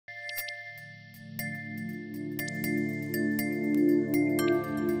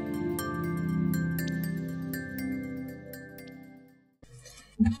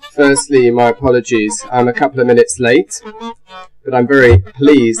Firstly, my apologies. I'm a couple of minutes late, but I'm very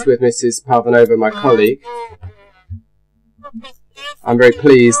pleased with Mrs. Parvanova, my colleague. I'm very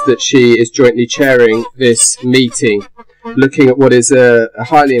pleased that she is jointly chairing this meeting, looking at what is a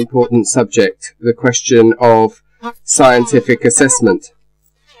highly important subject, the question of scientific assessment.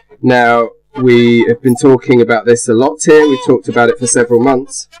 Now, we have been talking about this a lot here. We've talked about it for several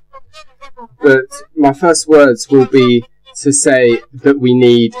months. But my first words will be to say that we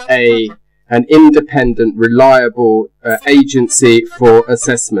need an independent, reliable agency for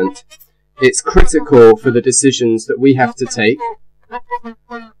assessment. It's critical for the decisions that we have to take,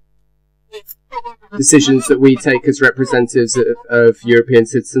 decisions that we take as representatives of European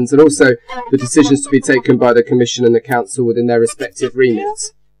citizens, and also the decisions to be taken by the Commission and the Council within their respective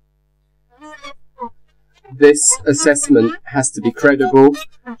remits. This assessment has to be credible,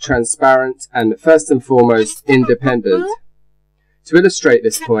 transparent, and first and foremost, independent. To illustrate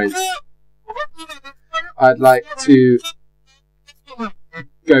this point, I'd like to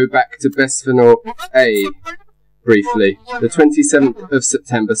go back to bisphenol A briefly. The 27th of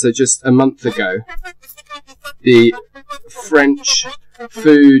September, so just a month ago, the French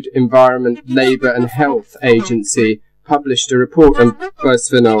Food, Environment, Labour and Health Agency published a report on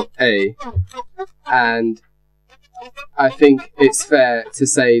bisphenol A, and I think it's fair to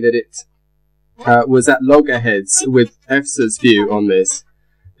say that it was at loggerheads with EFSA's view on this.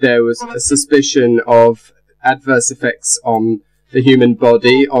 There was a suspicion of adverse effects on the human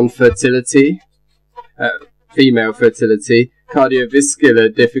body, on fertility, female fertility,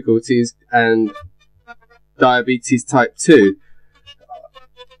 cardiovascular difficulties, and diabetes type 2.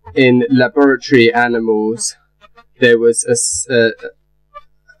 In laboratory animals, there was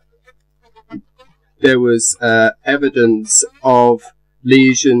evidence of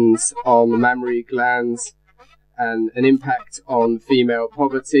lesions on the mammary glands and an impact on female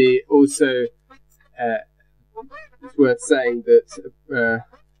poverty. Also, it's worth saying that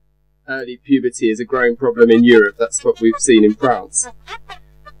early puberty is a growing problem in Europe. That's what we've seen in France.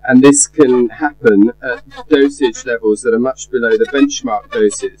 And this can happen at dosage levels that are much below the benchmark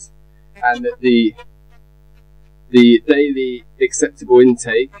doses, and that the daily acceptable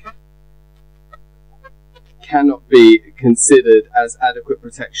intake cannot be considered as adequate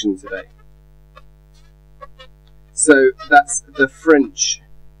protection today. So that's the French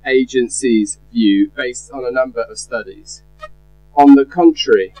agency's view based on a number of studies. On the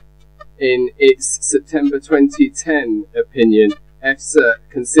contrary, in its September 2010 opinion, EFSA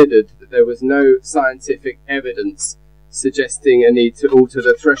considered that there was no scientific evidence suggesting a need to alter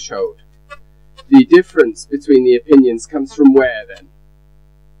the threshold. The difference between the opinions comes from where then?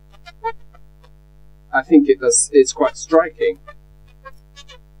 I think it's quite striking.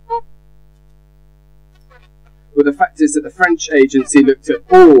 Well, the fact is that the French agency looked at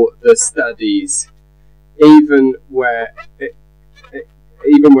all the studies, even where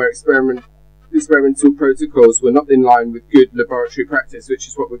experimental protocols were not in line with good laboratory practice, which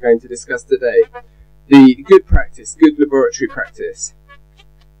is what we're going to discuss today. The good practice, good laboratory practice,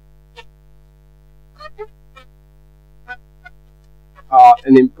 are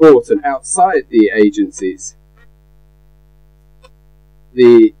an important outside the agencies.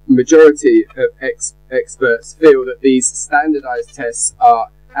 The majority of experts feel that these standardized tests are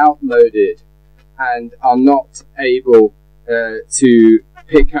outmoded and are not able to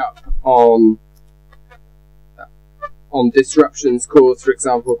pick up on disruptions caused, for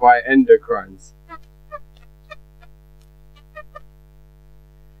example, by endocrines.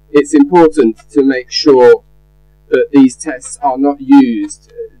 It's important to make sure that these tests are not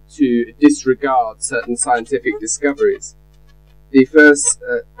used to disregard certain scientific discoveries. The first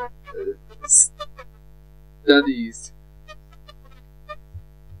studies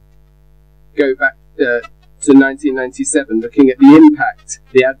go back to 1997, looking at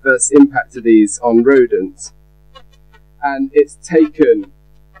the adverse impact of these on rodents. And it's taken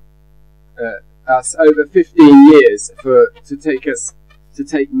us over 15 years to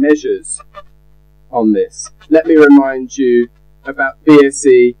take measures on this. Let me remind you about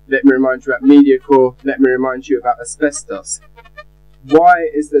BSE, let me remind you about MediaCore, let me remind you about asbestos. Why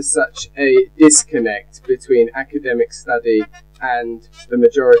is there such a disconnect between academic study and the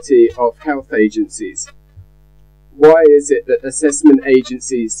majority of health agencies? Why is it that assessment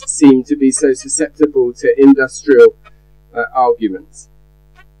agencies seem to be so susceptible to industrial arguments?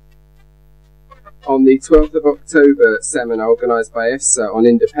 On the 12th of October seminar organised by EFSA on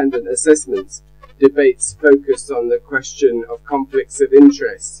independent assessments, debates focused on the question of conflicts of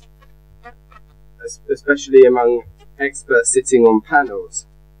interest, especially among experts sitting on panels.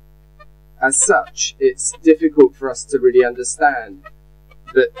 As such, it's difficult for us to really understand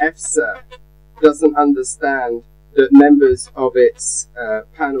that EFSA doesn't understand that members of its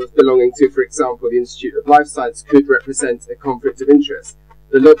panels belonging to, for example, the Institute of Life Science could represent a conflict of interest.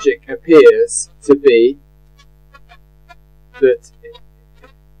 The logic appears to be that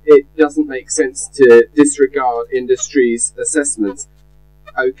it doesn't make sense to disregard industry's assessments.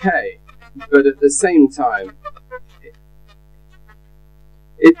 Okay, but at the same time,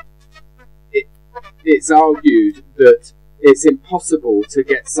 it's argued that it's impossible to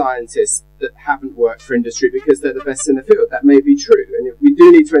get scientists that haven't worked for industry because they're the best in the field. That may be true, and we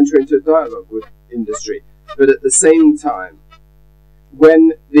do need to enter into a dialogue with industry. But at the same time,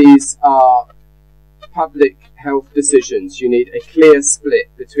 when these are public health decisions, you need a clear split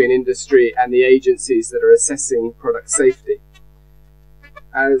between industry and the agencies that are assessing product safety.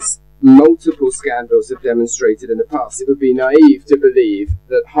 As multiple scandals have demonstrated in the past, it would be naive to believe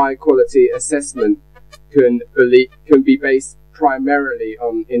that high quality assessment can be based primarily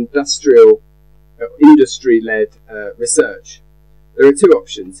on industry-led research. There are two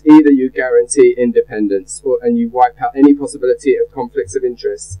options. Either you guarantee independence and you wipe out any possibility of conflicts of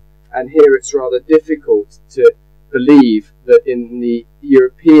interest. And here it's rather difficult to believe that in the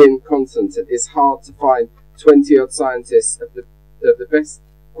European continent it's hard to find 20-odd scientists of the best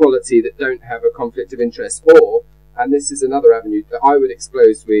quality that don't have a conflict of interest. Or, and this is another avenue that I would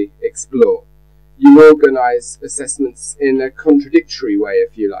explore, you organise assessments in a contradictory way,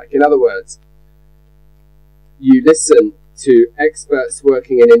 if you like. In other words, you listen to experts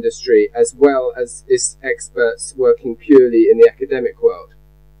working in industry as well as experts working purely in the academic world.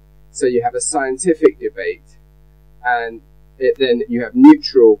 So you have a scientific debate, and then you have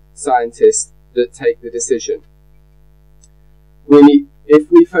neutral scientists that take the decision. If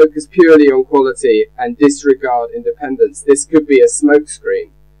we focus purely on quality and disregard independence, this could be a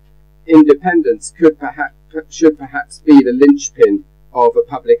smokescreen. Independence should perhaps be the linchpin of a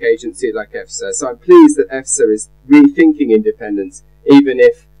public agency like EFSA. So I'm pleased that EFSA is rethinking independence, even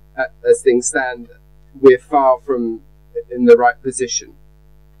if, as things stand, we're far from in the right position.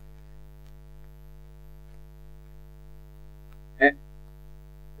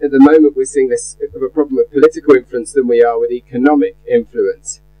 At the moment, we're seeing less of a problem with political influence than we are with economic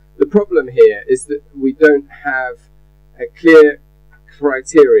influence. The problem here is that we don't have a clear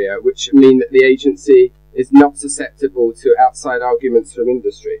criteria which mean that the agency is not susceptible to outside arguments from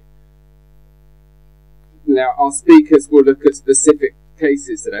industry. Now, our speakers will look at specific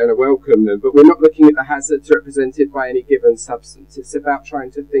cases today, and I welcome them, but we're not looking at the hazards represented by any given substance. It's about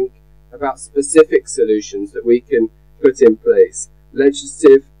trying to think about specific solutions that we can put in place,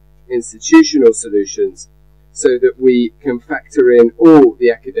 legislative, institutional solutions, so that we can factor in all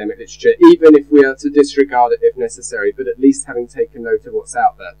the academic literature, even if we are to disregard it if necessary, but at least having taken note of what's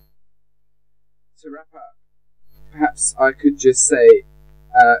out there. To wrap up, perhaps I could just say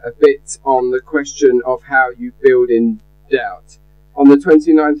a bit on the question of how you build in doubt. On the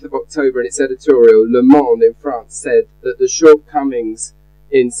 29th of October, in its editorial, Le Monde in France said that the shortcomings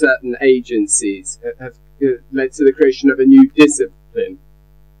in certain agencies have led to the creation of a new discipline.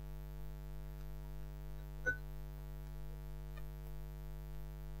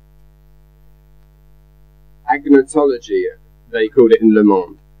 Agnotology, they called it in Le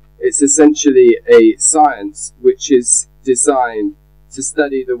Monde. It's essentially a science which is designed to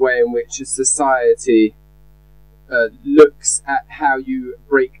study the way in which a society looks at how you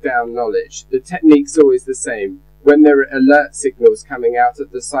break down knowledge. The technique's always the same. When there are alert signals coming out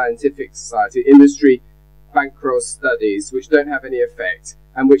of the scientific society, industry bankroll studies which don't have any effect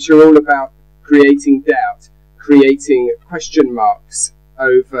and which are all about creating doubt, creating question marks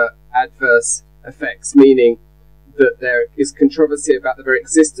over adverse effects, meaning that there is controversy about the very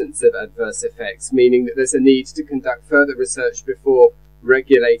existence of adverse effects, meaning that there's a need to conduct further research before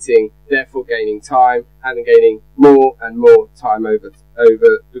regulating, therefore gaining time and gaining more and more time over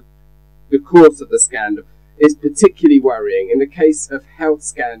the course of the scandal, is particularly worrying. In the case of health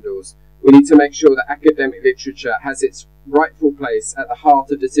scandals, we need to make sure that academic literature has its rightful place at the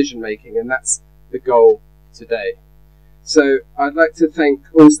heart of decision making, and that's the goal today. So I'd like to thank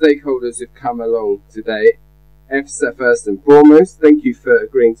all stakeholders who've come along today. EFSA first and foremost, thank you for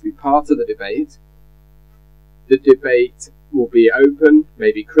agreeing to be part of the debate. The debate will be open,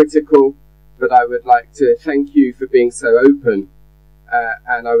 maybe critical, but I would like to thank you for being so open,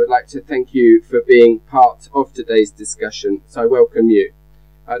 and I would like to thank you for being part of today's discussion, so I welcome you.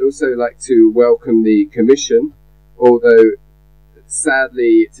 I'd also like to welcome the Commission, although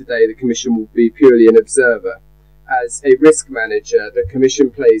sadly today the Commission will be purely an observer. As a risk manager, the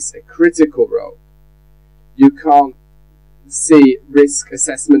Commission plays a critical role. You can't see risk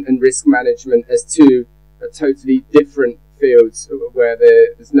assessment and risk management as two totally different fields where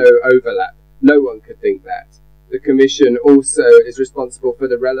there's no overlap. No one could think that. The Commission also is responsible for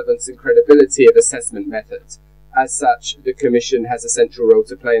the relevance and credibility of assessment methods. As such, the Commission has a central role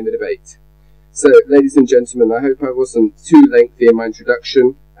to play in the debate. So, ladies and gentlemen, I hope I wasn't too lengthy in my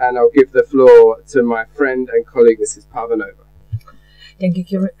introduction, and I'll give the floor to my friend and colleague, Mrs. Parvanova. Thank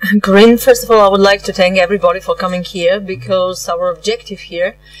you, Corinne. First of all, I would like to thank everybody for coming here, because our objective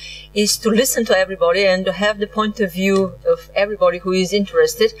here is to listen to everybody and to have the point of view of everybody who is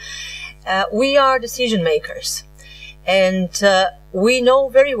interested. We are decision makers, and we know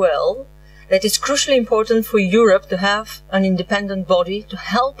very well that it's crucially important for Europe to have an independent body to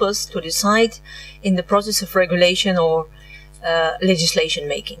help us to decide in the process of regulation or legislation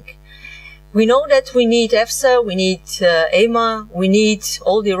making. We know that we need EFSA, we need EMA, we need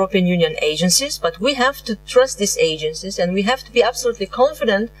all the European Union agencies, but we have to trust these agencies, and we have to be absolutely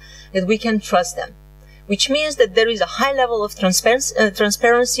confident that we can trust them, which means that there is a high level of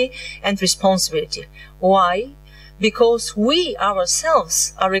transparency and responsibility. Why? Because we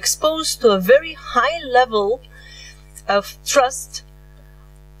ourselves are exposed to a very high level of trust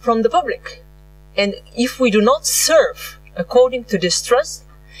from the public. And if we do not serve according to this trust,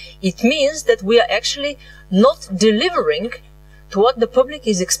 it means that we are actually not delivering to what the public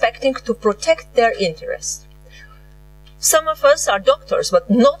is expecting to protect their interests. Some of us are doctors, but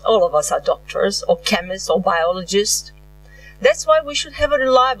not all of us are doctors or chemists or biologists. That's why we should have a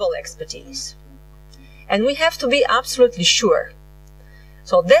reliable expertise. And we have to be absolutely sure.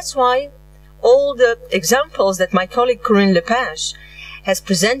 So that's why all the examples that my colleague Corinne Lepage has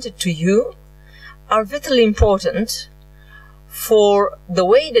presented to you are vitally important for the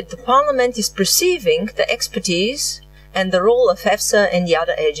way that the Parliament is perceiving the expertise and the role of EFSA and the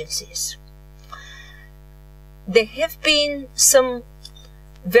other agencies. There have been some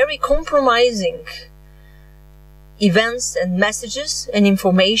very compromising events and messages and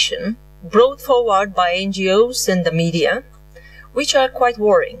information brought forward by NGOs and the media, which are quite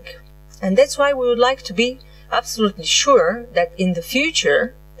worrying. And that's why we would like to be absolutely sure that in the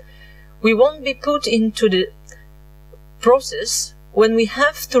future we won't be put into the process when we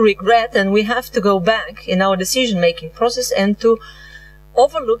have to regret and we have to go back in our decision-making process and to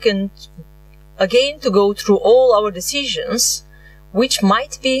overlook and again to go through all our decisions, which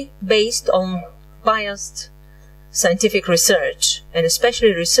might be based on biased scientific research, and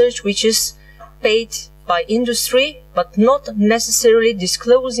especially research which is paid by industry but not necessarily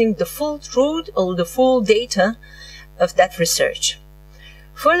disclosing the full truth or the full data of that research.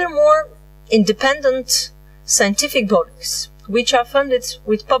 Furthermore, independent scientific bodies, which are funded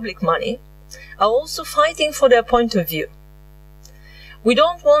with public money, are also fighting for their point of view. We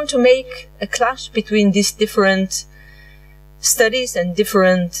don't want to make a clash between these different studies and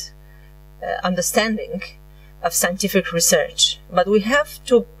different understanding of scientific research, but we have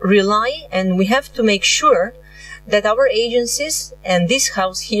to rely and we have to make sure that our agencies and this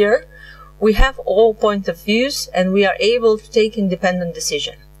house here, we have all point of views and we are able to take independent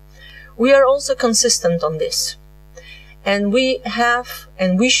decision. We are also consistent on this. And we have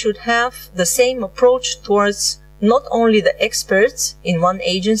and we should have the same approach towards not only the experts in one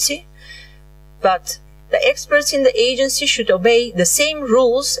agency, but the experts in the agency should obey the same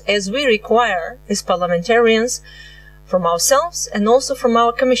rules as we require as parliamentarians from ourselves and also from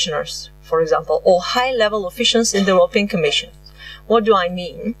our commissioners, for example, or high-level officials in the European Commission. What do I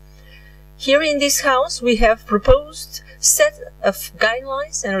mean? Here in this House, we have proposed a set of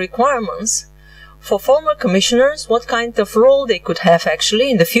guidelines and requirements for former commissioners, what kind of role they could have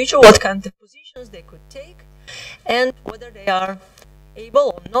actually in the future, what kind of positions they could take, and whether they are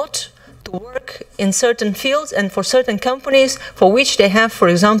able or not to work in certain fields and for certain companies for which they have, for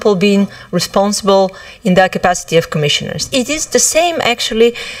example, been responsible in their capacity of commissioners. It is the same,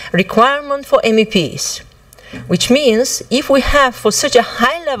 actually, requirement for MEPs, which means if we have for such a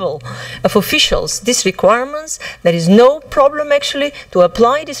high level of officials these requirements, there is no problem, actually, to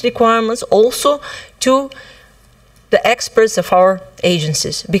apply these requirements also to the experts of our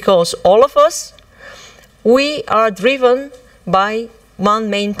agencies, because all of us, we are driven by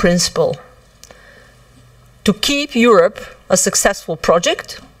one main principle: to keep Europe a successful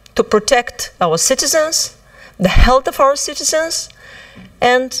project, to protect our citizens, the health of our citizens,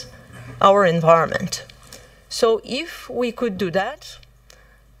 and our environment. So if we could do that,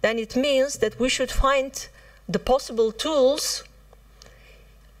 then it means that we should find the possible tools,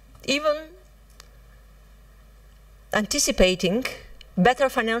 even anticipating better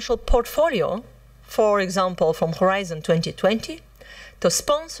financial portfolio, for example, from Horizon 2020, to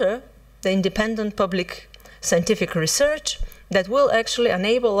sponsor the independent public scientific research that will actually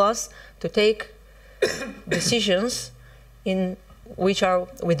enable us to take decisions which are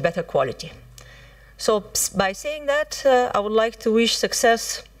with better quality. So by saying that, I would like to wish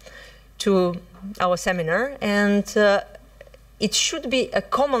success to our seminar, and it should be a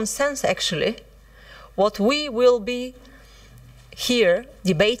common sense actually what we will be here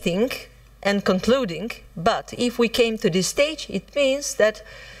debating and concluding, but if we came to this stage, it means that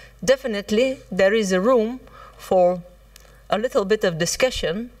definitely there is a room for a little bit of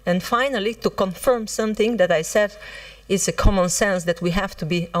discussion, and finally to confirm something that I said is a common sense, that we have to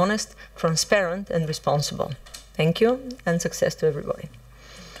be honest, transparent and responsible. Thank you and success to everybody.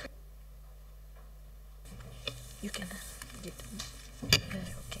 You can give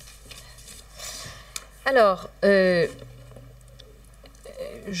okay. Alors,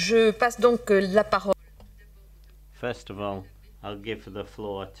 je passe donc la parole. First of all, I'll give the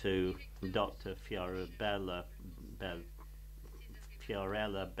floor to Dr. Fiorella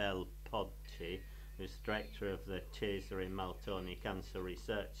Belpocci, who's director of the Cesare Maltoni Cancer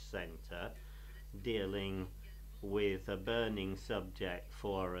Research Centre, dealing with a burning subject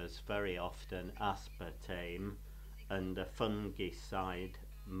for us very often, aspartame, and a fungicide,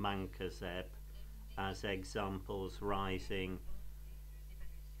 mancozeb, as examples rising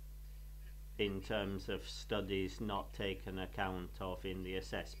in terms of studies not taken account of in the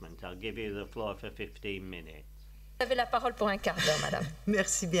assessment. I'll give you the floor for 15 minutes. Vous avez la parole pour un quart d'heure, madame.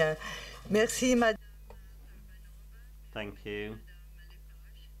 Merci bien. Merci, madame. Thank you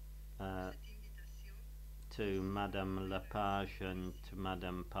to Madame Lepage and to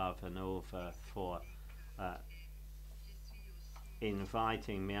Madame Parvanova for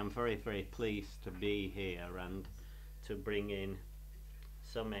inviting me. I'm very, very pleased to be here and to bring in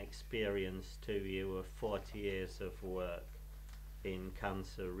some experience to you of 40 years of work in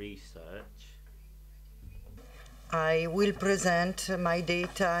cancer research. I will present my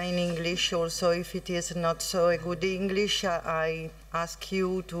data in English also. If it is not so a good English, I ask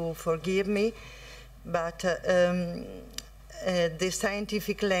you to forgive me, but the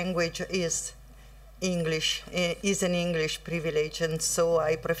scientific language is English, is an English privilege, and so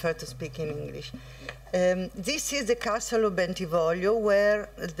I prefer to speak in English. This is the Castle of Bentivoglio, where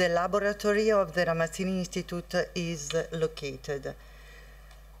the laboratory of the Ramazzini Institute is located.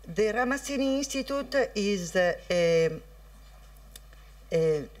 The Ramazzini Institute is an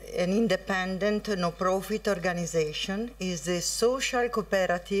independent, no-profit organization. Is a social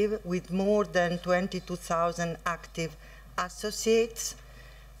cooperative with more than 22,000 active associates.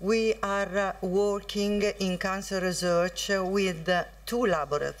 We are working in cancer research with 2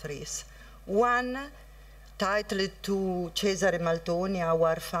 laboratories. One titled to Cesare Maltoni,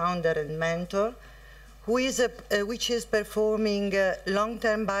 our founder and mentor, which is performing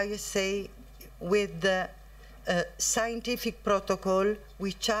long-term bioassay with the scientific protocol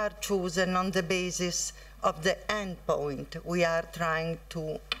which are chosen on the basis of the endpoint we are trying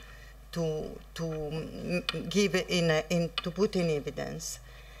to give to put in evidence.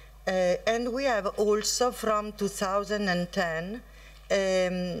 And we have also from 2010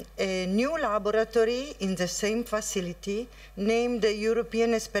 a new laboratory in the same facility named the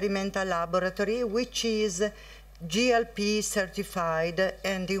European Experimental Laboratory, which is GLP certified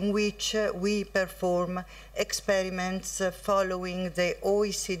and in which we perform experiments following the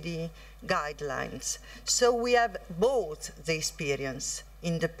OECD guidelines. So we have both the experience,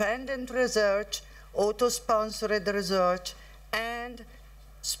 independent research, auto-sponsored research, and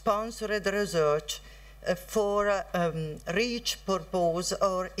sponsored research for reach purpose,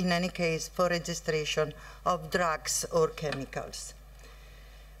 or in any case for registration of drugs or chemicals.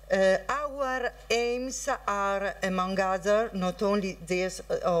 Our aims are, among others, not only this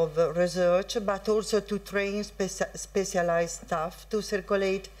of research, but also to train specialized staff to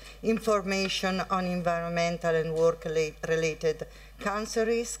circulate information on environmental and work-related cancer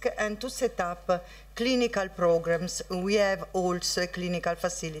risk, and to set up clinical programs. We have also a clinical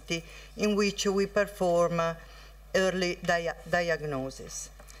facility in which we perform early diagnosis.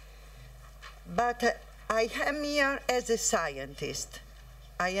 But I am here as a scientist.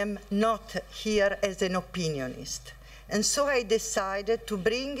 I am not here as an opinionist. And so I decided to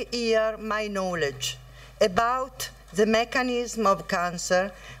bring here my knowledge about the mechanism of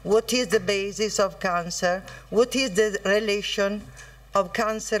cancer, what is the basis of cancer, what is the relation of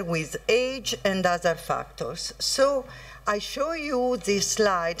cancer with age and other factors. So I show you these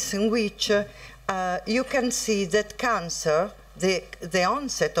slides in which you can see that cancer, the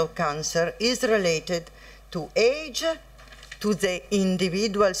onset of cancer, is related to age, to the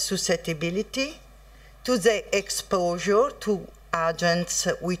individual susceptibility, to the exposure to agents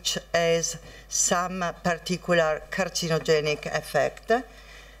which has some particular carcinogenic effect,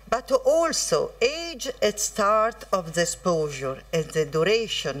 but also age at start of the exposure and the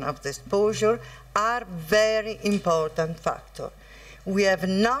duration of the exposure are very important factors. We have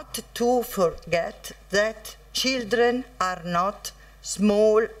not to forget that children are not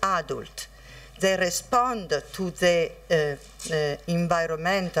small adults. They respond to the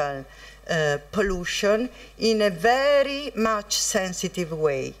environmental pollution in a very much sensitive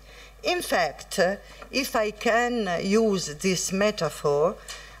way. In fact, if I can use this metaphor,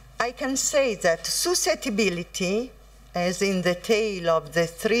 I can say that susceptibility, as in the tale of the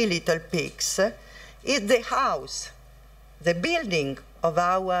three little pigs, is the house, the building of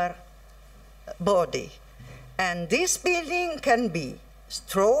our body. And this building can be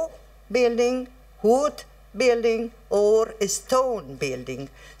straw building, wood building, or a stone building.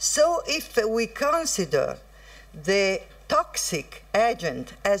 So if we consider the toxic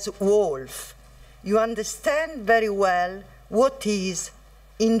agent as wolf, you understand very well what is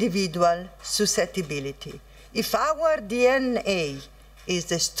individual susceptibility. If our DNA is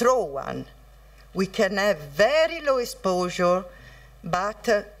the straw one, we can have very low exposure, but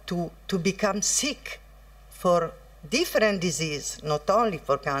to become sick for different disease, not only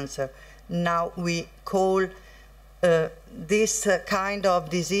for cancer. Now we call this kind of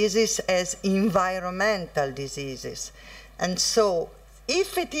diseases as environmental diseases. And so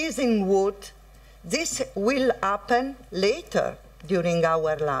if it is in wood, this will happen later during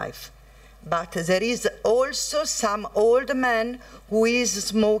our life. But there is also some old man who is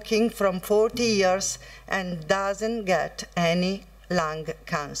smoking from 40 years and doesn't get any lung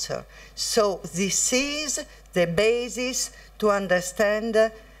cancer. So this is the basis to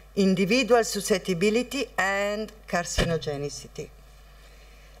understand individual susceptibility and carcinogenicity.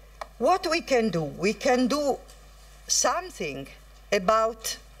 What we can do? We can do something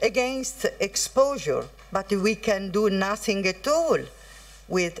against exposure, but we can do nothing at all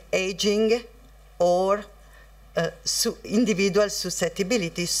with aging or individual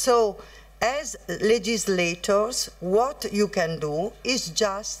susceptibility. So as legislators, what you can do is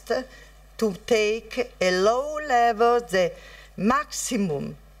just to take a low level, the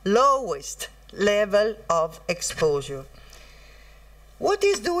maximum, lowest level of exposure. What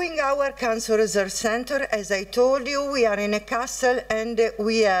is doing our Cancer Research Center? As I told you, we are in a castle and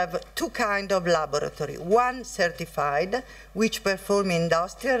we have two kinds of laboratory. One certified, which perform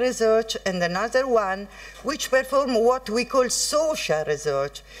industrial research, and another one which perform what we call social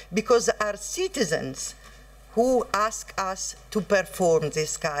research, because our citizens who ask us to perform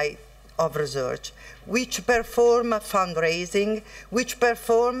this kind of research, which perform fundraising, which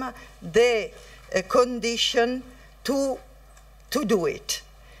perform the condition to do it.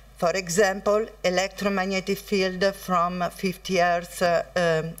 For example, electromagnetic field from 50 Hertz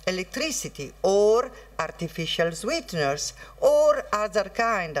electricity, or artificial sweeteners, or other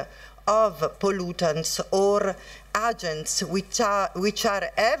kind of pollutants or agents which are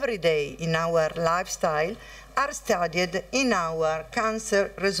every day in our lifestyle, are studied in our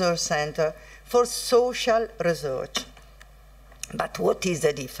Cancer Research Center for social research. But what is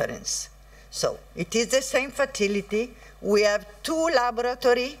the difference? So it is the same facility. We have two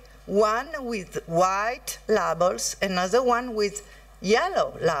laboratories, one with white labels, another one with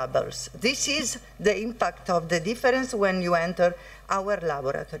yellow labels. This is the impact of the difference when you enter our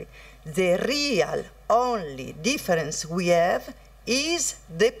laboratory. The real only difference we have is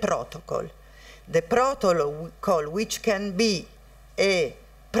the protocol. The protocol, which can be a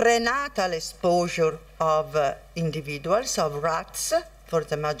prenatal exposure of individuals, of rats, for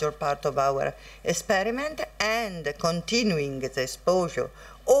the major part of our experiment, and continuing the exposure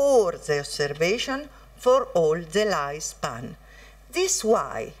or the observation for all the lifespan. This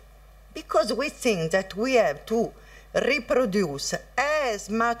why? Because we think that we have to reproduce as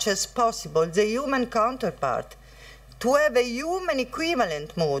much as possible the human counterpart, to have a human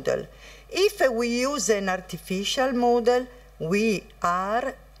equivalent model. If we use an artificial model, we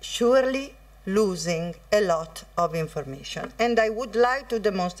are surely losing a lot of information. And I would like to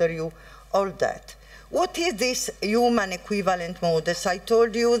demonstrate you all that. What is this human equivalent models? I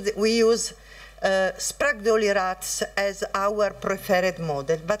told you that we use Sprague-Dawley rats as our preferred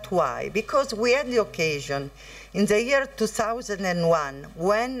model. But why? Because we had the occasion in the year 2001,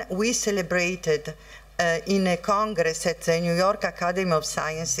 when we celebrated in a congress at the New York Academy of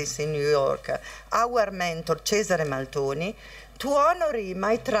Sciences in New York, our mentor Cesare Maltoni. To honor him,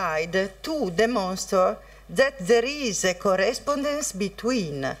 I tried to demonstrate that there is a correspondence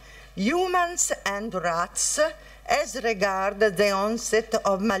between humans and rats as regards the onset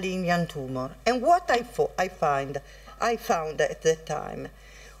of malignant tumor. And what I found at the time,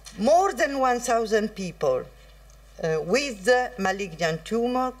 more than 1,000 people with the malignant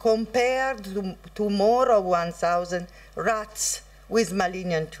tumor compared to more of 1,000 rats with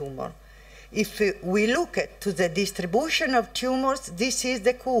malignant tumor. If we look at to the distribution of tumors, this is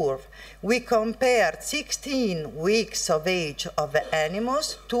the curve. We compared 16 weeks of age of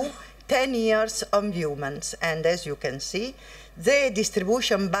animals to 10 years of humans. And as you can see, the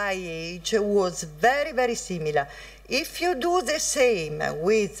distribution by age was very, very similar. If you do the same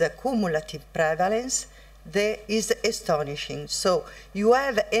with the cumulative prevalence, that is astonishing. So you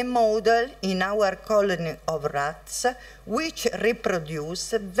have a model in our colony of rats which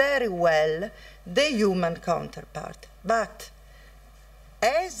reproduce very well the human counterpart. But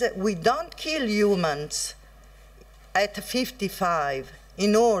as we don't kill humans at 55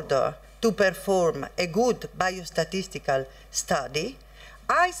 in order to perform a good biostatistical study,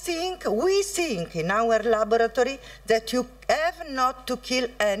 we think in our laboratory that you have not to kill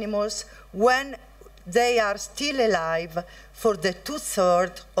animals when they are still alive for the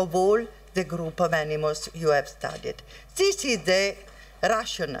 2/3 of all the group of animals you have studied. This is the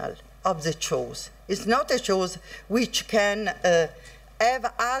rationale of the choice. It's not a choice which can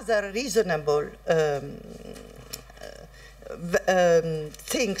have other reasonable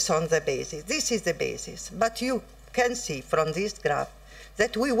things on the basis. This is the basis. But you can see from this graph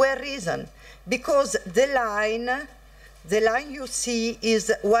that we were reason, because the line you see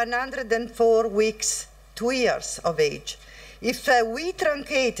is 104 weeks, 2 years of age. If we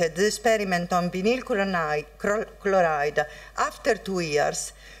truncated the experiment on vinyl chloride after 2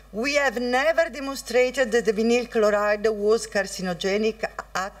 years, we have never demonstrated that the vinyl chloride was carcinogenic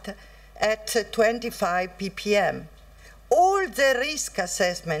at 25 ppm. All the risk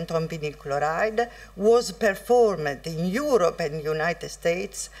assessment on vinyl chloride was performed in Europe and United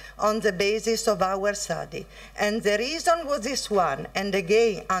States on the basis of our study. And the reason was this one, and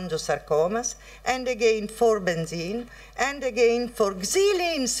again angiosarcomas, and again for benzene, and again for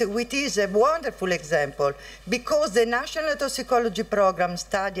xylines, which is a wonderful example, because the National Toxicology Program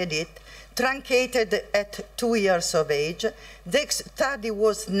studied it, truncated at 2 years of age. The study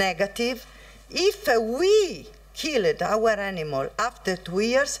was negative. If we killed our animal after 2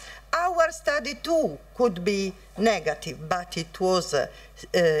 years, our study too could be negative, but it was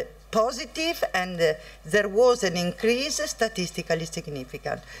positive, and there was an increase statistically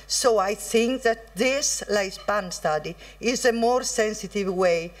significant. So I think that this lifespan study is a more sensitive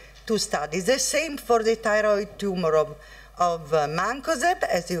way to study. The same for the thyroid tumor of Mancozeb.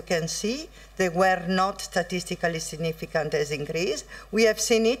 As you can see, they were not statistically significant as increase. We have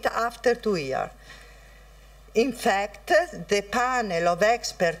seen it after 2 years. In fact, the panel of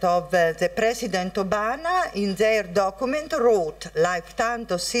experts of the President Obama in their document wrote, lifetime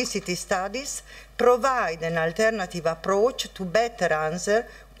toxicity studies provide an alternative approach to better answer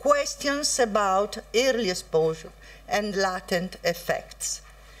questions about early exposure and latent effects.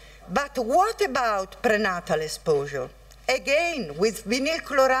 But what about prenatal exposure? Again, with vinyl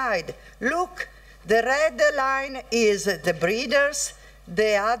chloride, look, the red line is the breeders,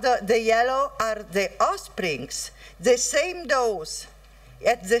 the yellow are the offsprings, the same dose,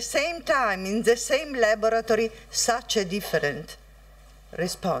 at the same time, in the same laboratory, such a different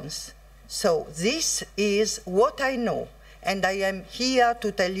response. So this is what I know, and I am here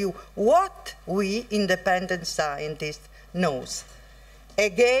to tell you what we independent scientists knows.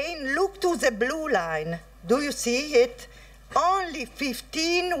 Again, look to the blue line. Do you see it? Only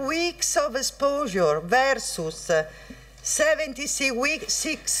 15 weeks of exposure versus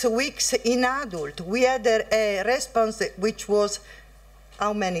 76 weeks in adult. We had a response which was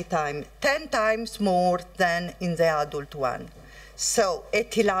how many times? 10 times more than in the adult one. So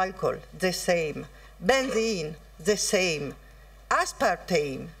ethyl alcohol, the same. Benzene, the same.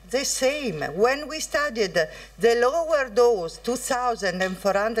 Aspartame, the same. When we studied the lower dose,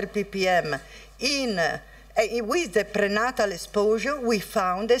 2,400 ppm, with the prenatal exposure, we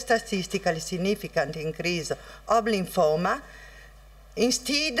found a statistically significant increase of lymphoma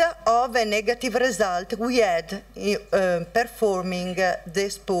instead of a negative result we had performing the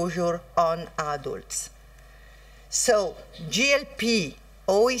exposure on adults. So GLP,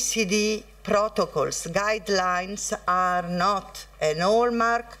 OECD protocols, guidelines are not a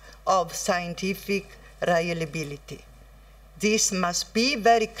hallmark of scientific reliability. This must be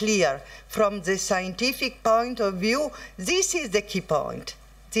very clear. From the scientific point of view, this is the key point.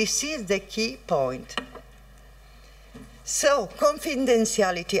 This is the key point. So,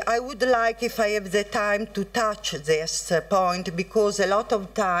 confidentiality. I would like, if I have the time, to touch this point, because a lot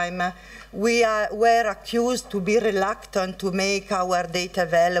of time we were accused to be reluctant to make our data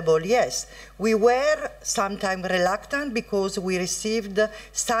available. Yes, we were sometimes reluctant because we received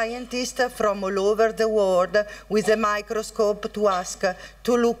scientists from all over the world with a microscope to ask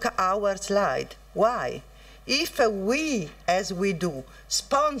to look at our slide. Why? If we, as we do,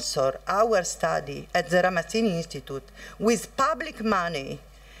 sponsor our study at the Ramazzini Institute with public money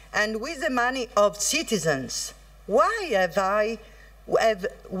and with the money of citizens, why have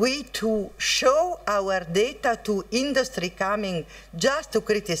we to show our data to industry coming just to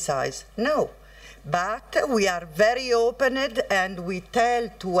criticize? No. But we are very open and we tell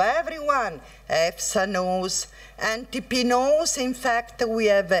to everyone, EFSA knows, NTP knows. In fact, we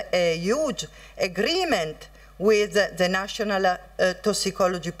have a huge agreement with the National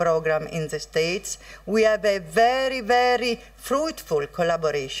Toxicology Program in the States. We have a very, very fruitful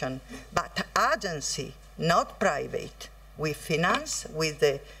collaboration, but agency, not private. We finance with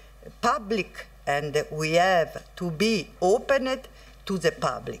the public, and we have to be opened to the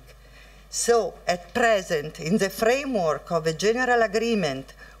public. So at present, in the framework of a general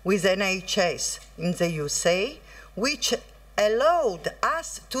agreement with NHS in the USA, which allowed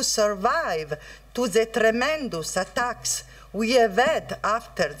us to survive to the tremendous attacks we have had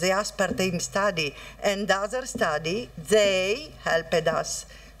after the aspartame study and other study, they helped us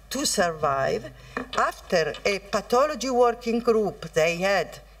to survive. After a pathology working group they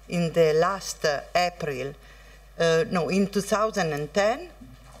had in the last April, in 2010,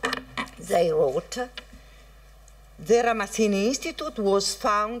 they wrote, the Ramazzini Institute was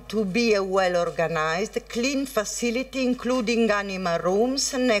found to be a well-organized, clean facility including animal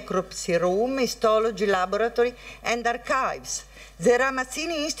rooms, necropsy room, histology laboratory, and archives. The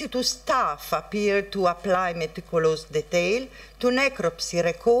Ramazzini Institute staff appeared to apply meticulous detail to necropsy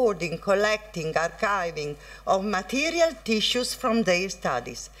recording, collecting, archiving of material tissues from their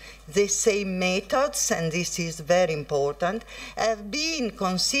studies. The same methods, and this is very important, have been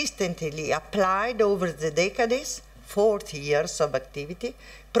consistently applied over the decades, 40 years of activity,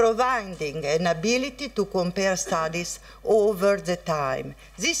 providing an ability to compare studies over the time.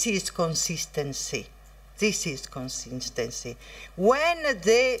 This is consistency. This is consistency. When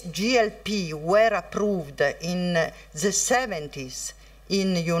the GLP were approved in the 70s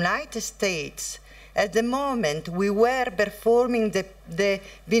in the United States, at the moment we were performing the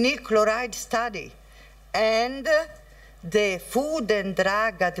vinyl chloride study, and the Food and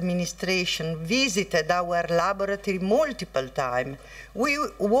Drug Administration visited our laboratory multiple times. We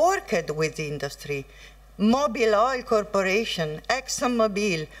worked with industry. Mobil Oil Corporation,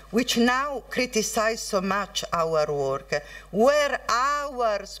 ExxonMobil, which now criticize so much our work, were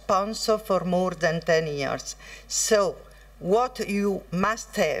our sponsor for more than 10 years. So what you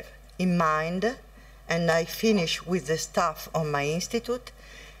must have in mind, and I finish with the staff on my institute,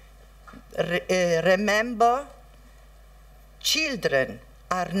 remember, children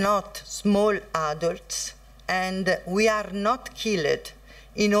are not small adults, and we are not killed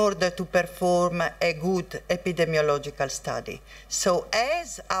in order to perform a good epidemiological study. So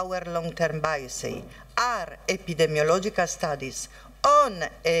as our long-term bias say, are epidemiological studies on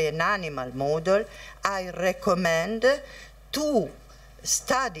an animal model, I recommend to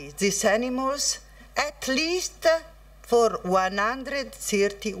study these animals at least for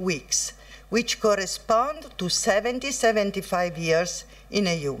 130 weeks, which correspond to 70-75 years in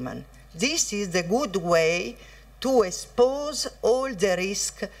a human. This is the good way to expose all the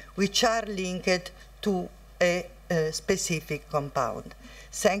risks which are linked to a specific compound.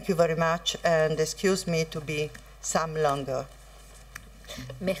 Thank you very much, and excuse me to be some longer.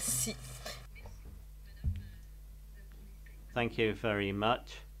 Merci. Thank you very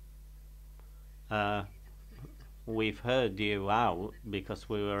much. We've heard you out because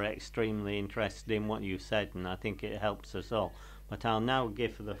we were extremely interested in what you said, and I think it helps us all. But I'll now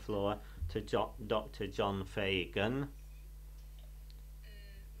give the floor to Dr. John Fagan.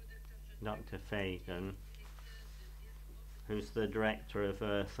 Dr. Fagan, who's the Director of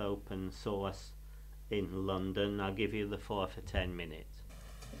Earth Open Source in London. I'll give you the floor for 10 minutes.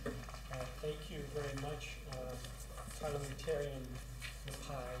 Thank you very much, Parliamentarian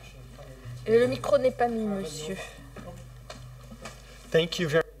Lepage. Le micro n'est pas mis, monsieur. Thank you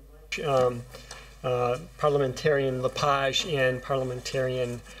very much, Parliamentarian Lepage and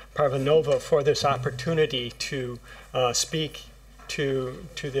Parliamentarian Parvanova, for this opportunity to speak to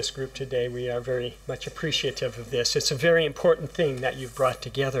this group today. We are very much appreciative of this. It's a very important thing that you've brought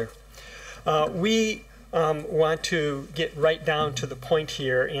together. We want to get right down to the point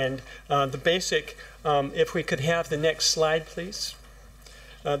here. And the basic, if we could have the next slide, please.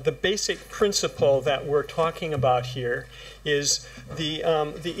 The basic principle that we're talking about here is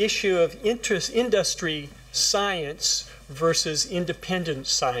the issue of industry science versus independent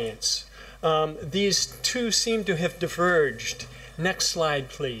science. These two seem to have diverged. Next slide,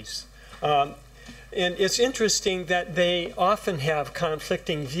 please. And it's interesting that they often have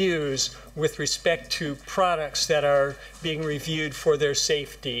conflicting views with respect to products that are being reviewed for their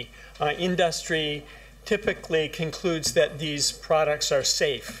safety. Industry typically concludes that these products are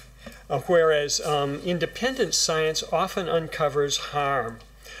safe, whereas independent science often uncovers harm.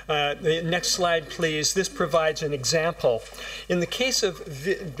 The next slide, please. This provides an example. In the case of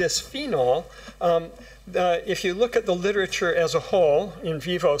bisphenol, if you look at the literature as a whole, in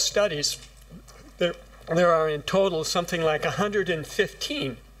vivo studies, there are in total something like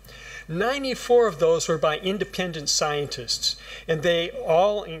 115. 94 of those were by independent scientists, and they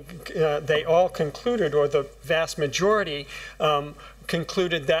all concluded, or the vast majority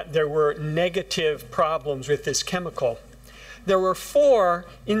concluded, that there were negative problems with this chemical. There were 4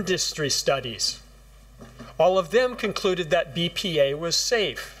 industry studies. All of them concluded that BPA was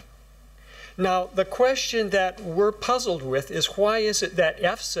safe. Now, the question that we're puzzled with is, why is it that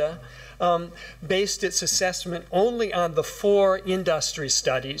EFSA based its assessment only on the 4 industry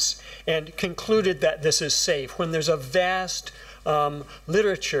studies and concluded that this is safe, when there's a vast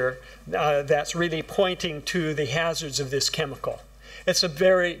literature that's really pointing to the hazards of this chemical? It's a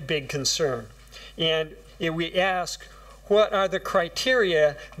very big concern. And we ask, what are the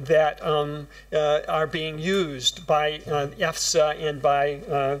criteria that are being used by EFSA and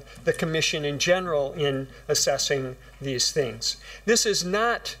by the Commission in general in assessing these things? This is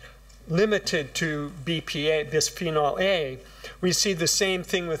not limited to BPA, bisphenol A. We see the same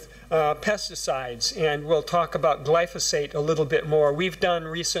thing with pesticides, and we'll talk about glyphosate a little bit more. We've done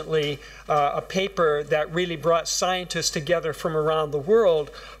recently a paper that really brought scientists together from around the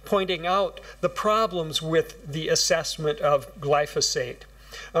world, pointing out the problems with the assessment of glyphosate.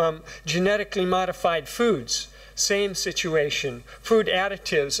 Genetically modified foods, same situation. Food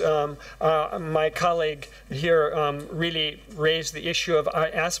additives, my colleague here really raised the issue of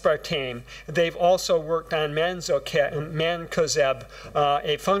aspartame. They've also worked on mancozeb,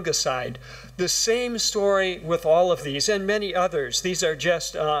 a fungicide. The same story with all of these and many others. These are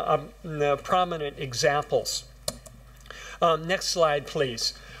just prominent examples. Next slide,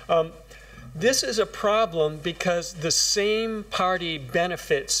 please. This is a problem because the same party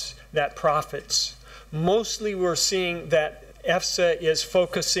benefits that profits. Mostly we're seeing that EFSA is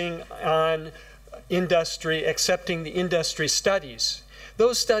focusing on industry, accepting the industry studies.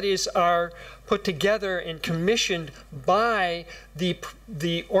 Those studies are put together and commissioned by the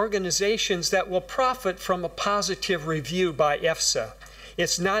organizations that will profit from a positive review by EFSA.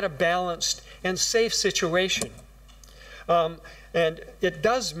 It's not a balanced and safe situation. And it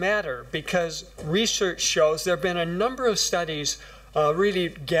does matter because research shows there have been a number of studies really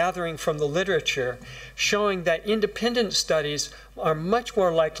gathering from the literature, showing that independent studies are much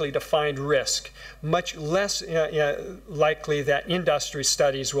more likely to find risk, much less likely that industry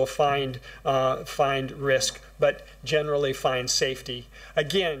studies will find risk, but generally find safety.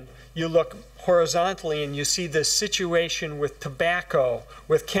 Again, you look horizontally and you see this situation with tobacco,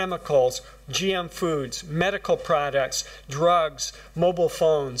 with chemicals, GM foods, medical products, drugs, mobile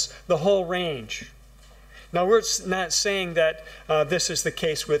phones, the whole range. Now, we're not saying that this is the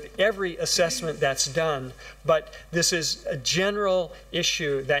case with every assessment that's done, but this is a general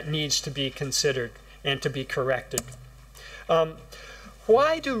issue that needs to be considered and to be corrected.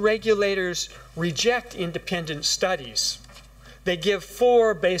 Why do regulators reject independent studies? They give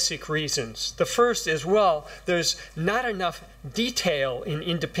 4 basic reasons. The first is, well, there's not enough detail in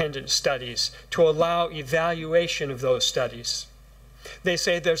independent studies to allow evaluation of those studies. They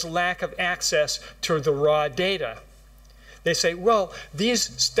say there's lack of access to the raw data. They say, well, these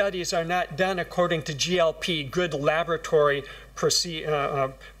studies are not done according to GLP, good laboratory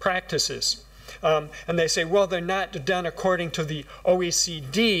practices. And they say, well, they're not done according to the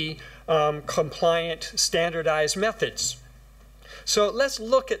OECD compliant standardized methods. So let's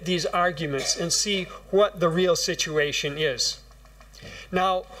look at these arguments and see what the real situation is.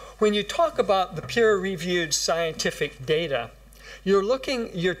 Now, when you talk about the peer-reviewed scientific data, you're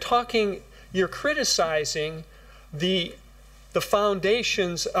criticizing the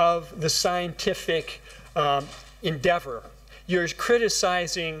foundations of the scientific endeavor. You're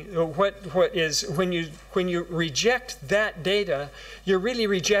criticizing what is, when you reject that data, you're really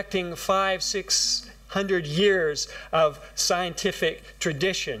rejecting 500, 600, 100 years of scientific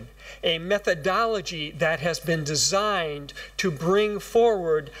tradition, a methodology that has been designed to bring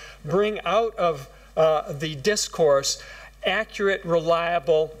out of the discourse accurate,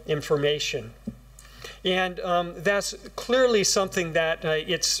 reliable information. And that's clearly something that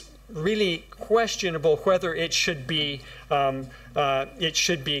it's really questionable whether it should be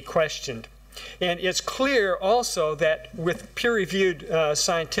questioned. And it's clear also that with peer-reviewed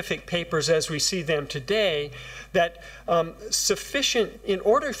scientific papers as we see them today, that in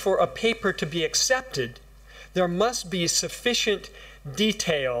order for a paper to be accepted, there must be sufficient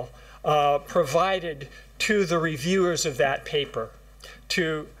detail provided to the reviewers of that paper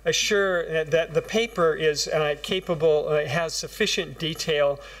to assure that the paper is has sufficient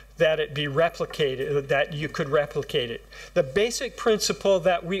detail that it be replicated, that you could replicate it. The basic principle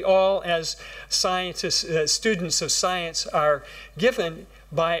that we all as scientists, students of science are given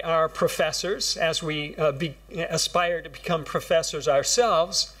by our professors as we aspire to become professors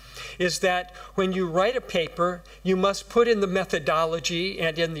ourselves is that when you write a paper, you must put in the methodology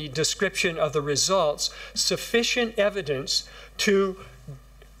and in the description of the results sufficient evidence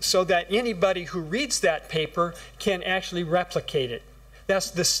so that anybody who reads that paper can actually replicate it.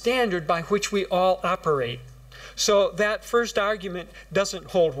 That's the standard by which we all operate. So that first argument doesn't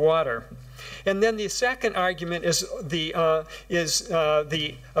hold water. And then the second argument is the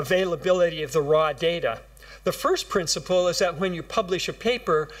availability of the raw data. The first principle is that when you publish a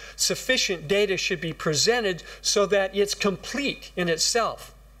paper, sufficient data should be presented so that it's complete in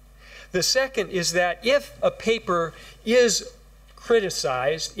itself. The second is that if a paper is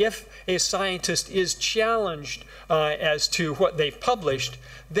criticized, if a scientist is challenged as to what they've published,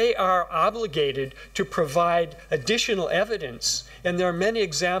 they are obligated to provide additional evidence. And there are many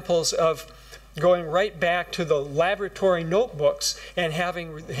examples of going right back to the laboratory notebooks and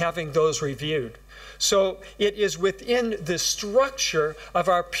having those reviewed. So it is within the structure of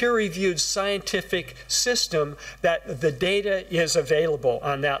our peer-reviewed scientific system that the data is available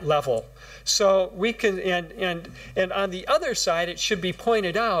on that level. So we can, and on the other side, it should be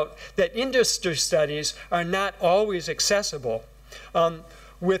pointed out that industry studies are not always accessible.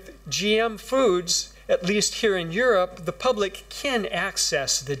 With GM foods, at least here in Europe, the public can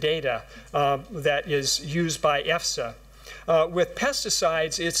access the data that is used by EFSA. With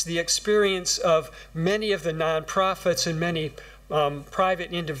pesticides, it's the experience of many of the nonprofits and many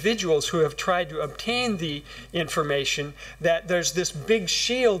private individuals who have tried to obtain the information that there's this big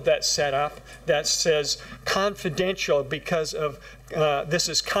shield that's set up that says confidential because of this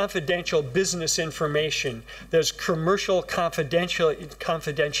is confidential business information. There's commercial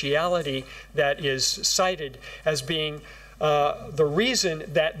confidentiality that is cited as being the reason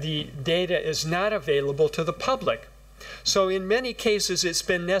that the data is not available to the public. So in many cases, it's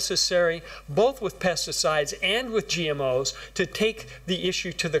been necessary, both with pesticides and with GMOs, to take the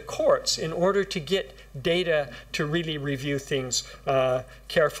issue to the courts in order to get data to really review things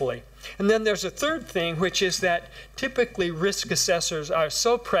carefully. And then there's a third thing, which is that typically risk assessors are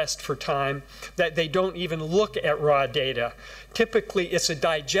so pressed for time that they don't even look at raw data. Typically, it's a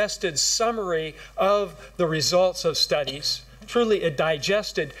digested summary of the results of studies, truly a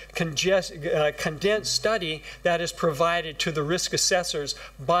digested, condensed study that is provided to the risk assessors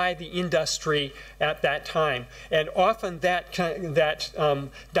by the industry at that time. And often that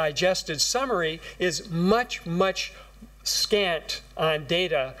digested summary is much, much scant on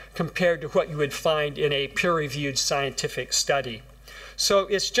data compared to what you would find in a peer-reviewed scientific study. So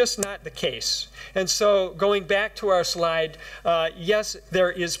it's just not the case. And so going back to our slide, yes,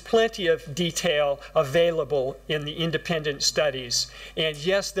 there is plenty of detail available in the independent studies. And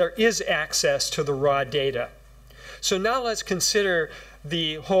yes, there is access to the raw data. So now let's consider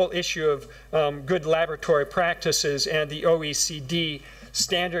the whole issue of good laboratory practices and the OECD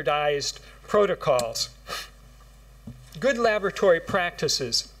standardized protocols. Good laboratory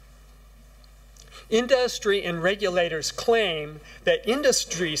practices. Industry and regulators claim that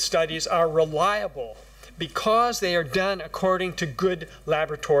industry studies are reliable because they are done according to good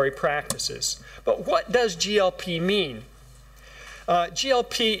laboratory practices. But what does GLP mean?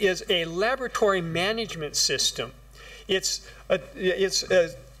 GLP is a laboratory management system. It's a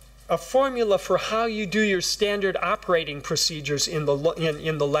formula for how you do your standard operating procedures in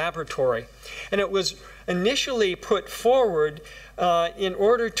the laboratory. And it was initially put forward in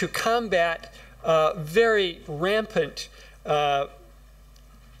order to combat very rampant, you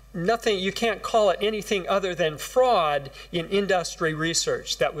can't call it anything other than fraud in industry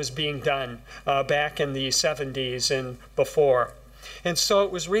research that was being done back in the 70s and before. And so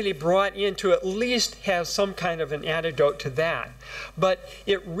it was really brought in to at least have some kind of an antidote to that. But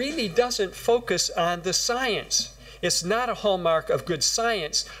it really doesn't focus on the science. It's not a hallmark of good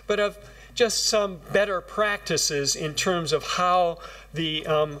science, but of just some better practices in terms of how the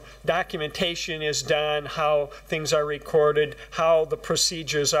documentation is done, how things are recorded, how the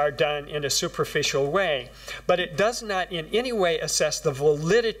procedures are done in a superficial way. But it does not in any way assess the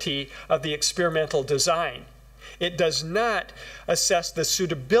validity of the experimental design. It does not assess the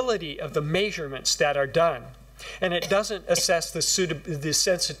suitability of the measurements that are done. And it doesn't assess the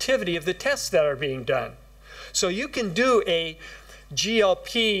sensitivity of the tests that are being done. So you can do a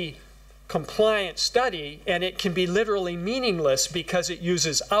GLP compliant study, and it can be literally meaningless because it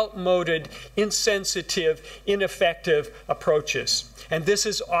uses outmoded, insensitive, ineffective approaches. And this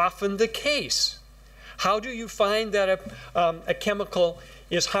is often the case. How do you find that a chemical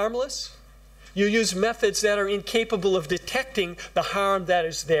is harmless? You use methods that are incapable of detecting the harm that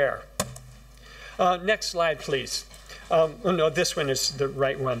is there. Next slide, please. Oh, no, this one is the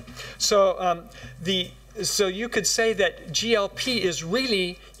right one. So So you could say that GLP is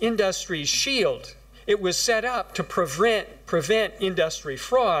really industry's shield. It was set up to prevent industry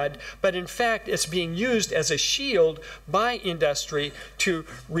fraud, but in fact it's being used as a shield by industry to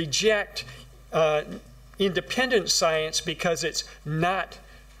reject independent science because it's not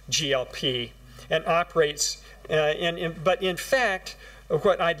GLP and operates. But in fact,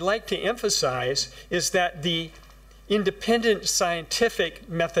 what I'd like to emphasize is that the independent scientific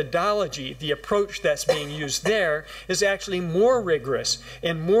methodology, the approach that's being used there, is actually more rigorous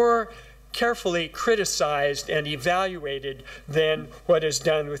and more carefully criticized and evaluated than what is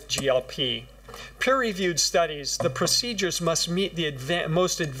done with GLP. Peer-reviewed studies, the procedures must meet the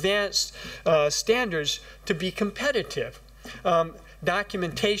most advanced standards to be competitive.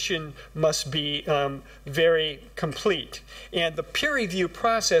 Documentation must be very complete. And the peer review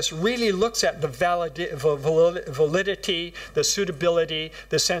process really looks at the validity, the suitability,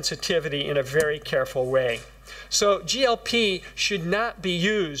 the sensitivity in a very careful way. So GLP should not be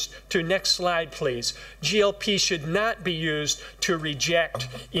used to, next slide please, GLP should not be used to reject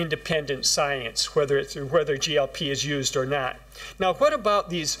independent science, whether GLP is used or not. Now what about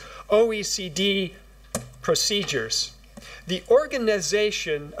these OECD procedures? The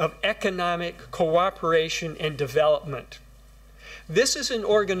Organization of Economic Cooperation and Development. This is an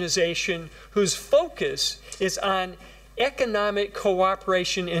organization whose focus is on economic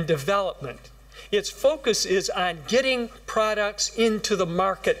cooperation and development. Its focus is on getting products into the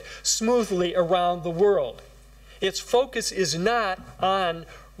market smoothly around the world. Its focus is not on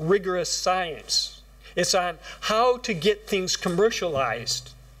rigorous science. It's on how to get things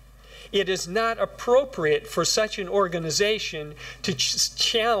commercialized. It is not appropriate for such an organization to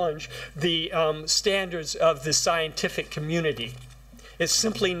challenge the standards of the scientific community. It's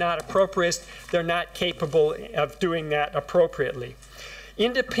simply not appropriate. They're not capable of doing that appropriately.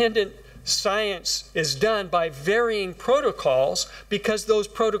 Independent science is done by varying protocols because those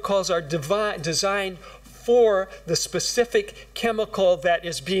protocols are designed for the specific chemical that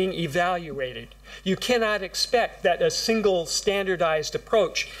is being evaluated. You cannot expect that a single standardized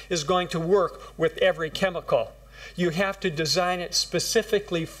approach is going to work with every chemical. You have to design it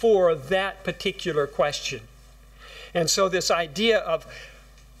specifically for that particular question. And so this idea of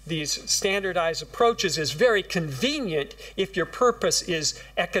these standardized approaches is very convenient if your purpose is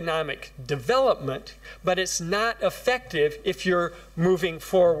economic development, but it's not effective if you're moving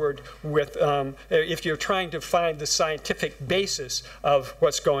forward with, if you're trying to find the scientific basis of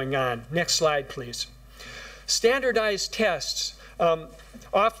what's going on. Next slide, please. Standardized tests,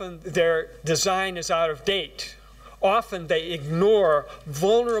 often their design is out of date. Often they ignore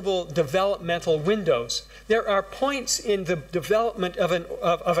vulnerable developmental windows. There are points in the development of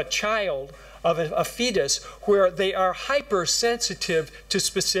a child, of a fetus, where they are hypersensitive to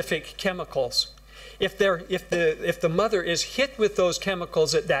specific chemicals. If the mother is hit with those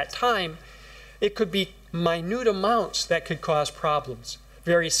chemicals at that time, it could be minute amounts that could cause problems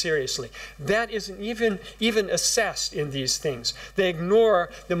very seriously. That isn't even assessed in these things. They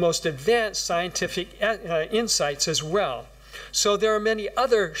ignore the most advanced scientific insights as well. So there are many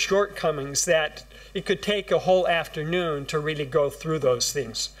other shortcomings that it could take a whole afternoon to really go through those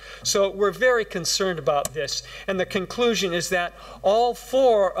things. So we're very concerned about this. And the conclusion is that all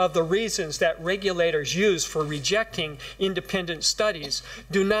four of the reasons that regulators use for rejecting independent studies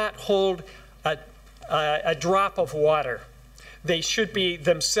do not hold a drop of water. They should be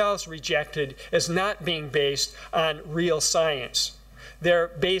themselves rejected as not being based on real science. They're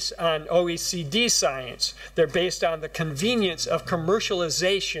based on OECD science. They're based on the convenience of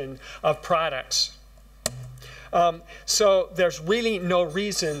commercialization of products. So there's really no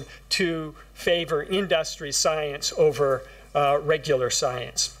reason to favor industry science over regular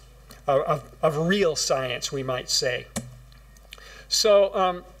science, of real science, we might say.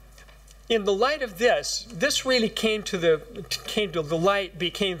 So in the light of this, this really came to the light,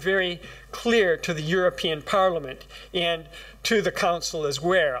 became very clear to the European Parliament and to the Council as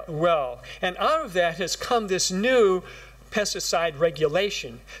well. And out of that has come this new pesticide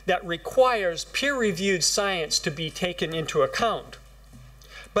regulation that requires peer-reviewed science to be taken into account.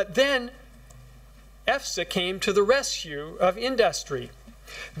 But then EFSA came to the rescue of industry.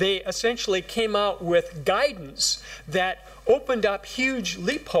 They essentially came out with guidance that opened up huge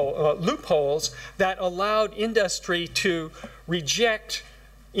loopholes that allowed industry to reject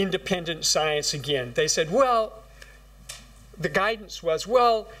independent science again. They said, well, the guidance was,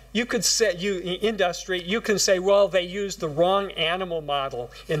 well, you could say, industry, you can say, well, they used the wrong animal model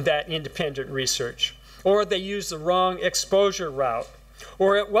in that independent research, or they used the wrong exposure route,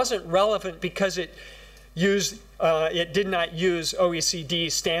 or it wasn't relevant because it did not use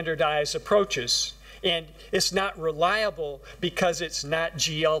OECD standardized approaches, and it's not reliable because it's not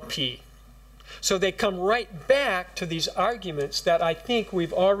GLP. So they come right back to these arguments that I think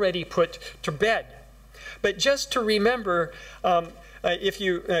we've already put to bed. But just to remember,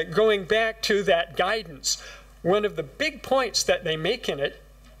 going back to that guidance, one of the big points that they make in it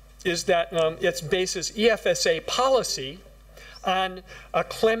is that it bases EFSA policy on a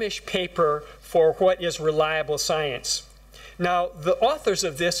Clemish paper for what is reliable science. Now, the authors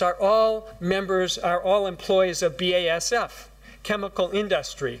of this are all employees of BASF, chemical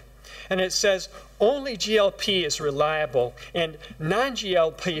industry. And it says only GLP is reliable, and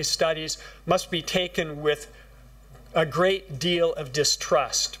non-GLP studies must be taken with a great deal of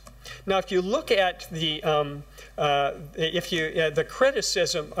distrust. Now, if you look at the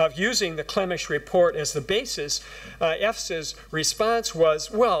criticism of using the Clemish report as the basis, EFSA's response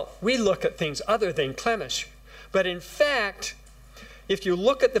was, well, we look at things other than Clemish. But in fact, if you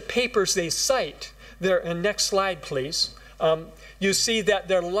look at the papers they cite, next slide, please, you see that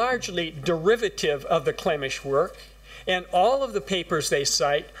they're largely derivative of the Clemish work, and all of the papers they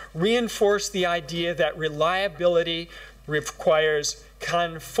cite reinforce the idea that reliability requires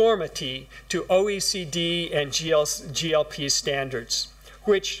conformity to OECD and GLP standards,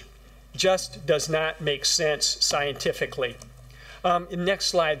 which just does not make sense scientifically. Next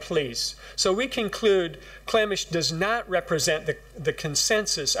slide, please. So we conclude Clemish does not represent the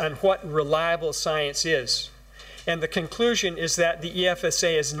consensus on what reliable science is. And the conclusion is that the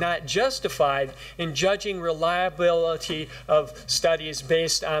EFSA is not justified in judging reliability of studies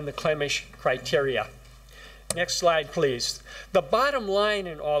based on the Clemish criteria. Next slide, please. The bottom line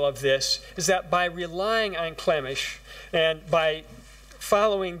in all of this is that by relying on Clemish and by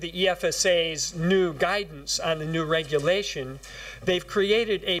following the EFSA's new guidance on the new regulation, they've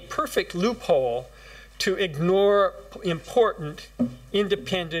created a perfect loophole to ignore important,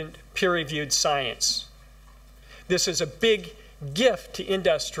 independent, peer-reviewed science. This is a big gift to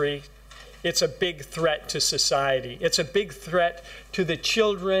industry. It's a big threat to society. It's a big threat to the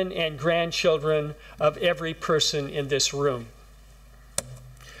children and grandchildren of every person in this room.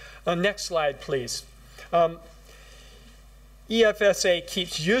 Next slide, please. EFSA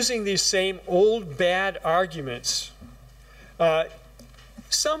keeps using these same old bad arguments.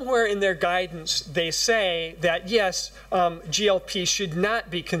 Somewhere in their guidance, they say that, yes, GLP should not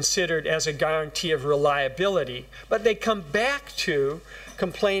be considered as a guarantee of reliability, but they come back to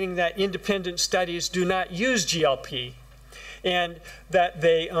complaining that independent studies do not use GLP and that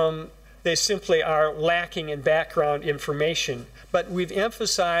they simply are lacking in background information. But we've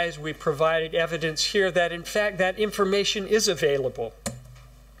emphasized, we've provided evidence here that, in fact, that information is available.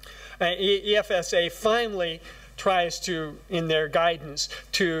 EFSA finally tries to, in their guidance,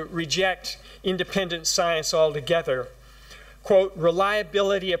 to reject independent science altogether. Quote,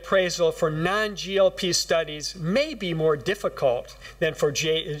 reliability appraisal for non-GLP studies may be more difficult than for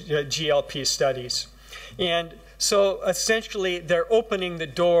GLP studies. And so essentially they're opening the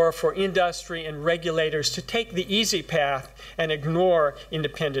door for industry and regulators to take the easy path and ignore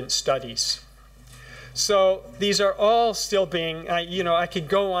independent studies. So these are all still being, I could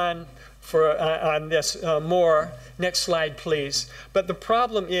go on on this more. Next slide, please. But the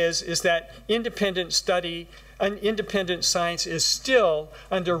problem is that independent science is still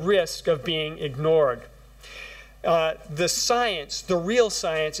under risk of being ignored. The science, the real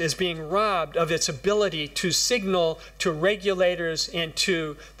science, is being robbed of its ability to signal to regulators and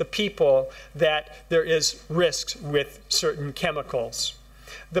to the people that there is risks with certain chemicals.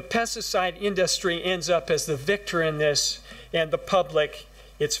 The pesticide industry ends up as the victor in this, and the public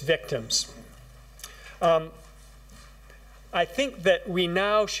its victims. I think that we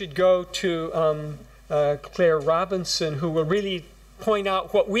now should go to Claire Robinson, who will really point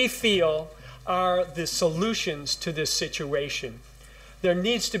out what we feel are the solutions to this situation. There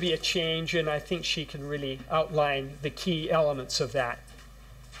needs to be a change, and I think she can really outline the key elements of that.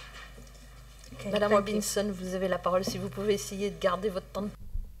 Okay, Madame Robinson, vous avez la parole. Si vous pouvez essayer de garder votre temps.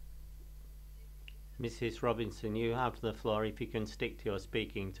 Mrs. Robinson, you have the floor. If you can stick to your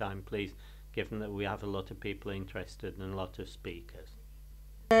speaking time, please, given that we have a lot of people interested and a lot of speakers.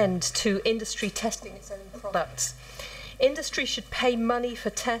 And to industry testing its own products. Industry should pay money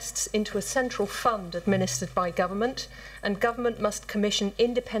for tests into a central fund administered by government, and government must commission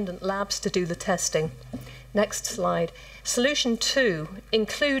independent labs to do the testing. Next slide. Solution 2,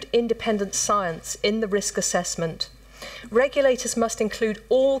 include independent science in the risk assessment. Regulators must include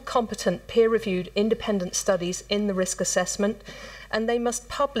all competent peer-reviewed independent studies in the risk assessment, and they must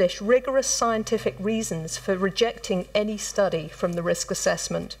publish rigorous scientific reasons for rejecting any study from the risk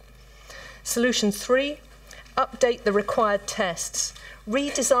assessment. Solution 3, update the required tests.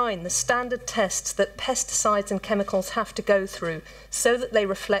 Redesign the standard tests that pesticides and chemicals have to go through so that they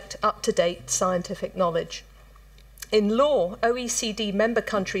reflect up-to-date scientific knowledge. In law, OECD member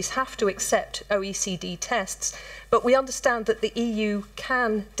countries have to accept OECD tests, but we understand that the EU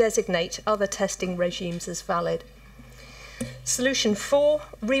can designate other testing regimes as valid. Solution 4,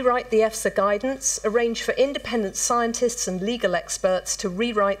 rewrite the EFSA guidance, arrange for independent scientists and legal experts to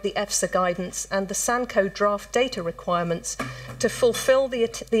rewrite the EFSA guidance and the SANCO draft data requirements to fulfill the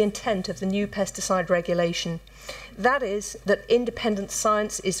intent of the new pesticide regulation. That is, that independent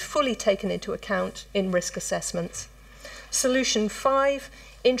science is fully taken into account in risk assessments. Solution 5,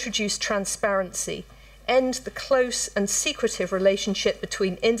 introduce transparency. End the close and secretive relationship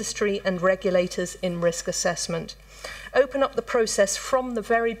between industry and regulators in risk assessment. Open up the process from the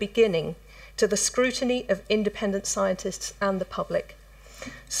very beginning to the scrutiny of independent scientists and the public.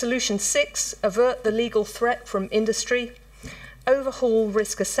 Solution 6, avert the legal threat from industry. Overhaul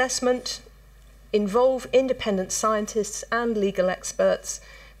risk assessment. Involve independent scientists and legal experts.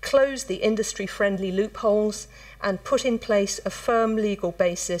 Close the industry-friendly loopholes and put in place a firm legal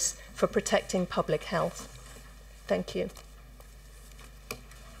basis for protecting public health. Thank you.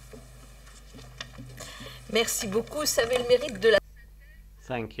 Merci beaucoup. Ça avait le mérite de la...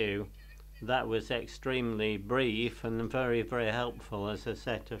 Thank you. That was extremely brief and very, very helpful as a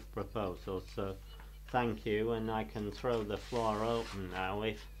set of proposals. So thank you, and I can throw the floor open now.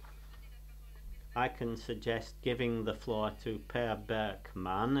 If I can suggest giving the floor to Per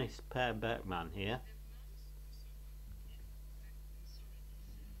Berkman. Is Per Berkman here?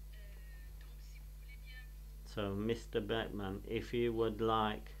 So, Mr. Berkman, if you would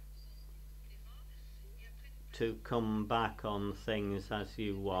like to come back on things as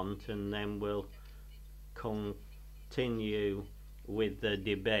you want, and then we'll continue with the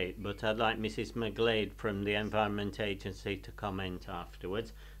debate. But I'd like Mrs. McGlade from the Environment Agency to comment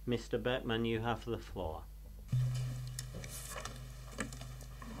afterwards. Mr. Berkman, you have the floor.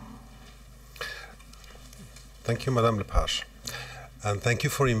 Thank you, Madame Lepage. And thank you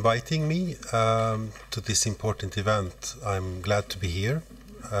for inviting me to this important event. I'm glad to be here.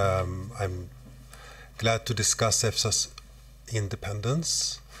 I'm glad to discuss EFSA's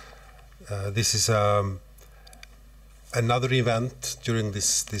independence. This is another event during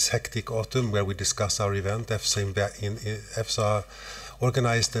this hectic autumn where we discuss our event. EFSA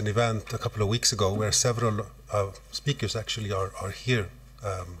organized an event a couple of weeks ago where several speakers actually are here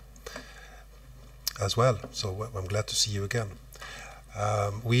as well. So I'm glad to see you again.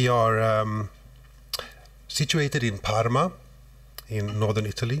 We are situated in Parma, in northern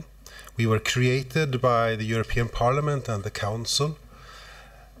Italy. We were created by the European Parliament and the Council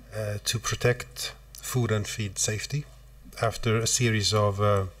to protect food and feed safety after a series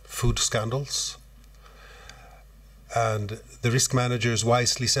of food scandals. And the risk managers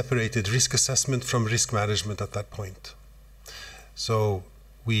wisely separated risk assessment from risk management at that point. So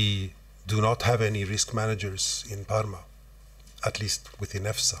we do not have any risk managers in Parma, at least within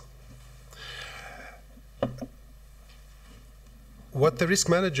EFSA. What the risk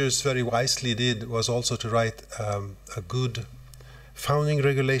managers very wisely did was also to write a good founding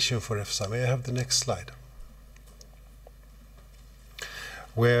regulation for EFSA. May I have the next slide?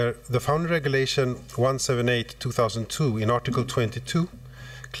 Where the founding regulation 178/2002 in Article 22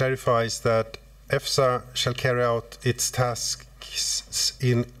 clarifies that EFSA shall carry out its tasks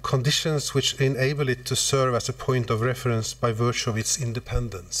in conditions which enable it to serve as a point of reference by virtue of its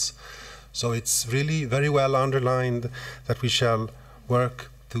independence. So it's really very well underlined that we shall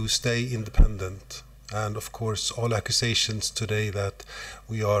work to stay independent and of course all accusations today that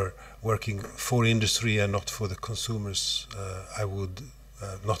we are working for industry and not for the consumers, I would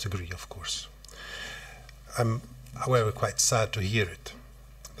not agree, of course. I'm, however, quite sad to hear it,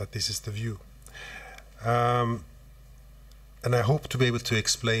 that this is the view. And I hope to be able to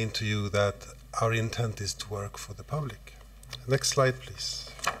explain to you that our intent is to work for the public. Next slide, please.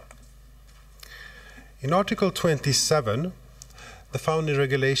 In Article 27, the founding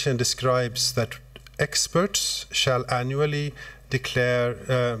regulation describes that experts shall annually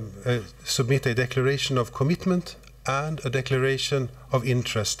submit a declaration of commitment and a declaration of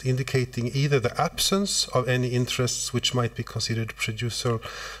interest, indicating either the absence of any interests which might be considered prejudicial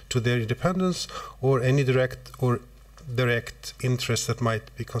to their independence, or any direct interest that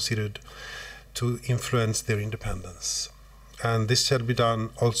might be considered to influence their independence. And this shall be done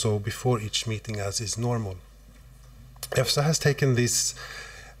also before each meeting, as is normal. EFSA has taken this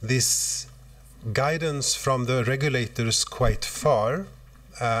guidance from the regulators quite far,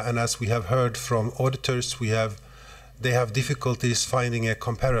 and as we have heard from auditors, they have difficulties finding a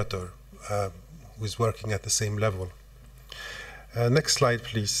comparator who is working at the same level. Next slide,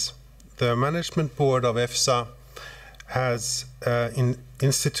 please. The management board of EFSA has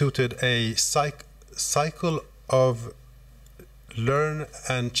instituted a cycle of learn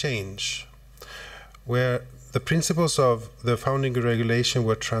and change, where the principles of the founding regulation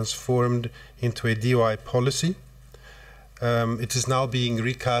were transformed into a DOI policy. It is now being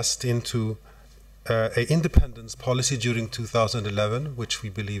recast into an independence policy during 2011, which we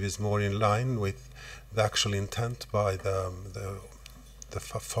believe is more in line with the actual intent by the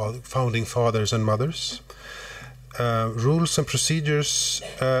founding fathers and mothers. Rules and procedures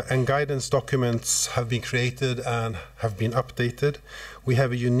and guidance documents have been created and have been updated. We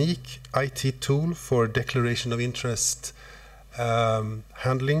have a unique IT tool for declaration of interest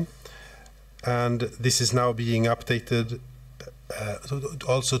handling, and this is now being updated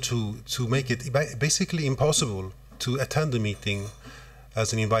also to make it basically impossible to attend a meeting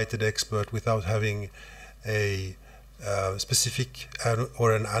as an invited expert without having a specific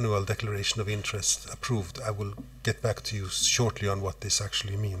or an annual declaration of interest approved. I will get back to you shortly on what this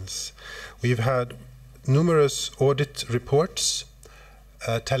actually means. We've had numerous audit reports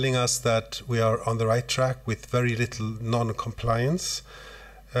telling us that we are on the right track with very little non-compliance.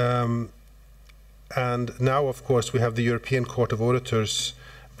 And now, of course, we have the European Court of Auditors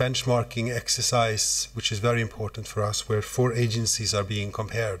benchmarking exercise, which is very important for us, where 4 agencies are being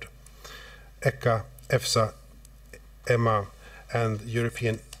compared: ECHA, EFSA, EMA, and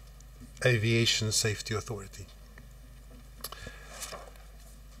European Aviation Safety Authority.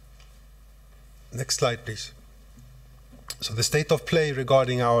 Next slide, please. So the state of play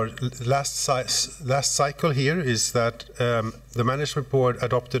regarding our last cycle here is that the management board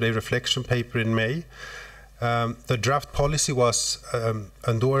adopted a reflection paper in May. The draft policy was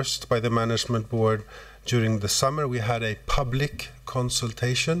endorsed by the management board during the summer. We had a public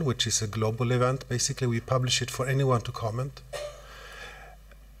consultation, which is a global event. Basically, we publish it for anyone to comment.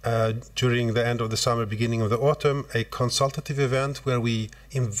 During the end of the summer, beginning of the autumn, a consultative event where we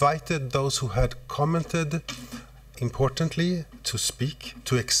invited those who had commented importantly to speak,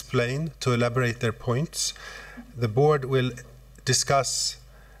 to explain, to elaborate their points. The board will discuss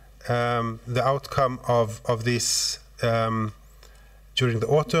the outcome of this during the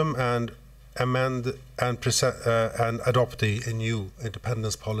autumn and amend and adopt a new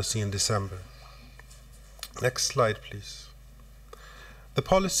independence policy in December. Next slide, please. The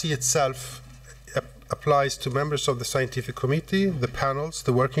policy itself applies to members of the scientific committee, the panels,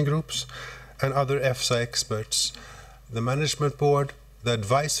 the working groups, and other EFSA experts, the management board, the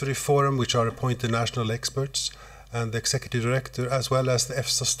advisory forum, which are appointed national experts, and the executive director, as well as the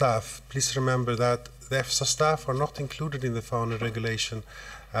EFSA staff. Please remember that the EFSA staff are not included in the founding regulation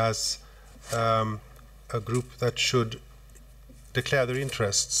as a group that should declare their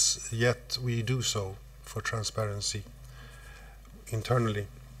interests, yet we do so for transparency internally.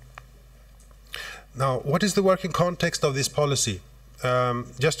 Now, what is the working context of this policy?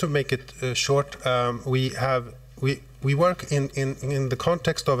 Just to make it short, we work in the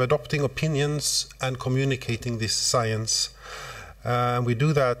context of adopting opinions and communicating this science. We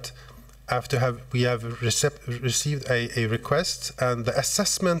do that after we have received a request, and the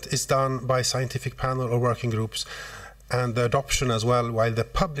assessment is done by scientific panel or working groups, and the adoption as well, while the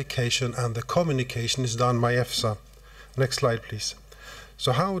publication and the communication is done by EFSA. Next slide, please.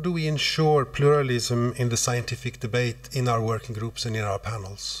 So how do we ensure pluralism in the scientific debate in our working groups and in our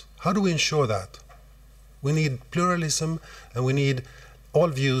panels? How do we ensure that? We need pluralism, and we need all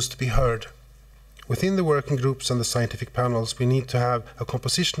views to be heard. Within the working groups and the scientific panels, we need to have a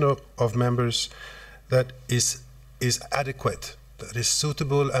composition of members that is adequate, that is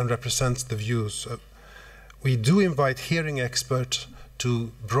suitable and represents the views. We do invite hearing experts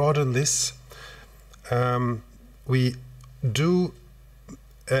to broaden this. We do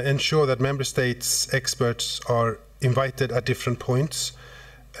ensure that member states' experts are invited at different points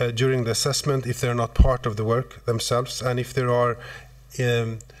during the assessment if they're not part of the work themselves, and if there are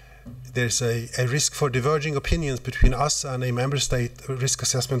there's a risk for diverging opinions between us and a member state risk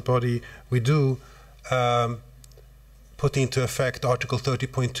assessment body, we do put into effect Article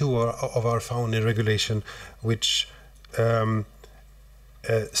 30.2 of our founding regulation, which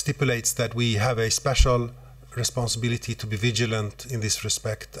stipulates that we have a special responsibility to be vigilant in this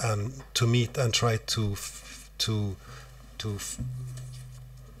respect and to meet and try to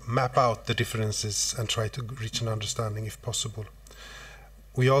map out the differences and try to reach an understanding if possible.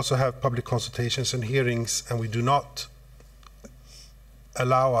 We also have public consultations and hearings, and we do not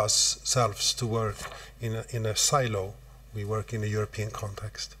allow ourselves to work in a silo. We work in a European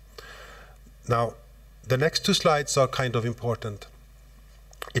context. Now, the next two slides are kind of important.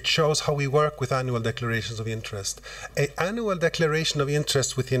 It shows how we work with annual declarations of interest. An annual declaration of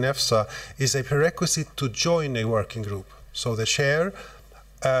interest within EFSA is a prerequisite to join a working group. So the chair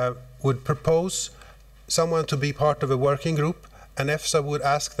would propose someone to be part of a working group, and EFSA would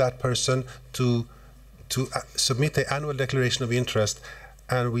ask that person to submit an annual declaration of interest,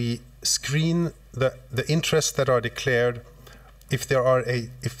 and we screen the interests that are declared if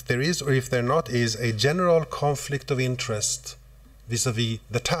there is or if there not is a general conflict of interest vis-a-vis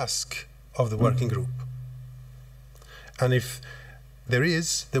the task of the working group. And if there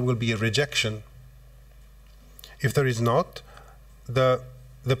is, there will be a rejection. If there is not, the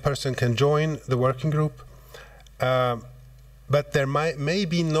person can join the working group, but there may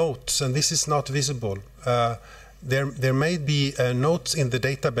be notes, and this is not visible. There may be notes in the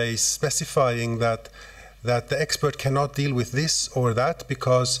database specifying that the expert cannot deal with this or that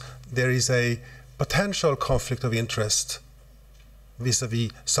because there is a potential conflict of interest vis-a-vis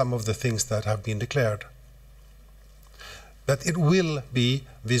some of the things that have been declared. But it will be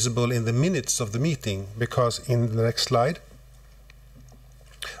visible in the minutes of the meeting, because in the next slide,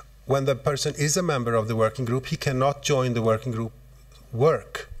 when the person is a member of the working group, he cannot join the working group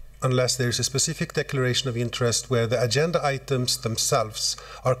work unless there is a specific declaration of interest where the agenda items themselves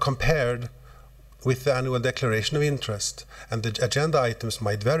are compared with the annual declaration of interest. And the agenda items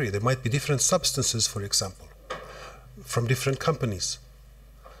might vary. There might be different substances, for example, from different companies.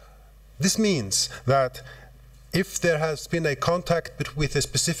 This means that if there has been a contact with a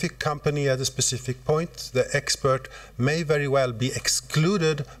specific company at a specific point, the expert may very well be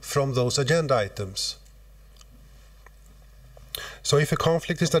excluded from those agenda items. So if a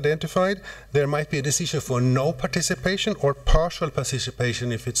conflict is identified, there might be a decision for no participation or partial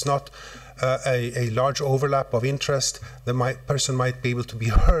participation. If it's not a large overlap of interest, the person might be able to be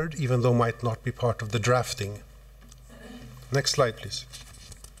heard even though might not be part of the drafting. Next slide, please.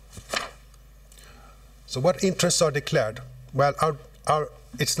 So what interests are declared? Well,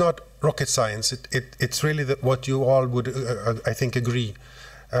 it's not rocket science. It's really what you all would, I think, agree.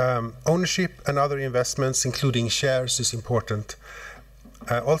 Ownership and other investments, including shares, is important.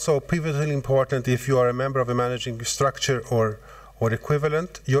 Also, pivotally important if you are a member of a managing structure or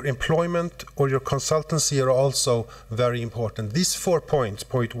equivalent. Your employment or your consultancy are also very important. These 4 points,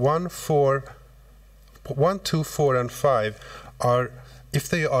 point 1, 2, 4, and 5, are if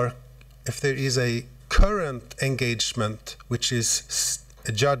there is a current engagement which is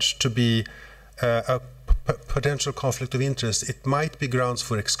judged to be a potential conflict of interest, it might be grounds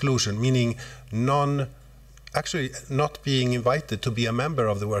for exclusion, meaning actually not being invited to be a member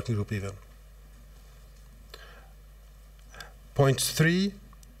of the working group even. Points 3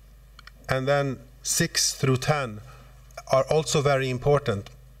 and then 6 through 10 are also very important,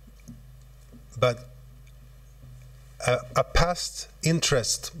 but a past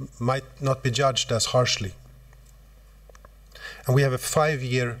interest might not be judged as harshly. And we have a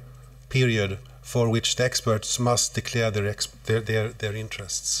 5-year period for which the experts must declare their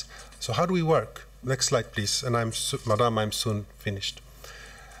interests. So how do we work? Next slide, please. And Madame, I'm soon finished.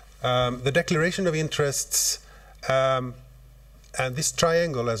 The declaration of interests, and this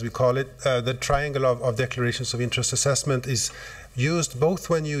triangle, as we call it, the triangle of declarations of interest assessment, is used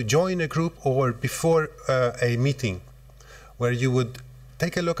both when you join a group or before a meeting, where you would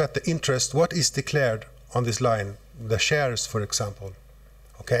take a look at the interest, what is declared on this line, the shares, for example.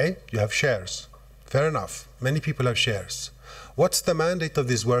 Okay, you have shares. Fair enough. Many people have shares. What's the mandate of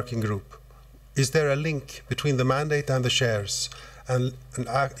this working group? Is there a link between the mandate and the shares? And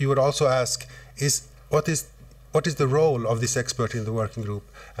you would also ask, what is what is the role of this expert in the working group?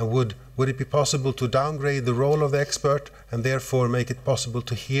 And would it be possible to downgrade the role of the expert and therefore make it possible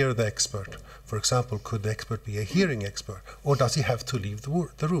to hear the expert? For example, could the expert be a hearing expert, or does he have to leave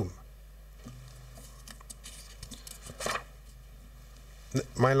the room?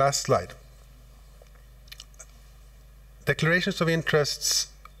 My last slide. Declarations of interests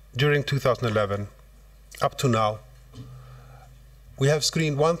during 2011, up to now. We have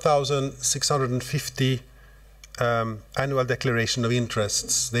screened 1,650 annual declaration of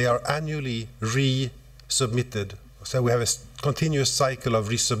interests. They are annually resubmitted. So we have a continuous cycle of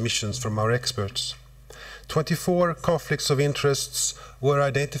resubmissions from our experts. 24 conflicts of interests were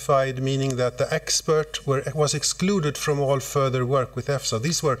identified, meaning that the expert was excluded from all further work with EFSA.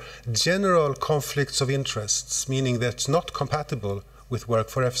 These were general conflicts of interests, meaning that's not compatible with work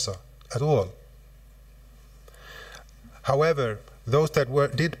for EFSA at all. However, those that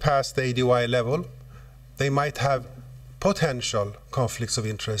did pass the ADY level, they might have potential conflicts of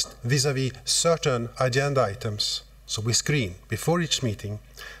interest vis-à-vis certain agenda items. So we screen before each meeting,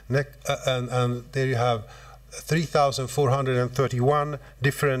 and there you have 3,431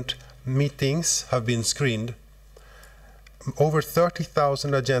 different meetings have been screened, over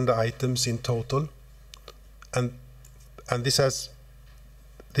 30,000 agenda items in total, and this has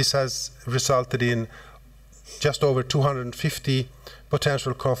resulted in just over 250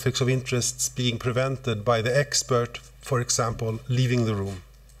 potential conflicts of interests being prevented by the expert, for example, leaving the room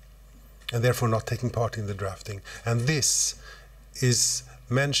and therefore not taking part in the drafting. And this is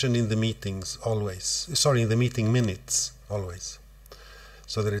mentioned in the meetings always, in the meeting minutes always,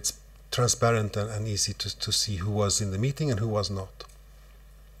 so that it's transparent and easy to see who was in the meeting and who was not.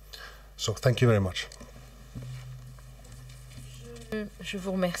 So thank you very much. Je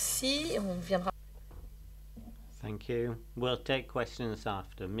vous remercie. On viendra. Thank you. We'll take questions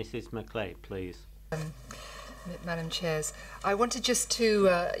after. Mrs. McClay, please. Madam Chairs, I wanted just to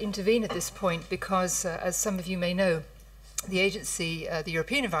intervene at this point because, as some of you may know, the agency, the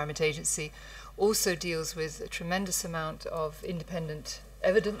European Environment Agency, also deals with a tremendous amount of independent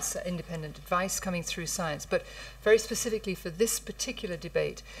evidence, independent advice coming through science. But very specifically for this particular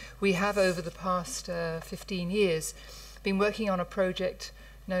debate, we have over the past 15 years been working on a project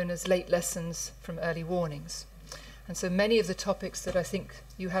known as Late Lessons from Early Warnings. And so many of the topics that I think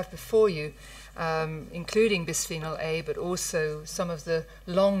you have before you, including bisphenol A, but also some of the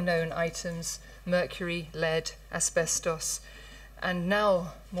long-known items, mercury, lead, asbestos, and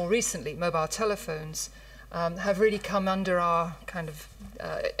now, more recently, mobile telephones, have really come under our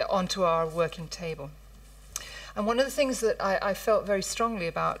onto our working table. And one of the things that I felt very strongly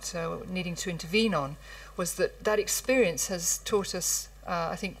about needing to intervene on was that experience has taught us,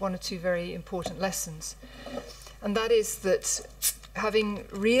 I think, one or two very important lessons. And that is that having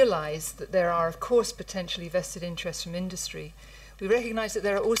realized that there are, of course, potentially vested interests from industry, we recognize that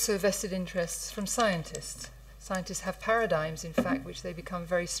there are also vested interests from scientists. Scientists have paradigms, in fact, which they become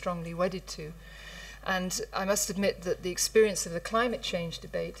very strongly wedded to. And I must admit that the experience of the climate change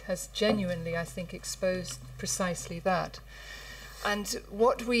debate has genuinely, I think, exposed precisely that. And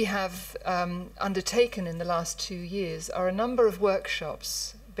what we have undertaken in the last 2 years are a number of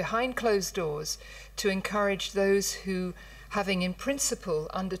workshops behind closed doors to encourage those who, having in principle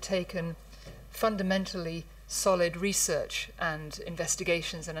undertaken fundamentally solid research and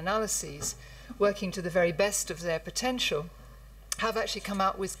investigations and analyses, working to the very best of their potential, have actually come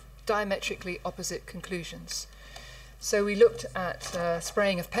out with diametrically opposite conclusions. So we looked at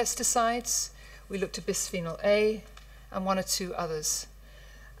spraying of pesticides, we looked at bisphenol A, and one or two others.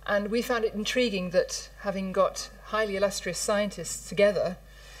 And we found it intriguing that, having got highly illustrious scientists together,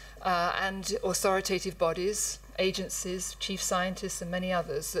 and authoritative bodies, agencies, chief scientists, and many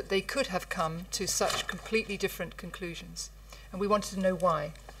others, that they could have come to such completely different conclusions. And we wanted to know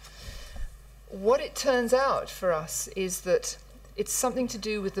why. What it turns out for us is that it's something to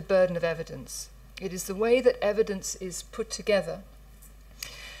do with the burden of evidence. It is the way that evidence is put together.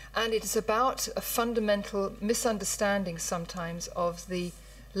 And it is about a fundamental misunderstanding sometimes of the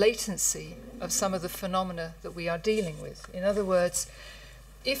latency of some of the phenomena that we are dealing with. In other words,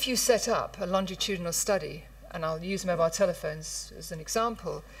 if you set up a longitudinal study, and I'll use mobile telephones as an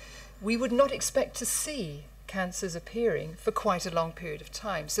example, we would not expect to see cancers appearing for quite a long period of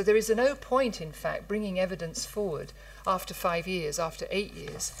time. So there is no point, in fact, bringing evidence forward after 5 years, after 8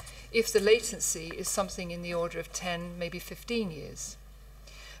 years, if the latency is something in the order of 10, maybe 15 years.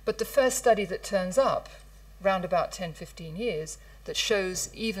 But the first study that turns up, round about 10, 15 years, that shows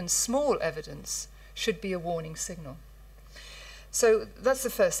even small evidence should be a warning signal. So that's the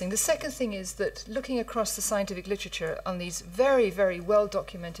first thing. The second thing is that looking across the scientific literature on these very, very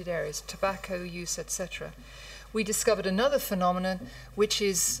well-documented areas, tobacco use, etc., we discovered another phenomenon, which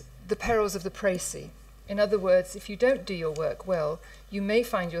is the perils of the précis. In other words, if you don't do your work well, you may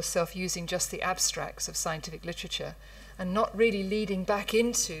find yourself using just the abstracts of scientific literature and not really leading back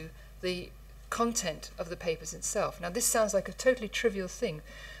into the content of the papers itself. Now, this sounds like a totally trivial thing,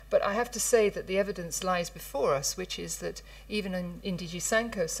 but I have to say that the evidence lies before us, which is that even in DG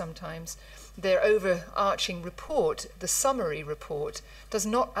SANCO sometimes, their overarching report, the summary report, does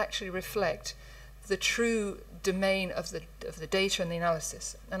not actually reflect the true domain of the data and the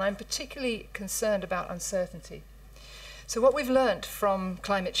analysis. And I'm particularly concerned about uncertainty. So what we've learned from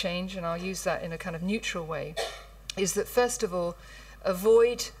climate change, and I'll use that in a kind of neutral way, is that first of all,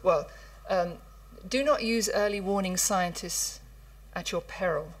 do not use early warning scientists at your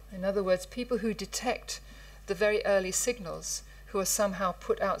peril. In other words, people who detect the very early signals, who are somehow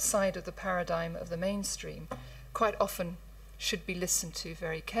put outside of the paradigm of the mainstream, quite often should be listened to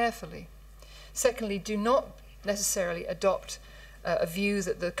very carefully. Secondly, do not necessarily adopt a view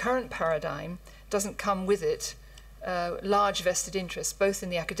that the current paradigm doesn't come with it large vested interests, both in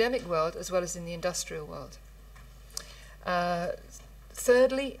the academic world as well as in the industrial world.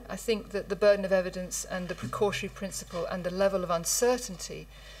 Thirdly, I think that the burden of evidence and the precautionary principle and the level of uncertainty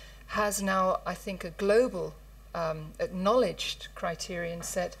has now, I think, a global acknowledged criterion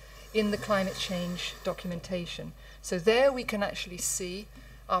set in the climate change documentation. So there we can actually see,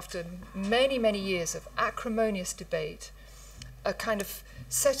 after many, many years of acrimonious debate, a kind of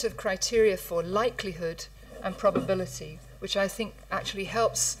set of criteria for likelihood and probability, which I think actually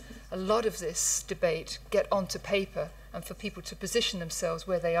helps a lot of this debate get onto paper and for people to position themselves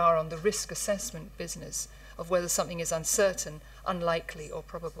where they are on the risk assessment business of whether something is uncertain, unlikely, or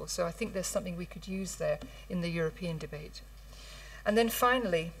probable. So I think there's something we could use there in the European debate. And then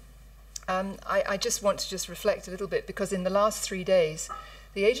finally, I just want to reflect a little bit, because in the last 3 days,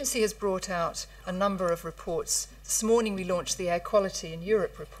 the agency has brought out a number of reports. This morning we launched the Air Quality in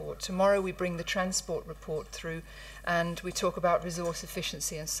Europe report. Tomorrow we bring the transport report through, and we talk about resource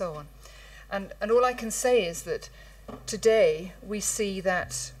efficiency and so on. And all I can say is that today we see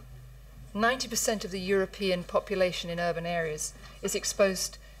that 90% of the European population in urban areas is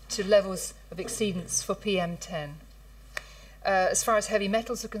exposed to levels of exceedance for PM10. As far as heavy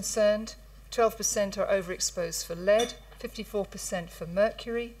metals are concerned, 12% are overexposed for lead, 54% for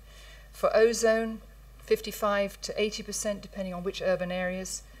mercury, for ozone, 55 to 80% depending on which urban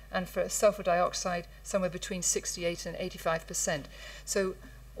areas, and for sulfur dioxide, somewhere between 68 and 85%. So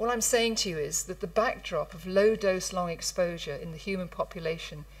all I'm saying to you is that the backdrop of low-dose, long exposure in the human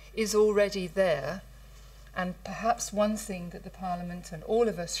population is already there, and perhaps one thing that the Parliament and all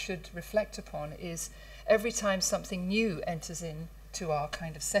of us should reflect upon is every time something new enters into our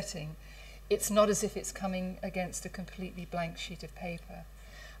kind of setting, it's not as if it's coming against a completely blank sheet of paper.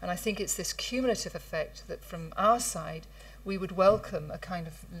 And I think it's this cumulative effect that from our side we would welcome a kind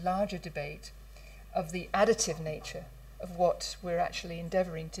of larger debate of the additive nature of what we're actually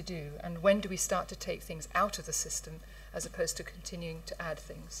endeavouring to do, and when do we start to take things out of the system as opposed to continuing to add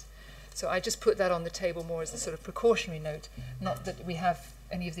things. So I just put that on the table more as a sort of precautionary note, not that we have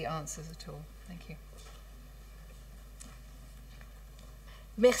any of the answers at all. Thank you.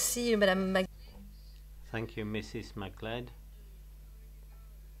 Merci, Madame Mag. Thank you, Mrs. McLeod.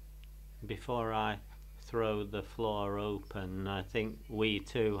 Before I throw the floor open, I think we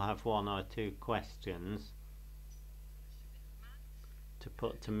too have one or two questions to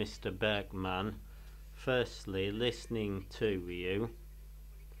put to Mr. Bergman. Firstly, listening to you,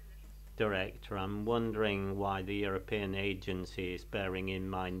 Director, I'm wondering why the European agency is bearing in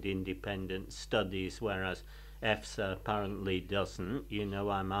mind independent studies, whereas EFSA apparently doesn't. You know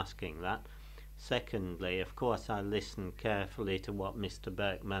I'm asking that. Secondly, of course I listened carefully to what Mr.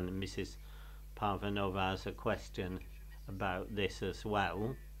 Bergman and Mrs. Parvanova has a question about this as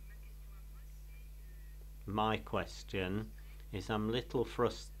well. My question is, I'm a little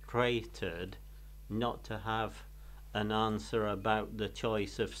frustrated not to have an answer about the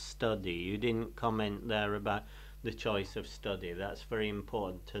choice of study. You didn't comment there about the choice of study. That's very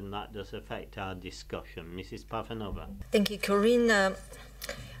important, and that does affect our discussion. Mrs. Parvanova. Thank you, Corinne.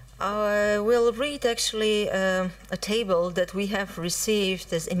 I will read actually a table that we have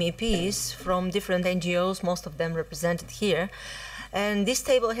received as MEPs from different NGOs, most of them represented here. And this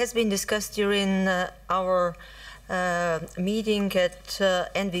table has been discussed during our meeting at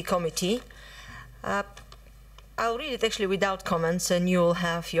ENVI committee. I'll read it actually without comments, and you'll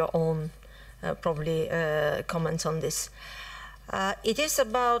have your own probably comments on this. It is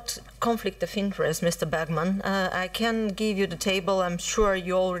about conflict of interest, Mr. Bergman. I can give you the table. I'm sure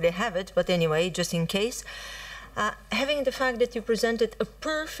you already have it, but anyway, just in case. Having the fact that you presented a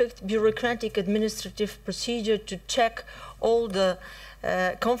perfect bureaucratic administrative procedure to check all the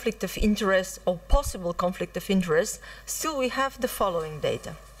conflict of interest or possible conflict of interest, still we have the following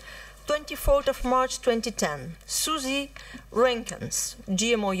data. 24th of March 2010, Susie Rankins,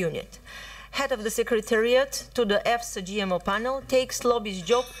 GMO unit, head of the secretariat to the EFSA GMO panel, takes lobbyist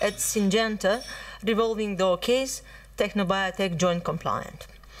job at Syngenta, revolving door case, Technobiotech joint compliant.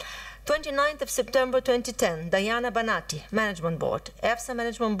 29th of September 2010, Diana Banati, Management Board. EFSA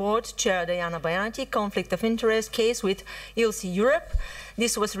Management Board Chair Diana Banati, conflict of interest case with ILSI Europe.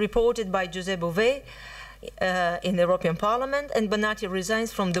 This was reported by José Bové in the European Parliament, and Banati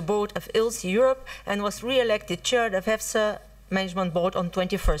resigns from the board of ILSI Europe and was re-elected Chair of EFSA Management Board on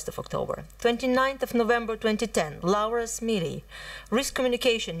 21st of October. 29th of November 2010, Laura Smiley, Risk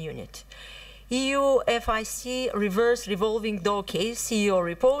Communication Unit. EU FIC reverse revolving door case, CEO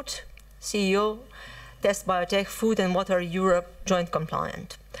report, CEO, Test Biotech, Food and Water Europe, joint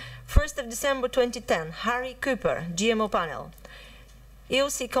compliant. 1st of December 2010, Harry Cooper, GMO panel.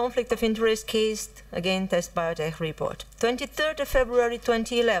 EOC conflict of interest case, again, Test Biotech report. 23rd of February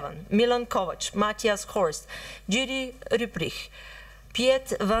 2011, Milan Kovac, Matthias Horst, Judy Ruprich,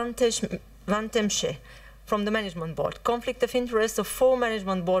 Piet van Temsche, from the Management Board. Conflict of interest of 4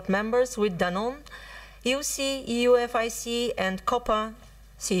 Management Board members with Danone, EUC, EUFIC, and COPA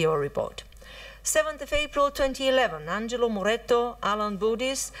CEO report. 7th of April 2011, Angelo Moretto, Alan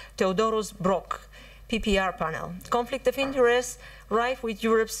Boudis, Theodoros Brock, PPR panel. Conflict of interest rife with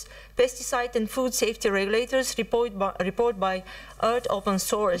Europe's pesticide and food safety regulators, report by Earth Open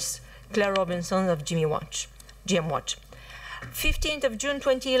Source, Claire Robinson of GM Watch. 15th of June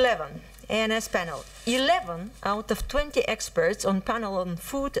 2011, ANS panel. 11 out of 20 experts on panel on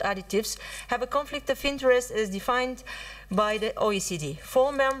food additives have a conflict of interest as defined by the OECD.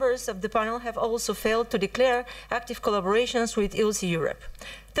 4 members of the panel have also failed to declare active collaborations with ILSI Europe.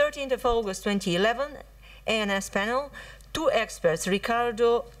 13th of August 2011, ANS panel. 2 experts,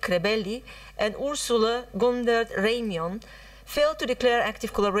 Riccardo Crebelli and Ursula Gundert-Raymion, failed to declare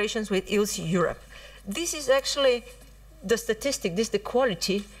active collaborations with ILSI Europe. This is actually the statistic, this is the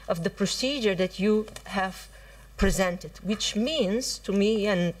quality of the procedure that you have presented, which means to me,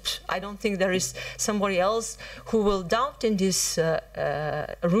 and I don't think there is somebody else who will doubt in this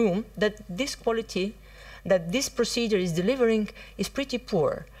room, that this quality, that this procedure is delivering is pretty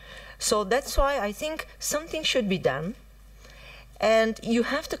poor. So that's why I think something should be done. And you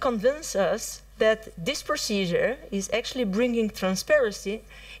have to convince us that this procedure is actually bringing transparency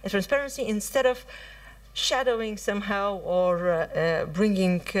instead of shadowing somehow or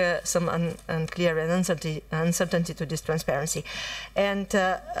bringing some unclear and uncertainty to this transparency. And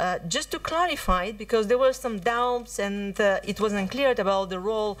just to clarify, because there were some doubts and it was unclear about the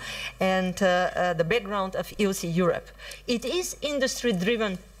role and the background of ILSI Europe. It is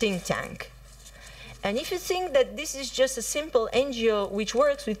industry-driven think tank. And if you think that this is just a simple NGO which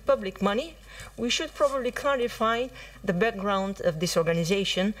works with public money, we should probably clarify the background of this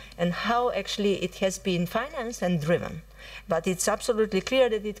organization and how actually it has been financed and driven. But it's absolutely clear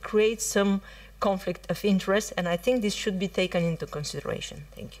that it creates some conflict of interest, and I think this should be taken into consideration.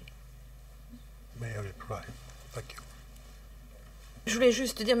 Thank you. May I reply? Thank you. Je voulais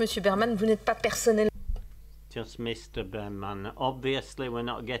juste dire, Monsieur Berman, vous n'êtes pas personnellement. Just Mr. Berman, obviously we're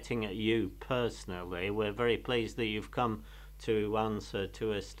not getting at you personally. We're very pleased that you've come to answer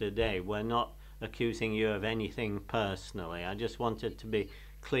to us today. We're not accusing you of anything personally. I just wanted to be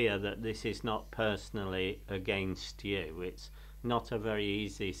clear that this is not personally against you. It's not a very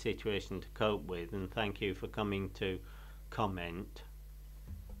easy situation to cope with, and thank you for coming to comment.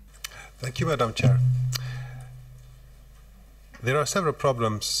 Thank you, Madam Chair. There are several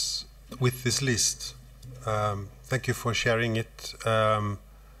problems with this list. Thank you for sharing it.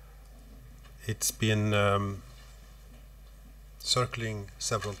 It's been circling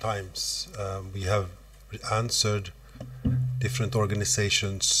several times. We have answered different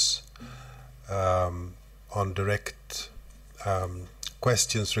organizations on direct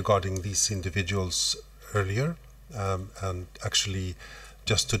questions regarding these individuals earlier. And actually,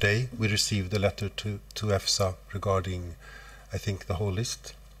 just today, we received a letter to EFSA regarding, I think, the whole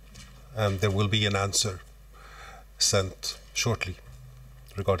list. And there will be an answer sent shortly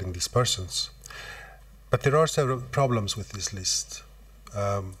regarding these persons. But there are several problems with this list.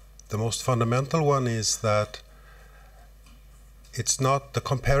 The most fundamental one is that it's not, the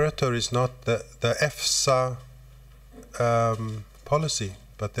comparator is not the EFSA policy,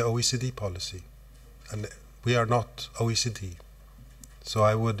 but the OECD policy. And we are not OECD. So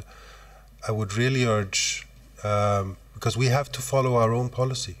I would really urge, because we have to follow our own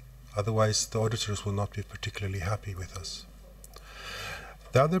policy. Otherwise, the auditors will not be particularly happy with us.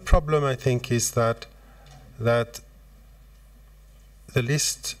 The other problem, I think, is that the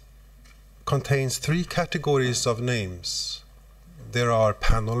list contains 3 categories of names. There are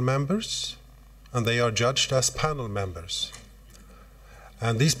panel members, and they are judged as panel members.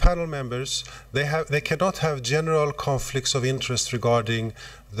 And these panel members, they cannot have general conflicts of interest regarding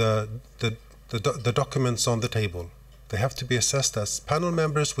the documents on the table. They have to be assessed as panel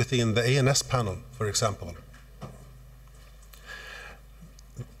members within the ANS panel, for example.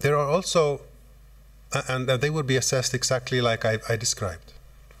 There are also, and they would be assessed exactly like I described.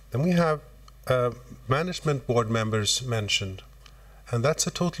 Then we have management board members mentioned, and that's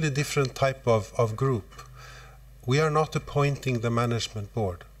a totally different type of group. We are not appointing the management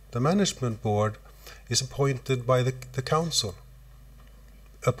board. The management board is appointed by the council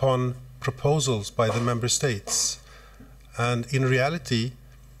upon proposals by the member states. And in reality,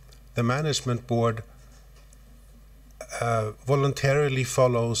 the management board voluntarily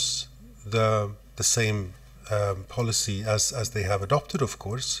follows the same policy as they have adopted, of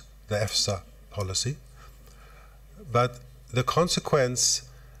course, the EFSA policy. But the consequence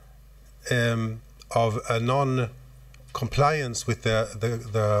of a non-compliance with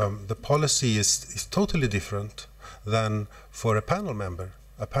the policy is totally different than for a panel member.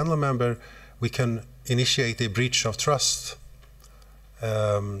 A panel member, we can initiate a breach of trust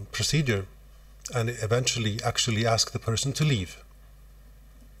procedure and eventually actually ask the person to leave.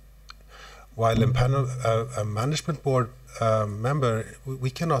 While a management board member, we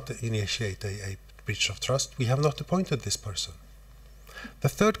cannot initiate a breach of trust. We have not appointed this person. The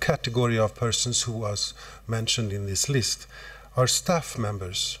third category of persons who was mentioned in this list are staff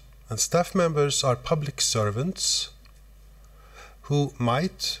members. And staff members are public servants who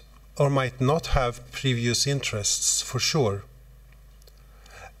might or might not have previous interests, for sure.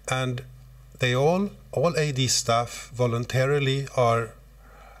 And they all AD staff voluntarily are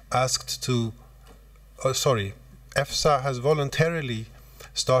asked to, EFSA has voluntarily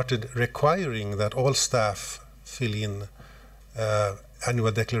started requiring that all staff fill in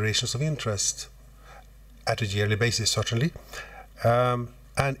annual declarations of interest at a yearly basis, certainly. And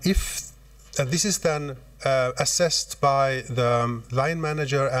this is then assessed by the line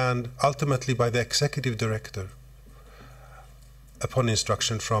manager and ultimately by the executive director upon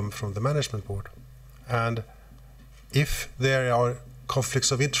instruction from the management board. And if there are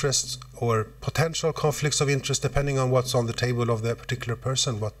conflicts of interest or potential conflicts of interest, depending on what's on the table of the particular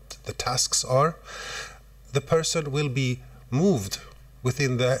person, what the tasks are, the person will be moved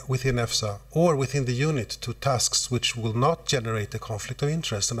within EFSA or within the unit to tasks which will not generate a conflict of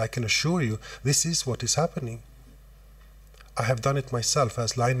interest. And I can assure you, this is what is happening. I have done it myself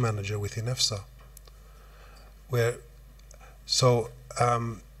as line manager within EFSA.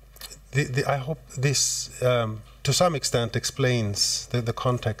 I hope this, to some extent, explains the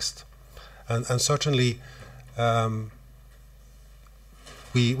context. And certainly,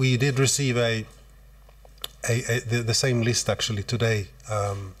 we did receive the same list actually today,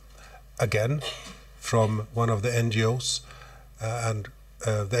 again, from one of the NGOs, and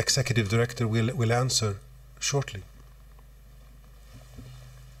the executive director will answer shortly.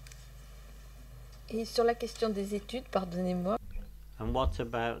 Et sur la question des études, pardonnez-moi. And what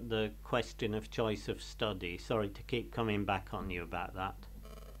about the question of choice of study? Sorry to keep coming back on you about that.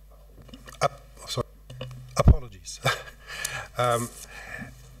 Sorry. Apologies.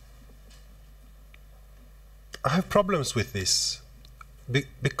 I have problems with this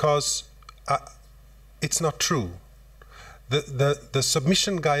because it's not true. The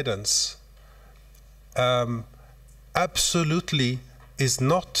submission guidance absolutely is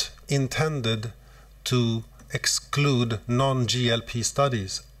not intended to exclude non-GLP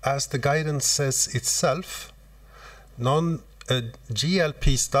studies. As the guidance says itself,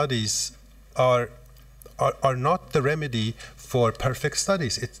 non-GLP studies are not the remedy for perfect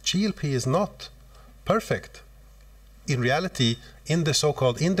studies. GLP is not perfect. In reality, in the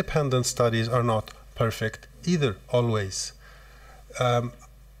so-called independent studies are not perfect either, always. I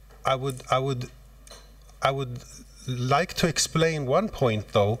would like to explain one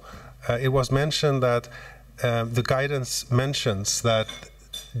point, though. It was mentioned that the guidance mentions that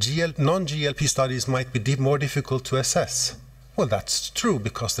non-GLP studies might be more difficult to assess. Well, that's true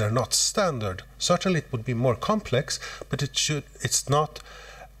because they're not standard. Certainly it would be more complex, but it's not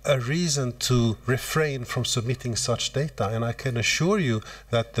a reason to refrain from submitting such data. And I can assure you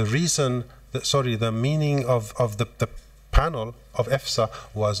that the meaning of the panel of EFSA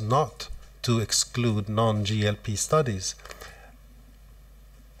was not to exclude non-GLP studies.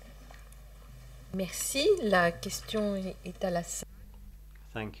 Merci. La question est à la salle.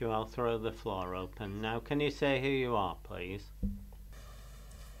 Thank you. I'll throw the floor open. Now, can you say who you are, please?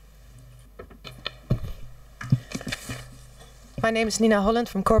 My name is Nina Holland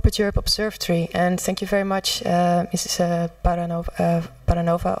from Corporate Europe Observatory, and thank you very much, Mrs.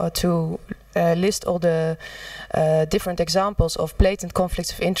 Paranova, to list all the different examples of blatant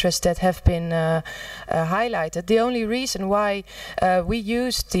conflicts of interest that have been highlighted. The only reason why we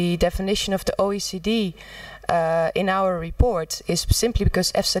used the definition of the OECD in our report is simply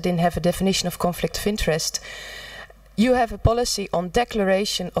because EFSA didn't have a definition of conflict of interest. You have a policy on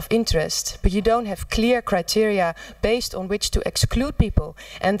declaration of interest, but you don't have clear criteria based on which to exclude people.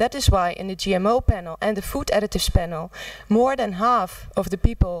 And that is why in the GMO panel and the food additives panel, more than half of the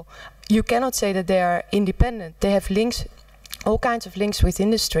people, you cannot say that they are independent. They have links, all kinds of links with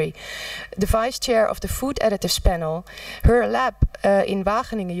industry. The vice chair of the food additives panel, her lab in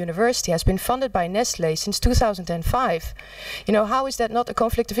Wageningen University has been funded by Nestlé since 2005. You know, how is that not a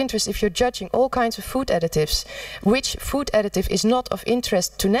conflict of interest if you're judging all kinds of food additives? Which food additive is not of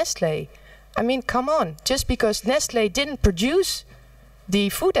interest to Nestlé? I mean, come on, just because Nestlé didn't produce the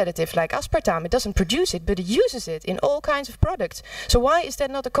food additive like aspartame, it doesn't produce it, but it uses it in all kinds of products. So why is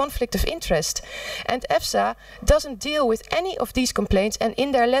that not a conflict of interest? And EFSA doesn't deal with any of these complaints, and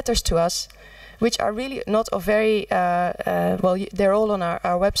in their letters to us, which are really not of very, well, they're all on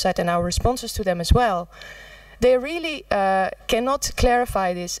our website and our responses to them as well, they really cannot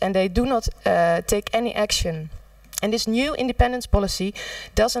clarify this, and they do not take any action. And this new independence policy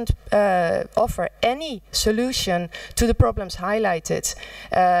doesn't offer any solution to the problems highlighted.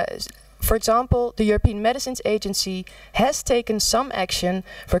 For example, the European Medicines Agency has taken some action,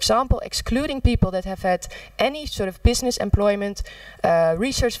 for example, excluding people that have had any sort of business employment,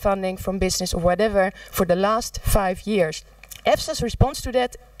 research funding from business or whatever for the last 5 years. EFSA's response to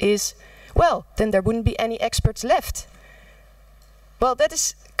that is, well, then there wouldn't be any experts left. Well, that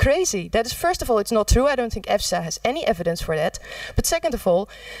is crazy. That is, first of all, it's not true. I don't think EFSA has any evidence for that. But second of all,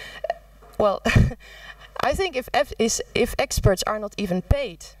 well, I think if experts are not even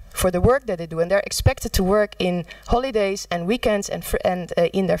paid for the work that they do, and they're expected to work in holidays and weekends and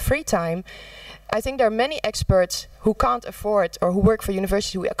in their free time, I think there are many experts who can't afford, or who work for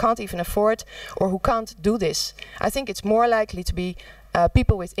universities who can't even afford, or who can't do this. I think it's more likely to be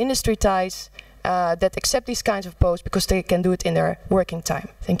people with industry ties that accept these kinds of posts because they can do it in their working time.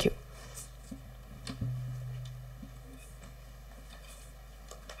 Thank you.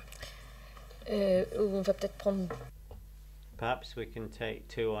 Perhaps we can take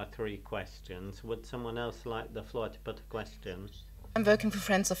 2 or 3 questions. Would someone else like the floor to put a question? I'm working for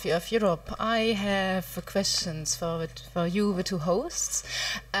Friends of Europe. I have questions for you, the two hosts.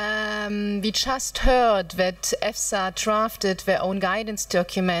 We just heard that EFSA drafted their own guidance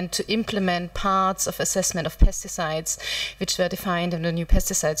document to implement parts of assessment of pesticides, which were defined in the new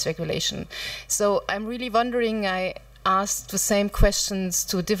pesticides regulation. So I'm really wondering, I asked the same questions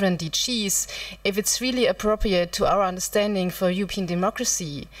to different DGs, if it's really appropriate to our understanding for European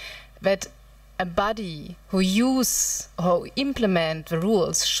democracy that a body who implement the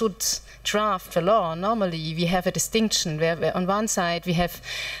rules should draft the law. Normally we have a distinction where on one side we have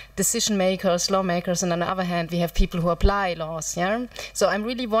decision makers, lawmakers, and on the other hand we have people who apply laws. Yeah? So I'm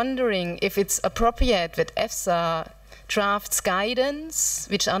really wondering if it's appropriate that EFSA drafts guidance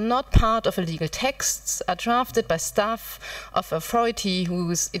which are not part of a legal text, are drafted by staff of authority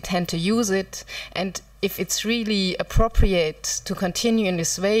who intend to use it, and if it's really appropriate to continue in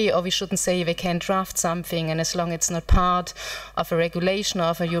this way, or we shouldn't say we can draft something and as long as it's not part of a regulation or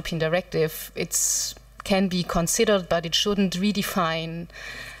of a European directive, it can be considered, but it shouldn't redefine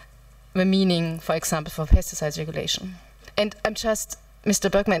the meaning, for example, for pesticides regulation. And I'm just,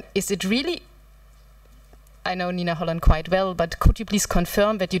 Mr. Bergman, is it really, I know Nina Holland quite well, but could you please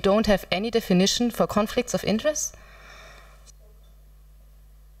confirm that you don't have any definition for conflicts of interest?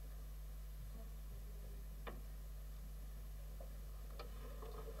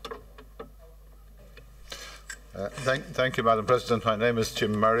 Thank you, Madam President. My name is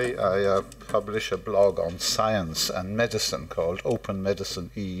Jim Murray. I publish a blog on science and medicine called Open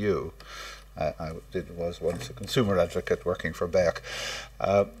Medicine EU. I was once a consumer advocate working for Beck.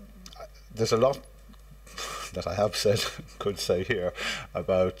 There's a lot that I have said, could say here,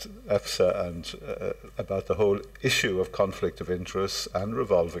 about EFSA and about the whole issue of conflict of interest and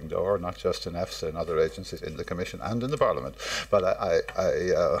revolving door, not just in EFSA, in other agencies, in the Commission and in the Parliament. But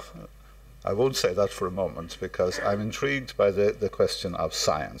I won't say that for a moment, because I'm intrigued by the question of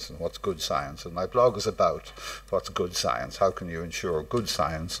science and what's good science. And my blog is about what's good science. How can you ensure good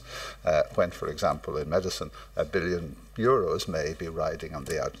science when, for example, in medicine, €1 billion may be riding on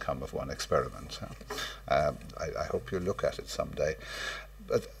the outcome of one experiment. I hope you'll look at it someday.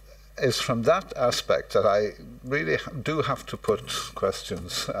 is from that aspect that I really do have to put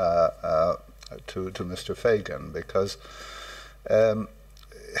questions to Mr. Fagan, because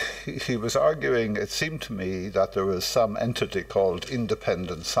he was arguing, it seemed to me, that there was some entity called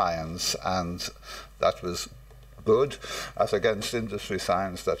independent science, and that was good, as against industry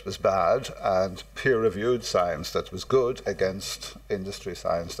science that was bad, and peer-reviewed science that was good against industry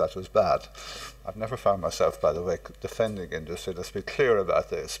science that was bad. I've never found myself, by the way, defending industry, let's be clear about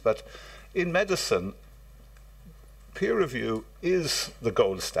this, but in medicine, peer review is the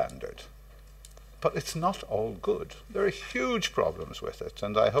gold standard. But it's not all good. There are huge problems with it,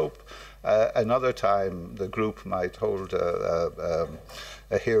 and I hope another time the group might hold a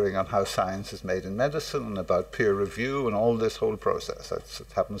hearing on how science is made in medicine and about peer review and all this whole process. It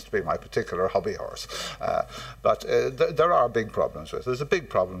happens to be my particular hobby horse. But there are big problems with it. There's a big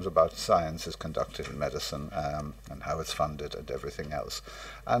problems about science is conducted in medicine and how it's funded and everything else.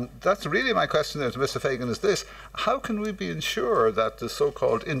 And that's really my question there to Mr. Fagan, is this: how can we be ensured that the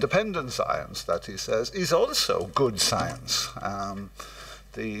so-called independent science that he says is also good science?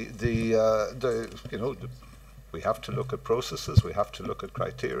 We have to look at processes, we have to look at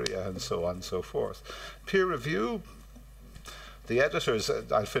criteria, and so on and so forth. Peer review, the editors,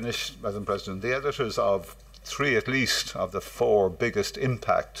 I'll finish, Madam President, the editors of 3 at least of the 4 biggest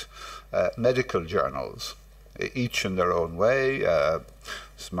impact medical journals, each in their own way,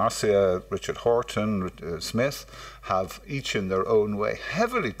 Marcia, Richard Horton, Smith, have each in their own way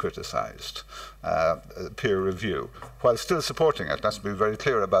heavily criticised peer review, while still supporting it. Let's be very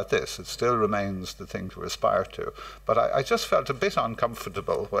clear about this. It still remains the thing to aspire to. But I just felt a bit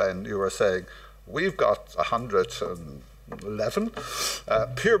uncomfortable when you were saying, we've got 111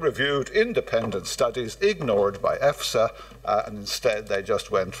 peer-reviewed independent studies ignored by EFSA, and instead they just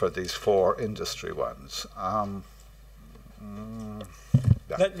went for these 4 industry ones.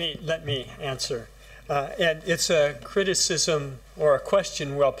 Let me answer. And it's a criticism or a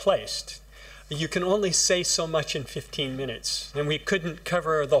question well placed. You can only say so much in 15 minutes, and we couldn't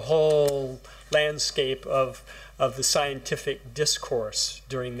cover the whole landscape of the scientific discourse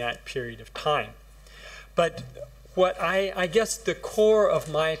during that period of time. But what I guess the core of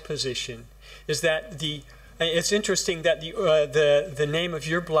my position is that it's interesting that the name of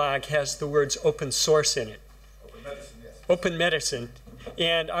your blog has the words open source in it. Open medicine, yes. Open medicine.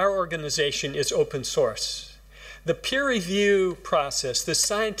 And our organization is open source. The peer review process, the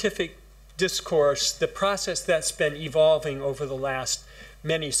scientific discourse, the process that's been evolving over the last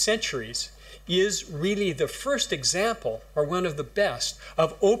many centuries, is really the first example, or one of the best,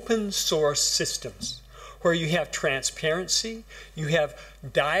 of open source systems, where you have transparency, you have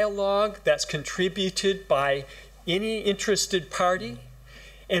dialogue that's contributed by any interested party,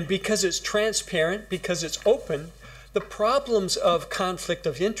 and because it's transparent, because it's open, the problems of conflict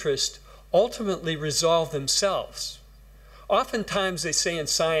of interest ultimately resolve themselves. Oftentimes they say in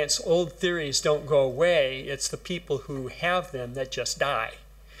science, old theories don't go away, it's the people who have them that just die.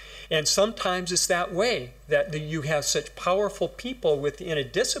 And sometimes it's that way, that you have such powerful people within a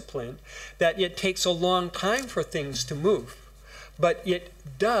discipline that it takes a long time for things to move. But it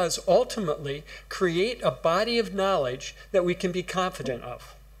does ultimately create a body of knowledge that we can be confident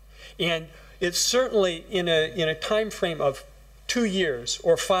of. And it's certainly in a time frame of 2 years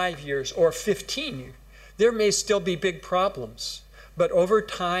or 5 years or 15 years, there may still be big problems. But over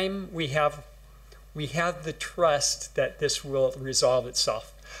time, we have the trust that this will resolve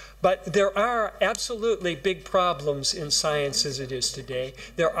itself. But there are absolutely big problems in science as it is today.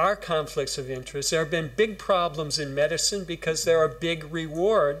 There are conflicts of interest. There have been big problems in medicine because there are big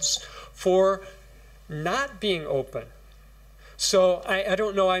rewards for not being open. So I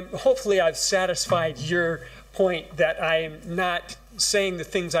don't know, hopefully I've satisfied your point that I'm not saying the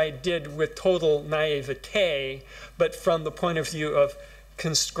things I did with total naivete, but from the point of view of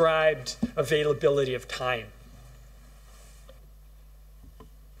conscribed availability of time.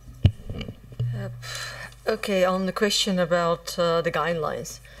 Okay, on the question about the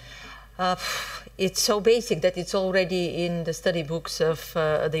guidelines. It's so basic that it's already in the study books of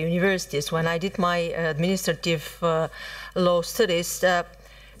the universities. When I did my administrative law studies,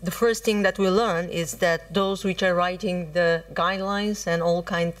 the first thing that we learn is that those which are writing the guidelines and all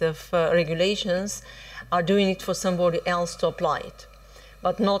kinds of regulations are doing it for somebody else to apply it,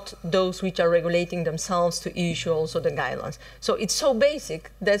 but not those which are regulating themselves to issue also the guidelines. So it's so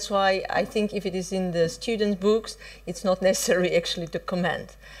basic, that's why I think if it is in the students' books, it's not necessary actually to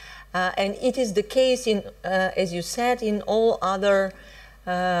comment. And it is the case, in, as you said, in all other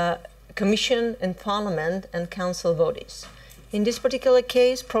commission and parliament and council bodies. In this particular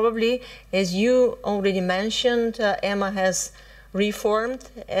case, probably, as you already mentioned, EMA has reformed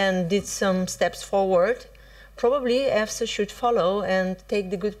and did some steps forward, probably EFSA should follow and take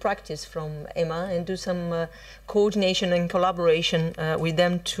the good practice from EMA and do some coordination and collaboration with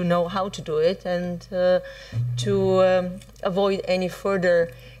them to know how to do it and to avoid any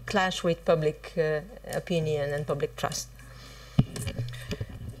further clash with public opinion and public trust.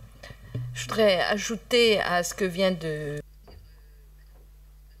 Je voudrais ajouter à ce que vient de...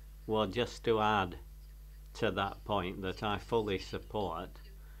 Well, just to add to that point that I fully support,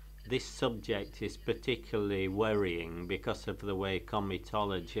 this subject is particularly worrying because of the way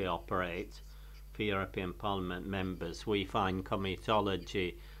comitology operates for European Parliament members. We find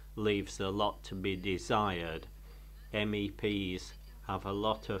comitology leaves a lot to be desired. MEPs have a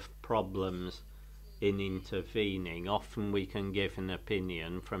lot of problems in intervening. Often we can give an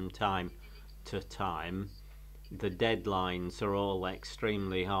opinion from time to time. The deadlines are all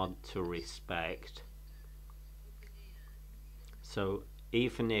extremely hard to respect. So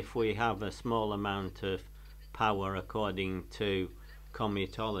even if we have a small amount of power according to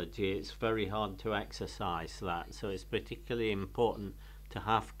comitology, it's very hard to exercise that. So it's particularly important to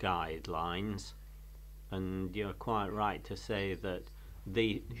have guidelines, and you're quite right to say that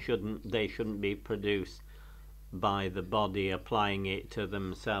they shouldn't be produced by the body applying it to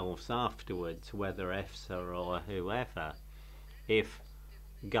themselves afterwards, whether EFSA or whoever. If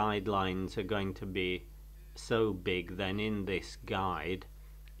guidelines are going to be so big, then in this guide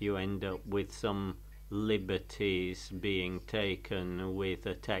you end up with some liberties being taken with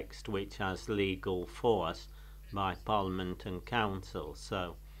a text which has legal force by Parliament and Council.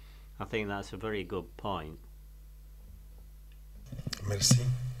 So I think that's a very good point. Merci.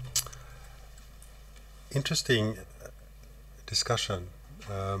 Interesting discussion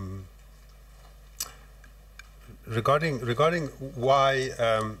regarding why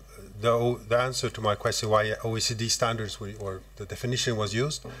the answer to my question why OECD standards or the definition was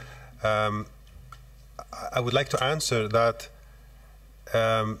used. I would like to answer that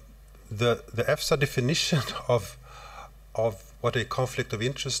the EFSA definition of what a conflict of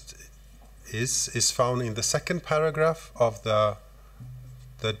interest is found in the second paragraph of the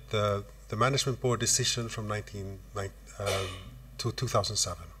management board decision from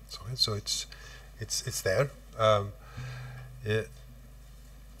 2007. So it's there.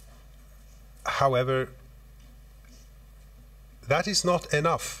 However, that is not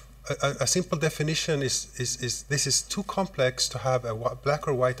enough. A simple definition is this is too complex to have a black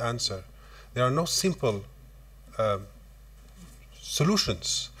or white answer. There are no simple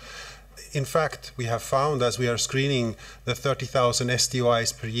solutions. In fact, we have found, as we are screening the 30,000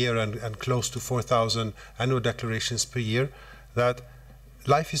 SDOIs per year and close to 4,000 annual declarations per year, that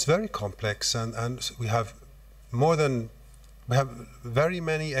life is very complex, and we have very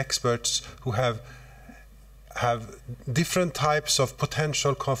many experts who have different types of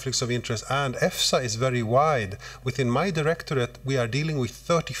potential conflicts of interest, and EFSA is very wide. Within my directorate, we are dealing with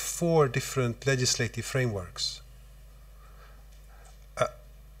 34 different legislative frameworks.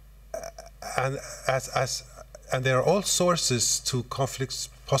 And there are all sources to conflicts,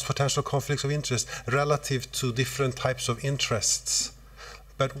 potential conflicts of interest relative to different types of interests.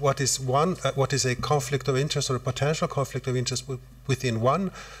 But what is a conflict of interest or a potential conflict of interest within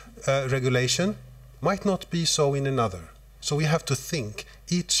one regulation might not be so in another. So we have to think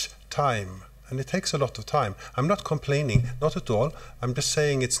each time, and it takes a lot of time. I'm not complaining, not at all. I'm just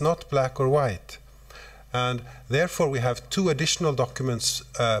saying it's not black or white. And therefore we have two additional documents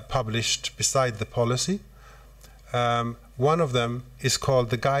published beside the policy. One of them is called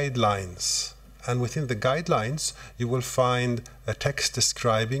the guidelines. And within the guidelines, you will find a text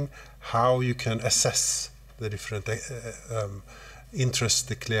describing how you can assess the different interests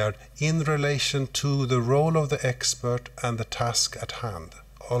declared in relation to the role of the expert and the task at hand,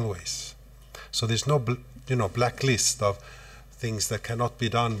 always. So there's no blacklist of things that cannot be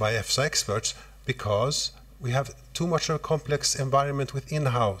done by EFSA experts, because we have too much of a complex environment with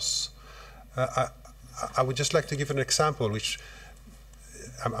in-house. I would just like to give an example, which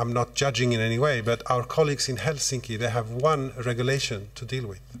I'm not judging in any way, but our colleagues in Helsinki, they have one regulation to deal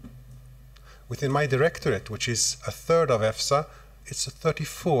with. Within my directorate, which is a third of EFSA, it's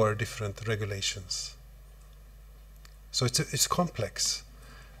 34 different regulations. So it's complex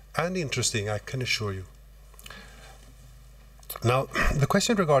and interesting, I can assure you. Now, the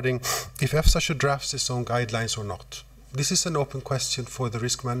question regarding if EFSA should draft its own guidelines or not, this is an open question for the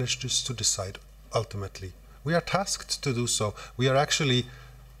risk managers to decide ultimately. We are tasked to do so. We are actually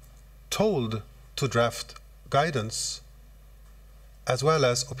told to draft guidance as well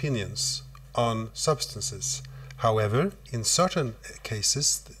as opinions on substances. However, in certain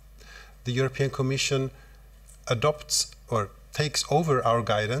cases, the European Commission adopts or takes over our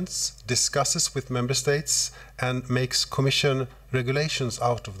guidance, discusses with member states, and makes Commission regulations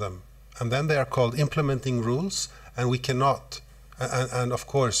out of them. And then they are called implementing rules, and we cannot. And of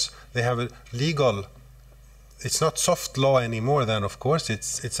course, they have a legal, it's not soft law anymore then, of course,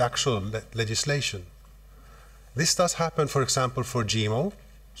 it's actual legislation. This does happen, for example, for GMO.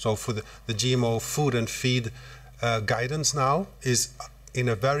 So for the GMO food and feed guidance now is in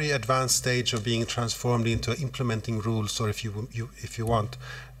a very advanced stage of being transformed into implementing rules, or if you want,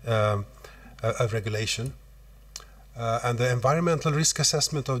 a regulation. And the environmental risk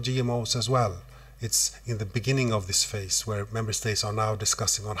assessment of GMOs as well. It's in the beginning of this phase where member states are now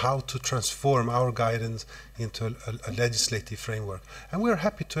discussing on how to transform our guidance into a legislative framework. And we're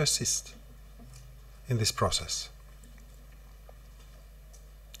happy to assist in this process.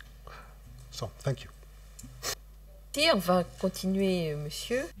 So, thank you. On va continuer,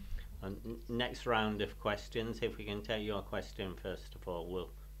 monsieur. Next round of questions. If we can take your question first of all, we'll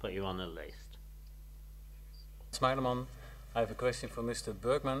put you on the list. Smeilerman, I have a question for Mr.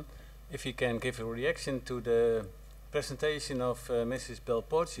 Bergman. If you can give a reaction to the presentation of Mrs.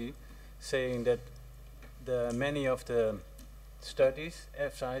 Belporci, saying that many of the studies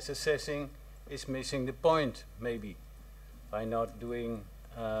EFSA is assessing is missing the point, maybe, by not doing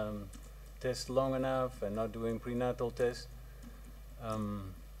tests long enough and not doing prenatal tests.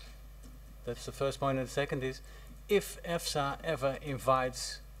 That's the first point. And the second is, if EFSA ever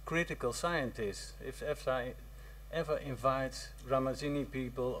invites critical scientists, if EFSA ever invites Ramazzini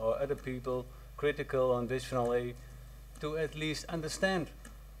people or other people critical on bisphenol A to at least understand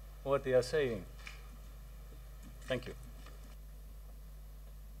what they are saying. Thank you.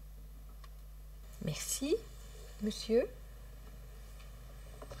 Merci. Monsieur.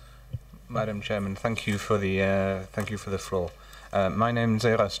 Madam Chairman, thank you for the floor. My name is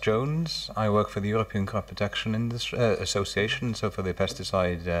Eras Jones. I work for the European Crop Protection Association, so for the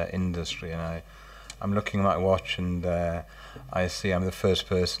pesticide industry, and I'm looking at my watch, and I see I'm the first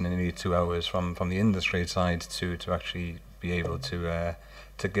person in nearly 2 hours from the industry side to actually be able to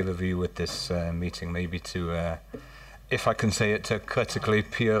give a view at this meeting, maybe to, if I can say it, to critically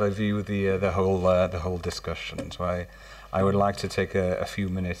peer review the whole discussion. So I would like to take a few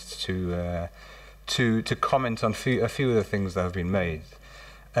minutes to comment on a few of the things that have been made,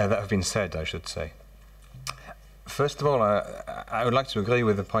 that have been said, I should say. First of all, I would like to agree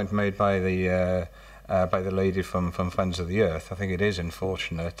with the point made by the lady from Friends of the Earth. I think it is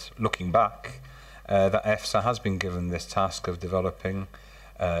unfortunate, looking back, that EFSA has been given this task of developing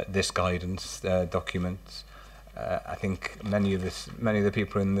this guidance document. I think many of the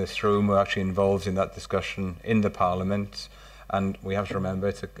people in this room were actually involved in that discussion in the Parliament, and we have to remember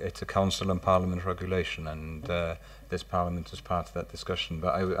it's a Council and Parliament regulation, and this Parliament is part of that discussion.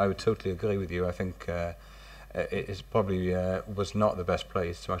 But I would totally agree with you. I think it probably was not the best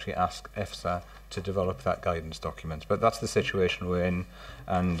place to actually ask EFSA to develop that guidance document. But that's the situation we're in,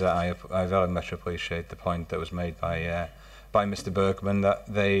 and I very much appreciate the point that was made by Mr. Bergman,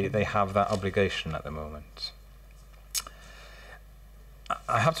 that they have that obligation at the moment.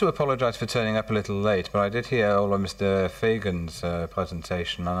 I have to apologise for turning up a little late, but I did hear all of Mr. Fagan's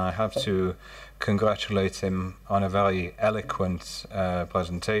presentation, and I have to congratulate him on a very eloquent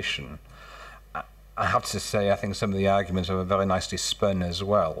presentation. I have to say, I think some of the arguments were very nicely spun as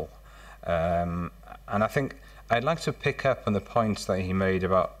well. And I think I'd like to pick up on the points that he made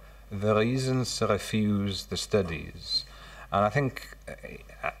about the reasons to refuse the studies. And I think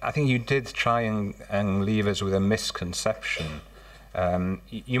you did try and leave us with a misconception.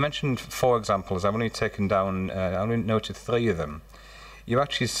 You mentioned 4 examples. I've only taken down, I only noted 3 of them. You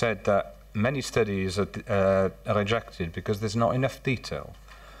actually said that many studies are rejected because there's not enough detail.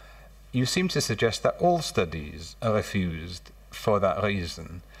 You seem to suggest that all studies are refused for that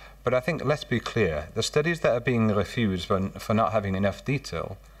reason. But I think, let's be clear, the studies that are being refused for not having enough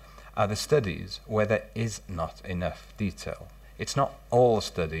detail are the studies where there is not enough detail. It's not all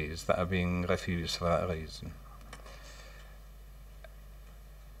studies that are being refused for that reason.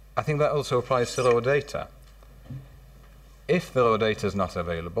 I think that also applies to raw data. If the raw data is not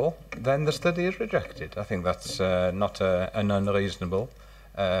available, then the study is rejected. I think that's not an unreasonable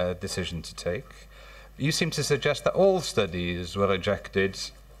decision to take. You seem to suggest that all studies were rejected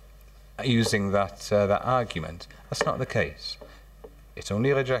using that argument. That's not the case. It's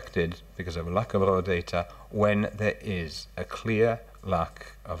only rejected because of a lack of raw data when there is a clear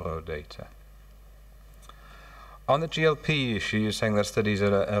lack of raw data. On the GLP issue, you're saying that studies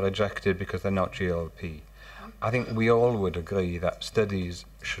are rejected because they're not GLP. I think we all would agree that studies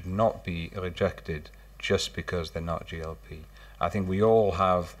should not be rejected just because they're not GLP. I think we all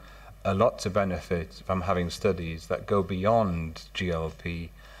have a lot to benefit from having studies that go beyond GLP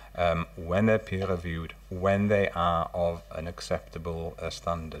when they're peer-reviewed, when they are of an acceptable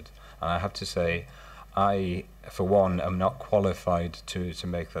standard. And I have to say, I, for one, am not qualified to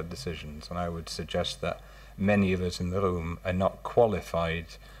make that decision. And I would suggest that many of us in the room are not qualified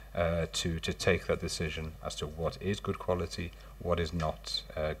to take that decision as to what is good quality, what is not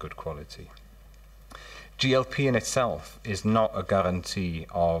good quality. GLP in itself is not a guarantee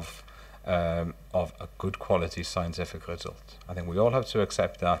of a good quality scientific result. I think we all have to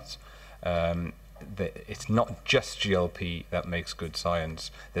accept that. It's not just GLP that makes good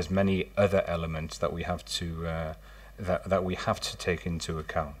science. There's many other elements that we have to that we have to take into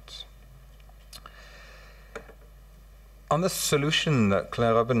account. On the solution that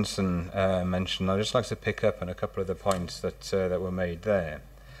Claire Robinson mentioned, I'd just like to pick up on a couple of the points that were made there.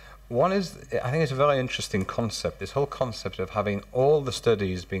 One is, I think it's a very interesting concept, this whole concept of having all the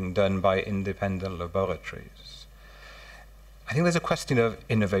studies being done by independent laboratories. I think there's a question of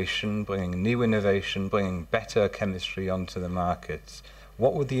innovation, bringing new innovation, bringing better chemistry onto the market.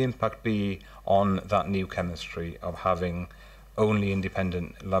 What would the impact be on that new chemistry of having only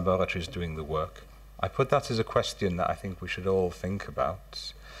independent laboratories doing the work? I put that as a question that I think we should all think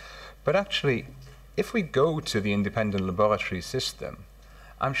about. But actually, if we go to the independent laboratory system,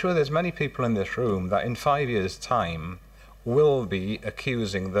 I'm sure there's many people in this room that in 5 years' time will be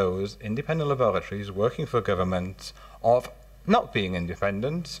accusing those independent laboratories working for government of not being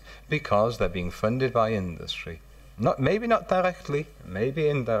independent because they're being funded by industry. Maybe not directly, maybe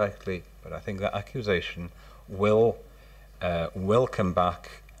indirectly, but I think that accusation will come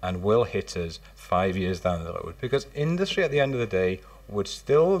back and will hit us 5 years down the road, because industry at the end of the day would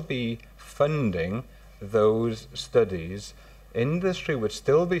still be funding those studies. Industry would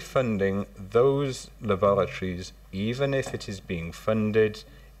still be funding those laboratories even if it is being funded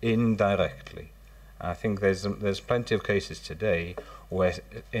indirectly. I think there's plenty of cases today where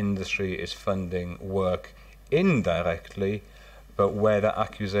industry is funding work indirectly, but where the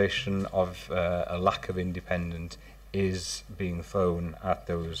accusation of a lack of independence is being thrown at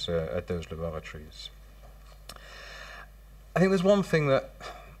those laboratories. I think there's one thing that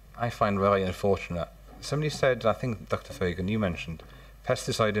I find very unfortunate. Somebody said, I think Dr. Fagan, you mentioned,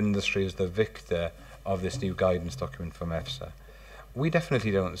 pesticide industry is the victor of this new guidance document from EFSA. We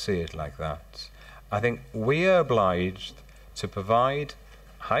definitely don't see it like that. I think we are obliged to provide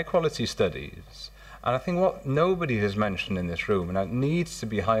high quality studies, and I think what nobody has mentioned in this room, and it needs to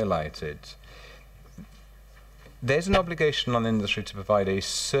be highlighted, there's an obligation on industry to provide a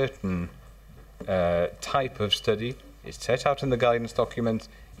certain type of study. It's set out in the guidance document.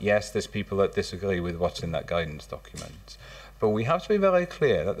 Yes, there's people that disagree with what's in that guidance document. But we have to be very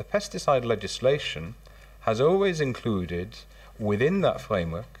clear that the pesticide legislation has always included within that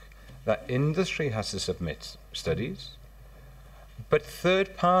framework that industry has to submit studies, but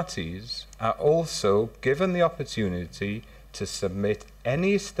third parties are also given the opportunity to submit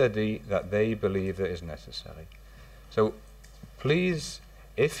any study that they believe that is necessary. So please,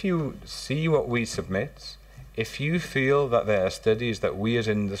 if you see what we submit, if you feel that there are studies that we as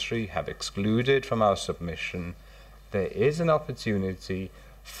industry have excluded from our submission, there is an opportunity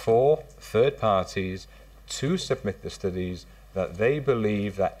for third parties to submit the studies that they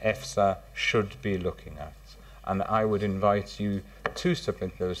believe that EFSA should be looking at. And I would invite you to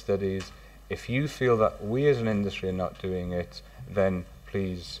submit those studies. If you feel that we as an industry are not doing it, then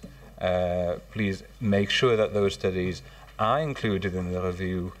please make sure that those studies are included in the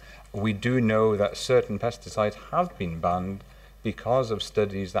review. We do know that certain pesticides have been banned because of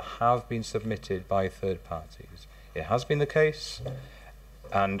studies that have been submitted by third parties. It has been the case,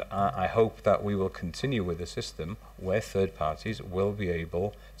 and I hope that we will continue with a system where third parties will be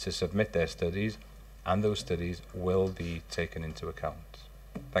able to submit their studies, and those studies will be taken into account.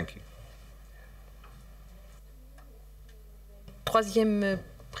 Thank you. Troisième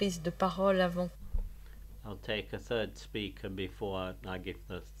prise de parole avant. I'll take a third speaker before I give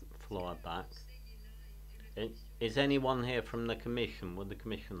the floor back. Is anyone here from the Commission? Would the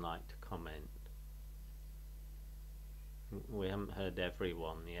Commission like to comment? We haven't heard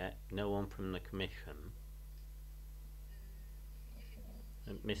everyone yet. No one from the Commission.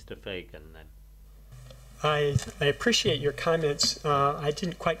 Mr. Fagan, then. I appreciate your comments. I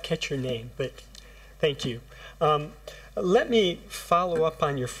didn't quite catch your name, but thank you. Let me follow up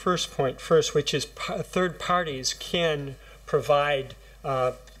on your first point first, which is third parties can provide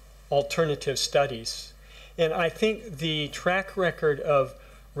alternative studies. And I think the track record of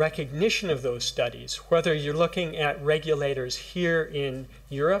recognition of those studies, whether you're looking at regulators here in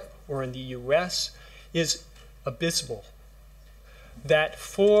Europe or in the US, is abysmal. that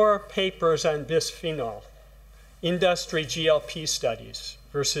 4 papers on bisphenol, industry GLP studies,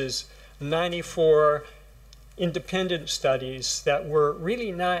 versus 94 independent studies that were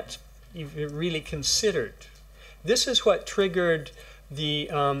really not even really considered. This is what triggered the,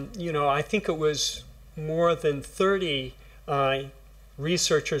 I think it was more than 30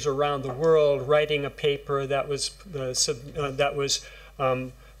 researchers around the world writing a paper that was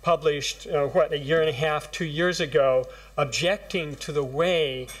published, a year and a half, 2 years ago, objecting to the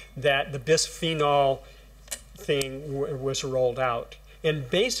way that the bisphenol thing was rolled out. And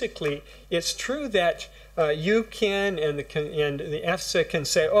basically, it's true that you can and the EFSA can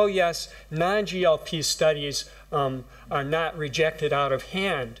say, oh yes, non-GLP studies are not rejected out of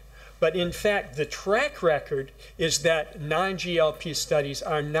hand. But in fact, the track record is that non-GLP studies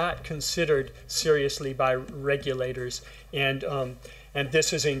are not considered seriously by regulators, and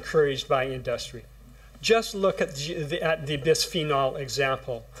this is encouraged by industry. Just look at the bisphenol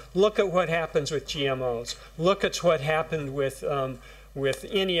example. Look at what happens with GMOs. Look at what happened with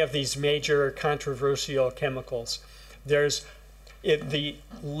any of these major controversial chemicals. There's the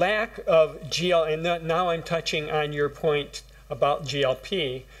lack of GLP, and now I'm touching on your point about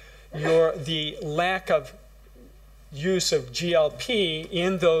GLP. The lack of use of GLP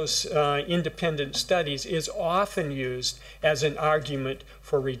in those independent studies is often used as an argument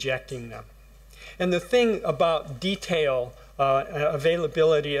for rejecting them. And the thing about detail,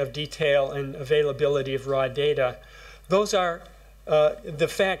 availability of detail and availability of raw data, those are, the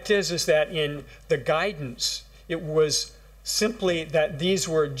fact is that in the guidance, it was simply that these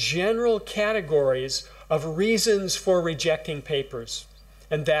were general categories of reasons for rejecting papers,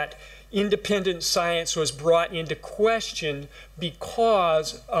 and that independent science was brought into question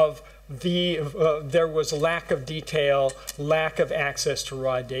because of there was lack of detail, lack of access to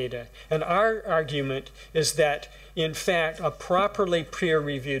raw data. And our argument is that, in fact, a properly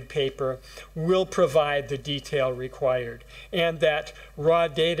peer-reviewed paper will provide the detail required, and that raw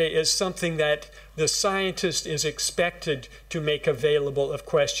data is something that the scientist is expected to make available if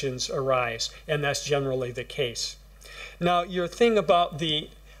questions arise, and that's generally the case. Now, your thing about the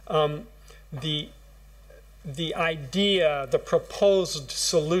idea, the proposed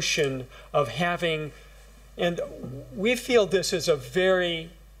solution of having, and we feel this is a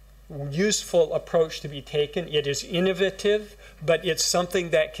very useful approach to be taken. It is innovative, but it's something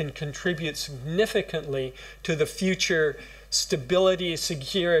that can contribute significantly to the future stability,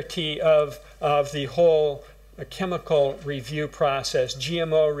 security of the whole chemical review process,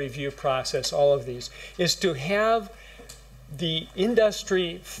 GMO review process, all of these, is to have the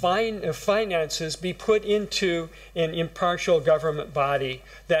industry finances be put into an impartial government body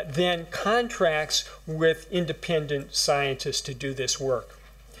that then contracts with independent scientists to do this work.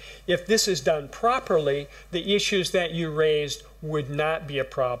 If this is done properly, the issues that you raised would not be a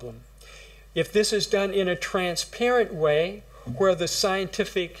problem. If this is done in a transparent way, where the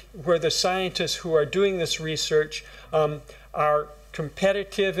scientists who are doing this research are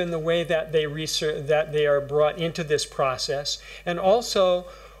competitive in the way that they are brought into this process, and also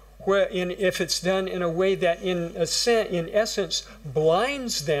if it's done in a way that in essence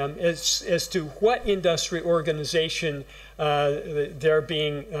blinds them as to what industry organization they're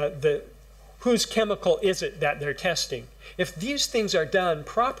being, whose chemical is it that they're testing. If these things are done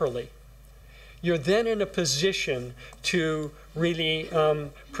properly, you're then in a position to really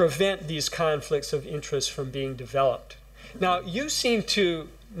prevent these conflicts of interest from being developed. Now, you seem to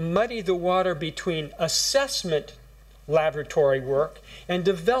muddy the water between assessment laboratory work and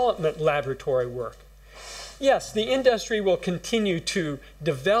development laboratory work. Yes, the industry will continue to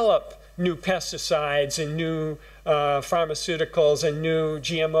develop new pesticides and new pharmaceuticals and new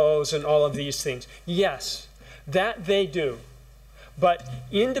GMOs and all of these things. Yes, that they do. But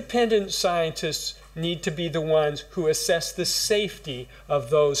independent scientists need to be the ones who assess the safety of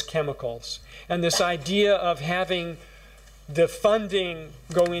those chemicals. And this idea of having the funding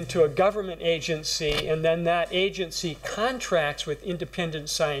go into a government agency and then that agency contracts with independent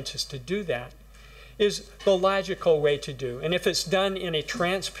scientists to do that is the logical way to do. And if it's done in a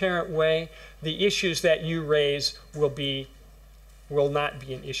transparent way, the issues that you raise will not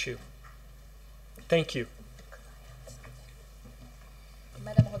be an issue. Thank you.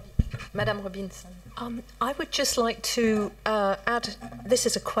 Madame Robinson. I would just like to add, this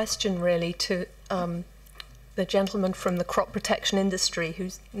is a question really to the gentleman from the crop protection industry,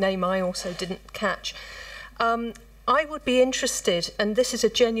 whose name I also didn't catch. I would be interested, and this is a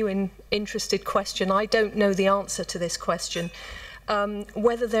genuine interested question, I don't know the answer to this question,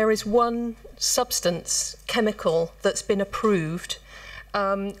 whether there is one substance, chemical, that's been approved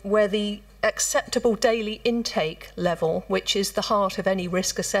where the acceptable daily intake level, which is the heart of any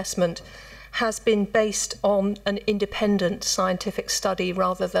risk assessment, has been based on an independent scientific study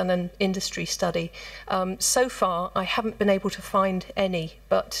rather than an industry study. So far, I haven't been able to find any,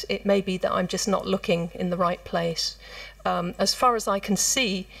 but it may be that I'm just not looking in the right place. As far as I can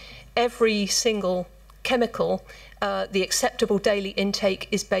see, every single chemical, the acceptable daily intake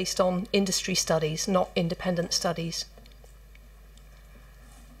is based on industry studies, not independent studies.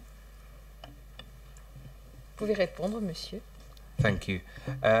 Pouvez répondre, monsieur? Thank you.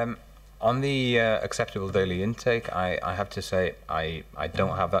 On the acceptable daily intake, I have to say I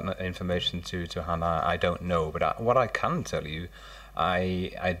don't have that information to hand. I don't know, but what I can tell you,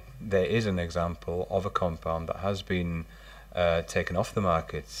 there is an example of a compound that has been taken off the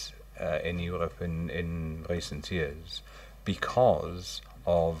market in Europe in recent years because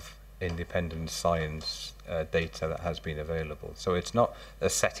of independent science data that has been available. So it's not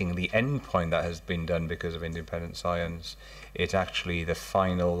setting the end point that has been done because of independent science. It's actually the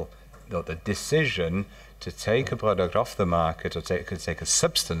final, the decision to take a product off the market or take a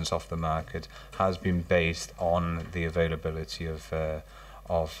substance off the market has been based on the availability of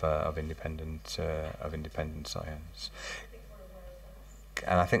independent science.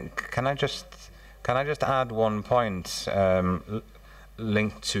 And I think can I just add one point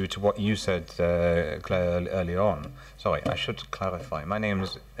linked to what you said, Claire, earlier on. Sorry, I should clarify. My name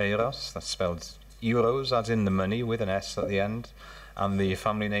is Eros. That's spelled euros, as in the money, with an S at the end. And the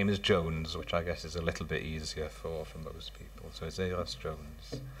family name is Jones, which I guess is a little bit easier for most people. So it's Eros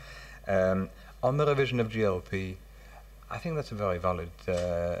Jones. On the revision of GLP, I think that's a very valid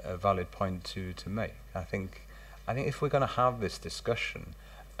point to make. I think if we're going to have this discussion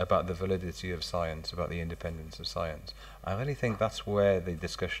about the validity of science, about the independence of science, I really think that's where the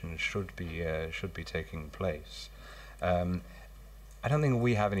discussion should be taking place. I don't think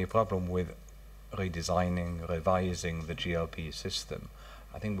we have any problem with redesigning, revising the GLP system.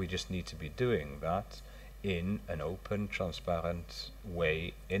 I think we just need to be doing that in an open, transparent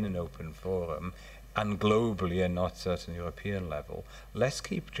way, in an open forum, and globally and not at an European level. Let's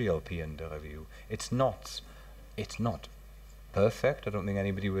keep GLP under review. It's not perfect. I don't think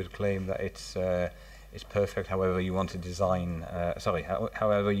anybody would claim that it's perfect. However you want to design,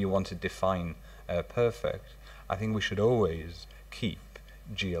 however you want to define perfect. I think we should always keep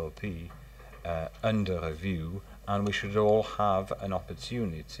GLP under review, and we should all have an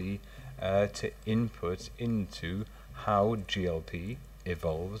opportunity to input into how GLP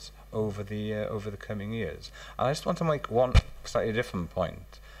evolves over the coming years. And I just want to make one slightly different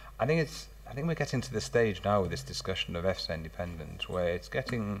point. I think we're getting to the stage now with this discussion of EFSA independence where it's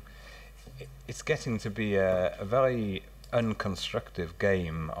getting to be a very unconstructive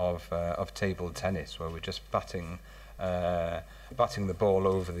game of table tennis where we're just batting the ball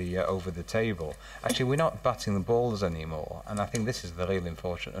over the table. Actually, we're not batting the balls anymore, and I think this is the real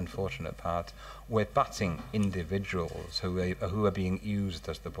unfortunate part. We're batting individuals who are being used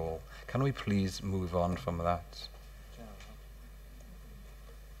as the ball. Can we please move on from that?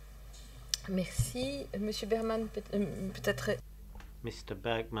 Merci. Monsieur Bergman, peut-être... Mr.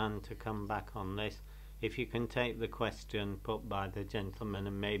 Bergman, to come back on this, if you can take the question put by the gentleman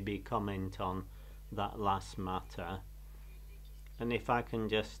and maybe comment on that last matter. And if I can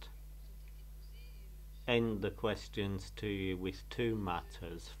just end the questions to you with two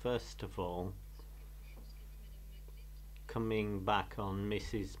matters. First of all, coming back on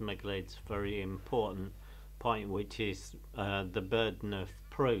Mrs. McGlade's very important point, which is the burden of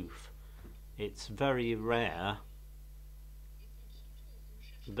proof. It's very rare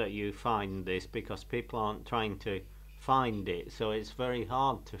that you find this because people aren't trying to find it, so it's very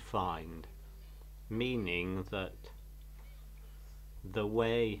hard to find, meaning that the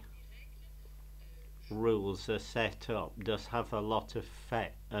way rules are set up does have a lot of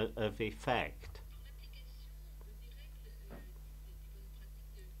effect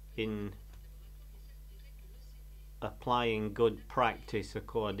in applying good practice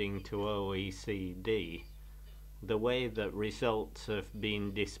according to OECD. The way that results have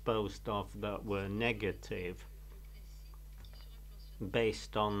been disposed of that were negative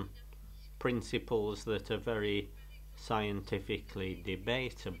based on principles that are very scientifically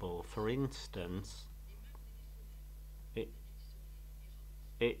debatable. For instance,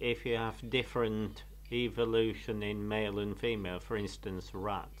 if you have different evolution in male and female, for instance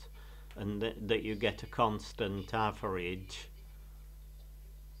rats, and that you get a constant average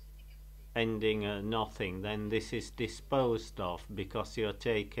ending at nothing, then this is disposed of because you're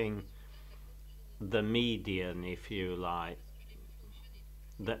taking the median, if you like,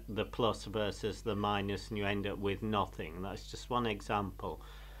 the plus versus the minus, and you end up with nothing. That's just one example.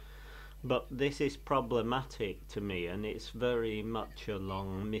 But this is problematic to me, and it's very much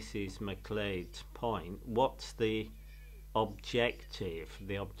along Mrs. McLeod's point. What's the objective?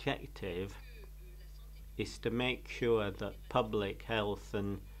 The objective is to make sure that public health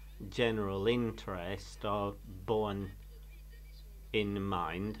and general interest are borne in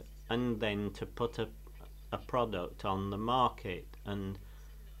mind, and then to put a product on the market, and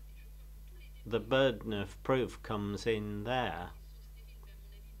the burden of proof comes in there.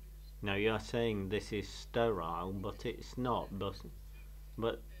 Now you're saying this is sterile, but it's not,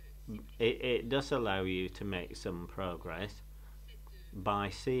 but it does allow you to make some progress by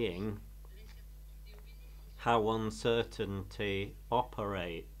seeing how uncertainty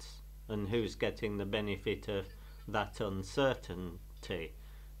operates and who's getting the benefit of that uncertainty.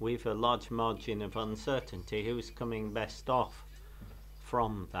 We've a large margin of uncertainty. Who's coming best off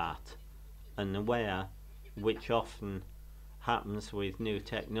from that? And where, which often happens with new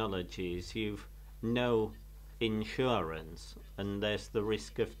technologies, you've no insurance, and there's the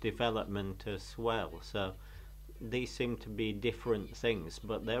risk of development as well. So these seem to be different things,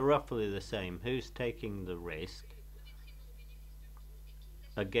 but they're roughly the same. Who's taking the risk,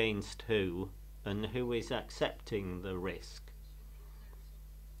 against who, and who is accepting the risk?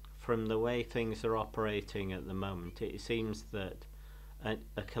 From the way things are operating at the moment, it seems that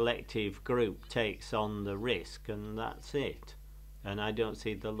a collective group takes on the risk, and that's it. And I don't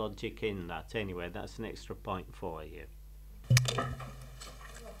see the logic in that. Anyway, that's an extra point for you.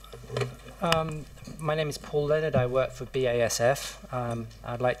 My name is Paul Leonard. I work for BASF.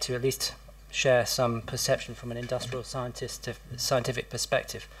 I'd like to at least share some perception from an industrial scientific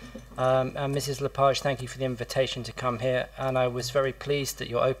perspective. And Mrs. Lepage, thank you for the invitation to come here. And I was very pleased that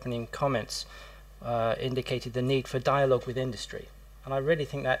your opening comments indicated the need for dialogue with industry. And I really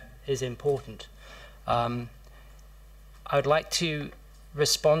think that is important. I would like to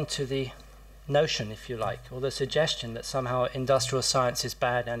respond to the notion, if you like, or the suggestion that somehow industrial science is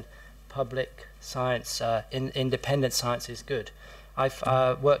bad and public science, independent science is good. I've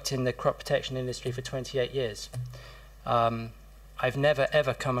worked in the crop protection industry for 28 years. I've never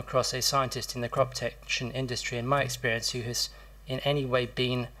ever come across a scientist in the crop protection industry, in my experience, who has in any way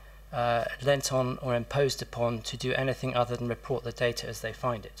been lent on or imposed upon to do anything other than report the data as they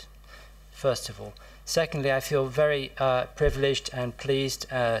find it, first of all. Secondly, I feel very privileged and pleased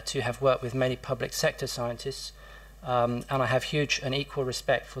to have worked with many public sector scientists, and I have huge and equal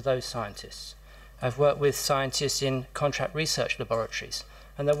respect for those scientists. I've worked with scientists in contract research laboratories,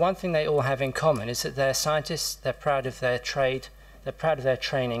 and the one thing they all have in common is that they're scientists, they're proud of their trade, they're proud of their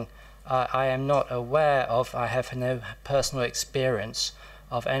training. I am not aware of, I have no personal experience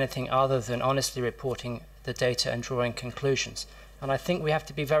of anything other than honestly reporting the data and drawing conclusions. And I think we have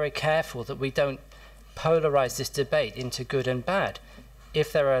to be very careful that we don't polarize this debate into good and bad.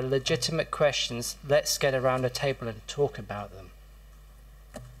 If there are legitimate questions, let's get around a table and talk about them.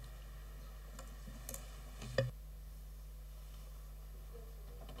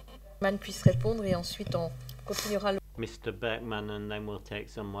 Puisse répondre et ensuite on continuera. Mr. Beckman, and then we'll take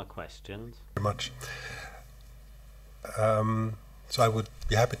some more questions. Very much. So I would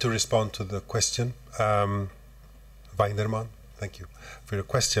be happy to respond to the question. Weindermann, thank you for your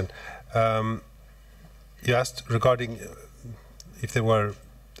question. You asked regarding if there were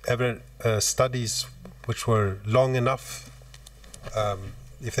ever studies which were long enough,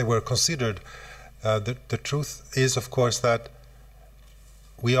 if they were considered. The truth is, of course, that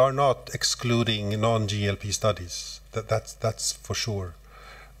we are not excluding non-GLP studies. That's for sure.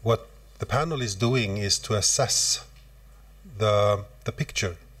 What the panel is doing is to assess the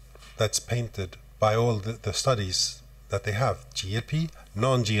picture that's painted by all the studies that they have, GLP,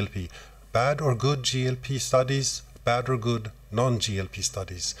 non-GLP, bad or good GLP studies, bad or good non-GLP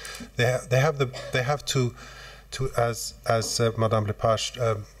studies. They have to as Madame Lepage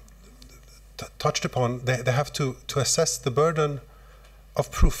touched upon, they have to assess the burden of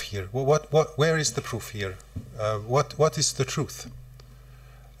proof here. Where is the proof here? What is the truth?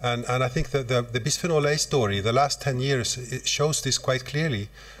 And I think that the bisphenol A story, the last 10 years, it shows this quite clearly,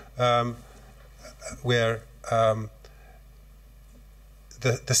 where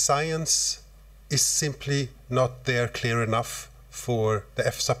the science is simply not there clear enough for the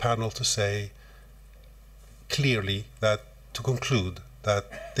EFSA panel to say clearly, that to conclude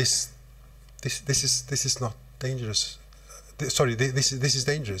that this is not dangerous. Sorry, this is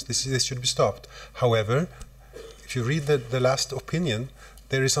dangerous. This should be stopped. However, if you read the last opinion,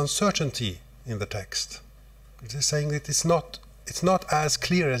 there is uncertainty in the text. It's saying that it's not as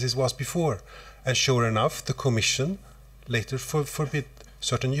clear as it was before. And sure enough, the Commission later forbid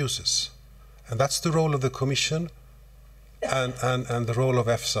certain uses. And that's the role of the Commission and the role of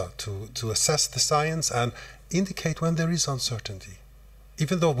EFSA to assess the science and indicate when there is uncertainty.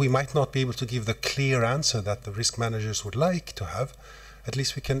 Even though we might not be able to give the clear answer that the risk managers would like to have, at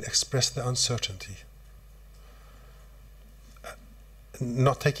least we can express the uncertainty.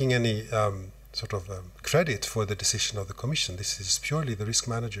 Not taking any credit for the decision of the Commission. This is purely the risk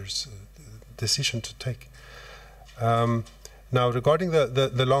manager's decision to take. Now, regarding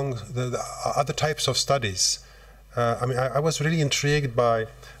the other types of studies, I was really intrigued by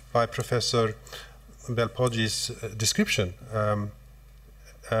Professor Belpoggi's description.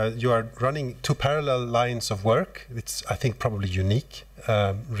 You are running two parallel lines of work. It's, I think, probably unique,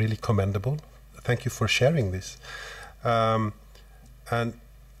 really commendable. Thank you for sharing this.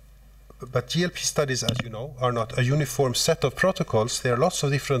 But GLP studies, as you know, are not a uniform set of protocols. There are lots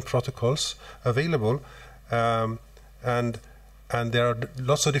of different protocols available, and there are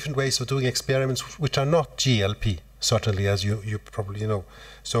lots of different ways of doing experiments which are not GLP, certainly, as you probably know.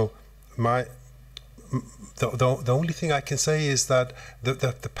 So the only thing I can say is that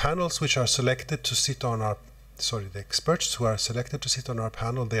the panels which are selected to sit on our, the experts who are selected to sit on our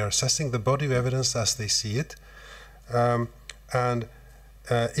panel, they are assessing the body of evidence as they see it, and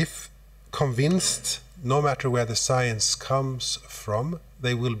if convinced, no matter where the science comes from,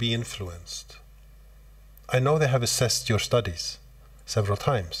 they will be influenced. I know they have assessed your studies several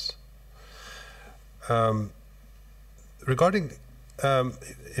times. Regarding,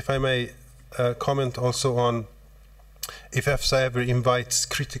 if I may comment also on if EFSA ever invites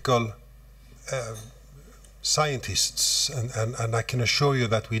critical scientists, and I can assure you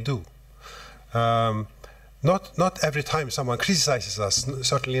that we do. Not every time someone criticizes us,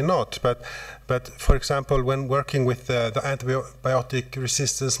 certainly not, but for example, when working with the antibiotic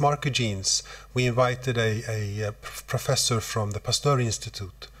resistance marker genes, we invited a professor from the Pasteur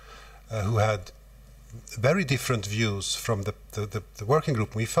Institute who had very different views from the working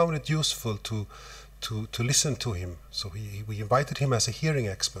group. We found it useful to listen to him. So we invited him as a hearing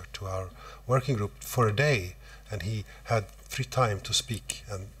expert to our working group for a day, and he had free time to speak,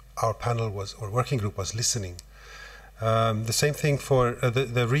 and our panel or working group was listening. The same thing for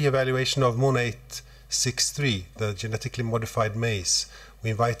the re-evaluation of MON 863, the genetically modified maize.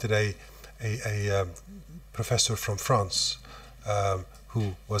 We invited a professor from France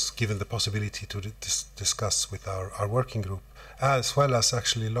who was given the possibility to discuss with our working group, as well as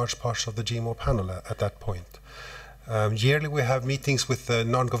actually large parts of the GMO panel at that point. Yearly we have meetings with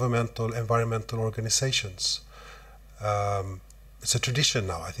non-governmental environmental organizations. It's a tradition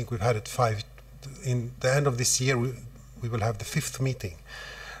now. I think we've had it 5. In the end of this year, we will have the 5th meeting.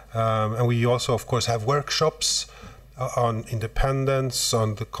 And we also, of course, have workshops on independence,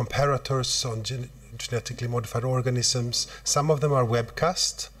 on the comparators, on genetically modified organisms. Some of them are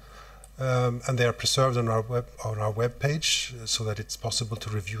webcast, and they are preserved on our web page so that it's possible to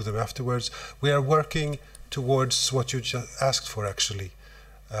review them afterwards. We are working towards what you just asked for, actually,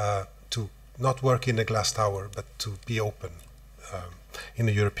 to not work in a glass tower, but to be open in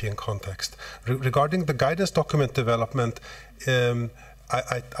a European context. Regarding the guidance document development,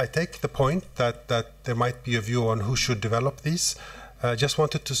 I take the point that there might be a view on who should develop these. I just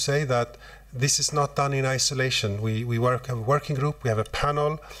wanted to say that this is not done in isolation. We have a working group, we have a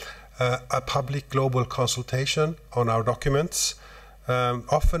panel, a public global consultation on our documents.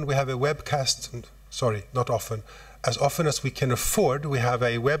 Often we have a webcast, sorry, not often. As often as we can afford, we have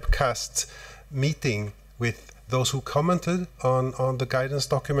a webcast meeting with those who commented on the guidance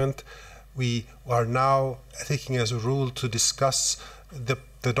document. We are now taking as a rule to discuss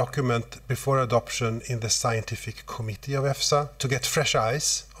the document before adoption in the scientific committee of EFSA to get fresh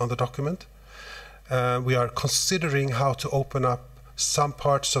eyes on the document. We are considering how to open up some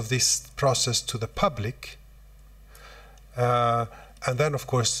parts of this process to the public. And then, of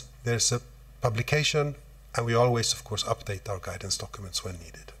course, there's a publication, and we always, of course, update our guidance documents when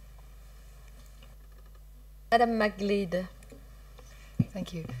needed. Madam McGleed.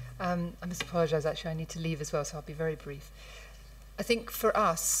 Thank you. I must apologise, actually, I need to leave as well, so I'll be very brief. I think for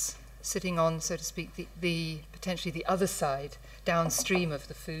us, sitting on, so to speak, potentially the other side, downstream of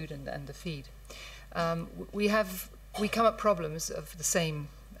the food and the feed, we come at problems of the same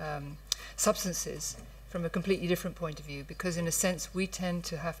substances from a completely different point of view, because in a sense we tend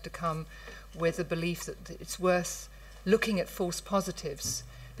to have to come with a belief that it's worth looking at false positives,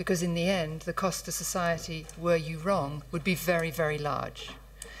 because in the end the cost to society, were you wrong, would be very, very large.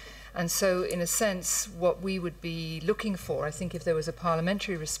 And so in a sense what we would be looking for, I think if there was a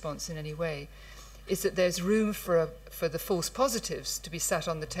parliamentary response in any way, is that there's room for the false positives to be sat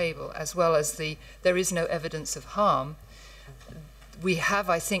on the table, as well as there is no evidence of harm. we have,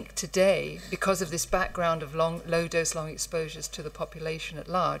 I think, today, because of this background of low-dose, long exposures to the population at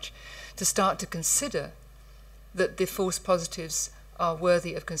large, to start to consider that the false positives are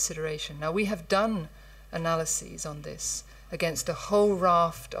worthy of consideration. Now, we have done analyses on this against a whole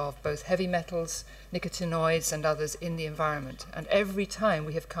raft of both heavy metals, nicotinoids, and others in the environment. And every time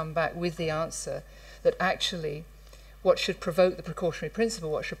we have come back with the answer that actually what should provoke the precautionary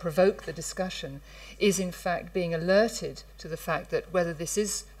principle, what should provoke the discussion, is in fact being alerted to the fact that whether this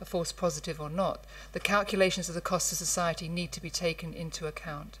is a false positive or not, the calculations of the cost to society need to be taken into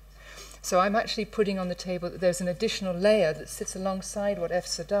account. So I'm actually putting on the table that there's an additional layer that sits alongside what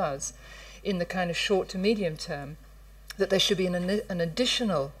EFSA does in the kind of short to medium term, that there should be an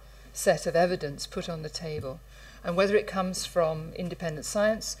additional set of evidence put on the table. And whether it comes from independent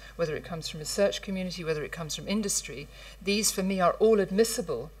science, whether it comes from research community, whether it comes from industry, these for me are all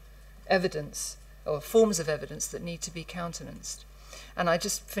admissible evidence or forms of evidence that need to be countenanced. And I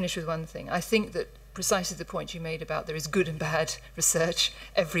just finish with one thing. I think that precisely the point you made about there is good and bad research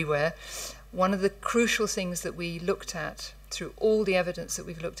everywhere. One of the crucial things that we looked at through all the evidence that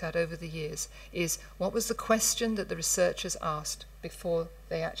we've looked at over the years is what was the question that the researchers asked before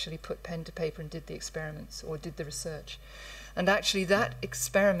they actually put pen to paper and did the experiments or did the research. And actually that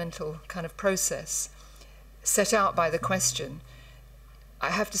experimental kind of process set out by the question,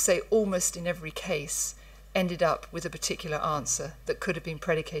 I have to say almost in every case, ended up with a particular answer that could have been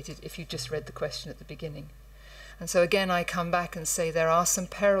predicated if you just read the question at the beginning. And so again, I come back and say there are some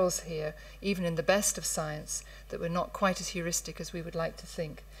perils here, even in the best of science, that we're not quite as heuristic as we would like to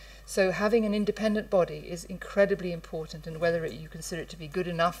think. So having an independent body is incredibly important, and whether you consider it to be good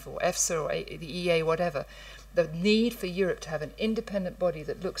enough, or EFSA, or the EA, whatever, the need for Europe to have an independent body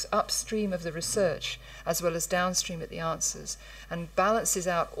that looks upstream of the research as well as downstream at the answers and balances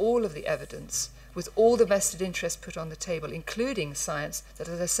out all of the evidence with all the vested interests put on the table, including science, that,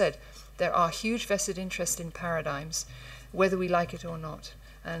 as I said, there are huge vested interests in paradigms, whether we like it or not.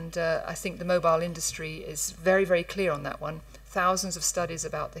 And I think the mobile industry is very, very clear on that one. Thousands of studies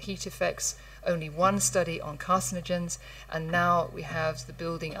about the heat effects, only one study on carcinogens, and now we have the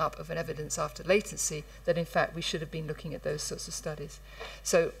building up of an evidence after latency that in fact we should have been looking at those sorts of studies.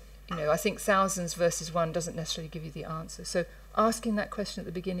 So, you know, I think thousands versus one doesn't necessarily give you the answer. So asking that question at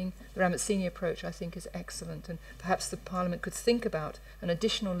the beginning, the Ramazzini approach, I think is excellent, and perhaps the Parliament could think about an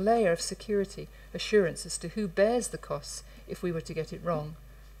additional layer of security assurance as to who bears the costs if we were to get it wrong,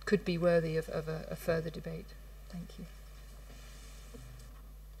 could be worthy of a further debate. Thank you.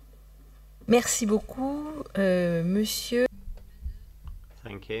 Merci beaucoup, Monsieur.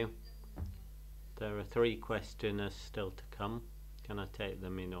 Thank you. There are 3 questioners still to come. Can I take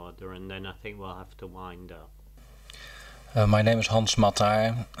them in order, and then I think we'll have to wind up. My name is Hans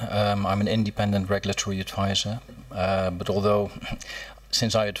Matar. I'm an independent regulatory advisor, but although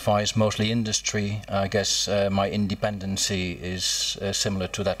since I advise mostly industry, I guess my independency is similar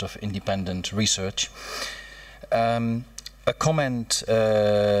to that of independent research. A comment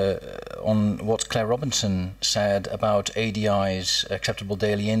on what Claire Robinson said about ADI's acceptable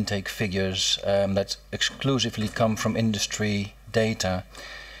daily intake figures that exclusively come from industry data.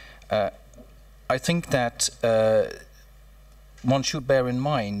 I think that one should bear in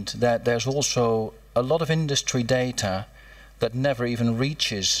mind that there's also a lot of industry data that never even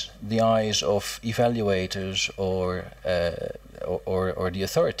reaches the eyes of evaluators or the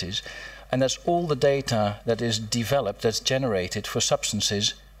authorities. And that's all the data that is developed, that's generated for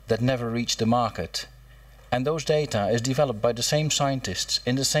substances that never reach the market. And those data is developed by the same scientists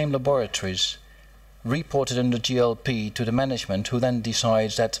in the same laboratories, reported under GLP to the management, who then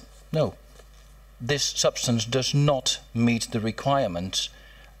decides that, no, this substance does not meet the requirements,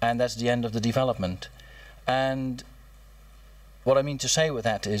 and that's the end of the development. And what I mean to say with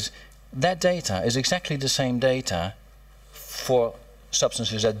that is that data is exactly the same data for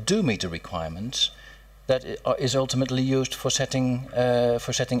substances that do meet the requirements that is ultimately used for setting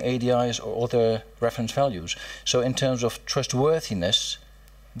ADIs or other reference values. So in terms of trustworthiness,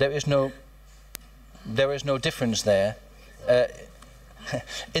 there is no difference there.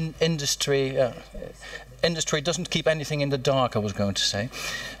 In industry doesn't keep anything in the dark, I was going to say,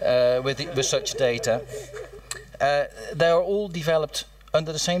 with such data. They are all developed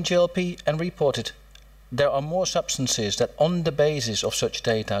under the same GLP and reported. There are more substances that on the basis of such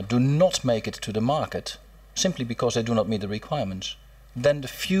data do not make it to the market simply because they do not meet the requirements than the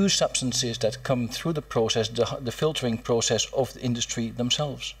few substances that come through the process, the filtering process of the industry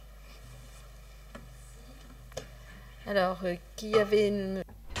themselves. Alors, qui avait une...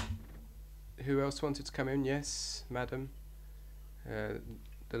 Who else wanted to come in? Yes, madam.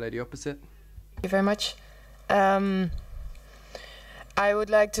 The lady opposite. Thank you very much. I would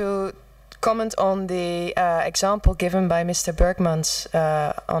like to comment on the example given by Mr. Bergmans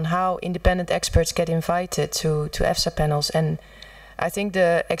on how independent experts get invited to EFSA panels. And I think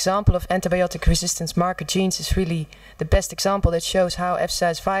the example of antibiotic resistance marker genes is really the best example that shows how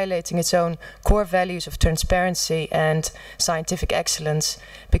EFSA is violating its own core values of transparency and scientific excellence.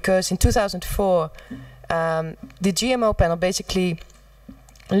 Because in 2004, the GMO panel basically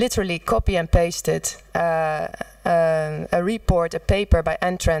literally copy and pasted a report, a paper by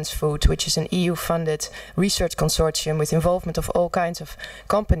Antransfood, which is an EU-funded research consortium with involvement of all kinds of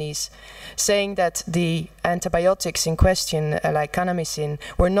companies, saying that the antibiotics in question, like kanamycin,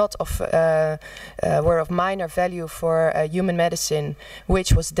 were of minor value for human medicine,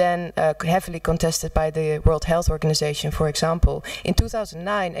 which was then heavily contested by the World Health Organization, for example. In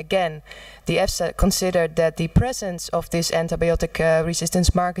 2009, again, the EFSA considered that the presence of this antibiotic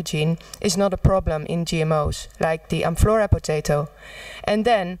resistance marker gene is not a problem in GMOs, like the Amflora potato. And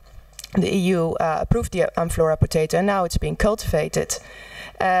then the EU approved the Amflora potato, and now it's being cultivated.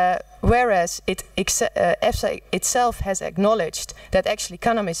 Whereas EFSA itself has acknowledged that actually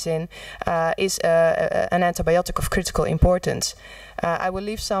kanamycin is an antibiotic of critical importance. I will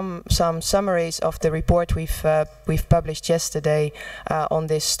leave some summaries of the report we've published yesterday on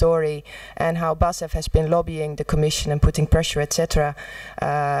this story, and how BASF has been lobbying the Commission and putting pressure, etc.,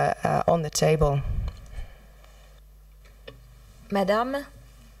 on the table. Madame?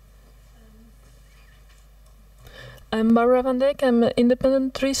 I'm Barbara van Dijk. I'm an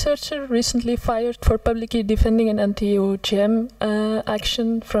independent researcher, recently fired for publicly defending an anti-OGM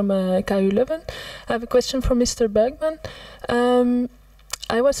action from KU Leuven. I have a question for Mr. Bergman.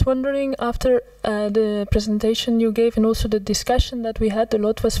 I was wondering, after the presentation you gave and also the discussion that we had, a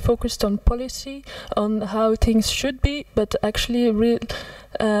lot was focused on policy, on how things should be, but actually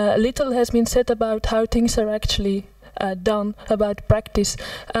little has been said about how things are actually done, about practice.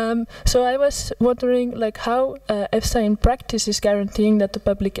 So I was wondering, like, how EFSA in practice is guaranteeing that the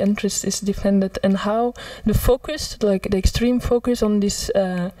public interest is defended, and how the focus, like the extreme focus on this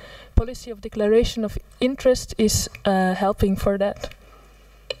policy of declaration of interest, is helping for that.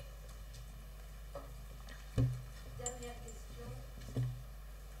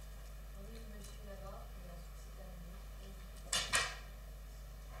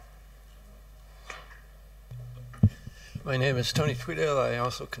 My name is Tony Tweedale. I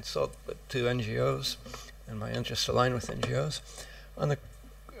also consult to NGOs, and my interests align with NGOs. On the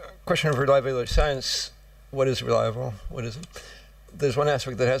question of reliability of science, what is reliable, what isn't? There's one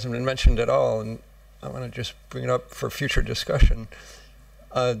aspect that hasn't been mentioned at all, and I want to just bring it up for future discussion.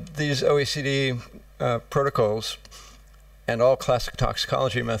 These OECD protocols and all classic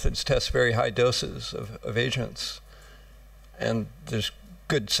toxicology methods test very high doses of agents, and there's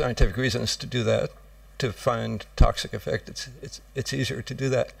good scientific reasons to do that. To find toxic effect, it's easier to do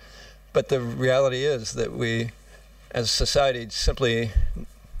that. But the reality is that we, as a society, simply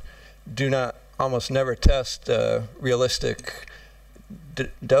do not, almost never test realistic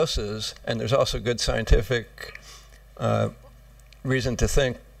doses, and there's also good scientific reason to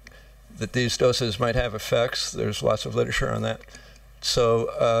think that these doses might have effects. There's lots of literature on that.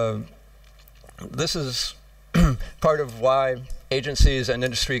 So this is part of why agencies and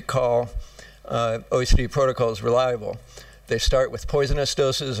industry call OECD protocols reliable. They start with poisonous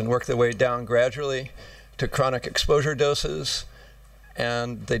doses and work their way down gradually to chronic exposure doses,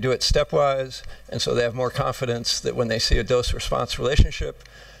 and they do it stepwise, and so they have more confidence that when they see a dose-response relationship,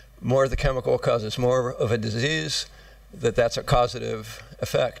 more of the chemical causes more of a disease, that's a causative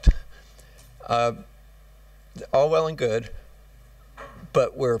effect. All well and good,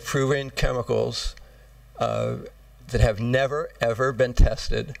 but we're approving chemicals that have never, ever been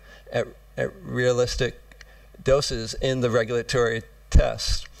tested at realistic doses in the regulatory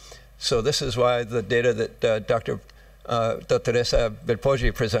test. So this is why the data that Dottoressa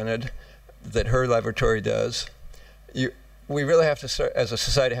Belpoggi presented, that her laboratory does, we really have to start, as a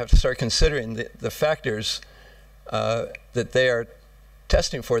society, have to start considering the factors that they are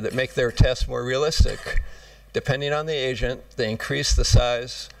testing for that make their tests more realistic. Depending on the agent, they increase the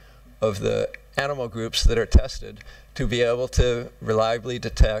size of the animal groups that are tested to be able to reliably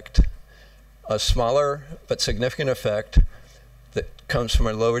detect a smaller but significant effect that comes from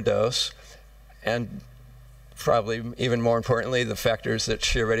a lower dose, and probably even more importantly, the factors that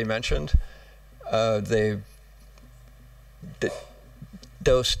she already mentioned. They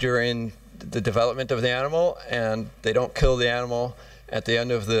dose during the development of the animal, and they don't kill the animal at the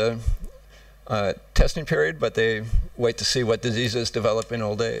end of the testing period, but they wait to see what diseases develop in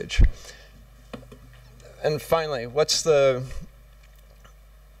old age. And finally, what's the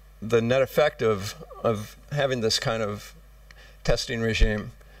net effect of having this kind of testing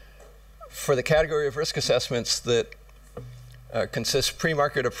regime. For the category of risk assessments that consists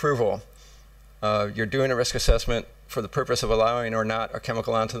pre-market approval, you're doing a risk assessment for the purpose of allowing or not a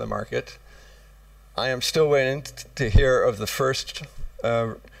chemical onto the market. I am still waiting to hear of the first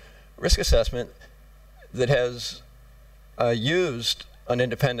risk assessment that has used an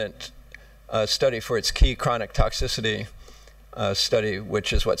independent study for its key chronic toxicity study,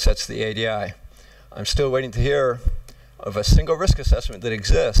 which is what sets the ADI. I'm still waiting to hear of a single risk assessment that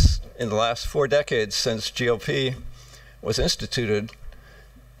exists in the last 4 decades since GLP was instituted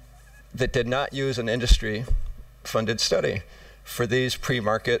that did not use an industry-funded study for these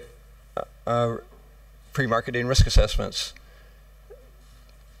pre-marketing risk assessments.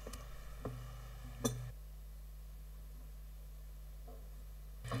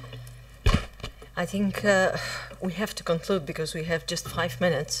 I think we have to conclude because we have just 5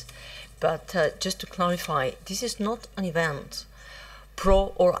 minutes. But just to clarify, this is not an event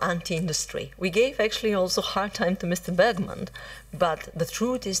pro or anti-industry. We gave actually also hard time to Mr. Bergman, but the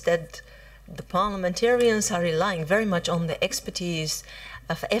truth is that the parliamentarians are relying very much on the expertise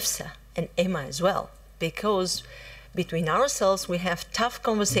of EFSA and EMA as well, because between ourselves we have tough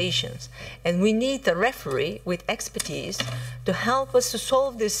conversations and we need a referee with expertise to help us to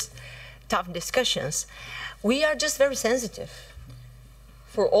solve these tough discussions. We are just very sensitive.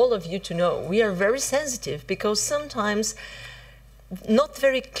 For all of you to know, we are very sensitive because sometimes not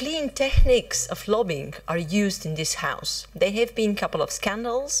very clean techniques of lobbying are used in this House. There have been a couple of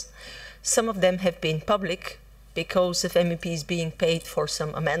scandals. Some of them have been public because of MEPs being paid for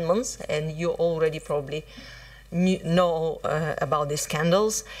some amendments, and you already probably know about these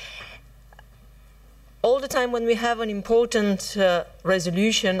scandals. All the time when we have an important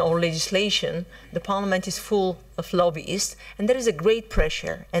resolution or legislation, the Parliament is full of lobbyists, and there is a great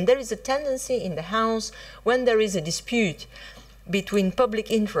pressure. And there is a tendency in the House, when there is a dispute between public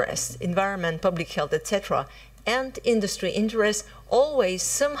interest, environment, public health, etc., and industry interest, always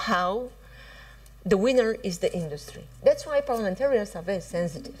somehow the winner is the industry. That's why parliamentarians are very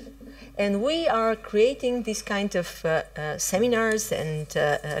sensitive. And we are creating this kind of seminars and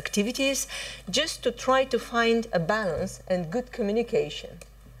activities just to try to find a balance and good communication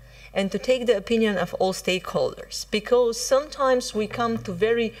and to take the opinion of all stakeholders. Because sometimes we come to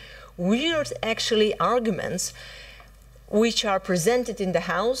very weird, actually, arguments which are presented in the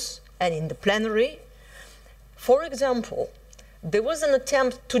House and in the plenary. For example, there was an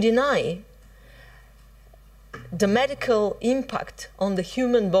attempt to deny the medical impact on the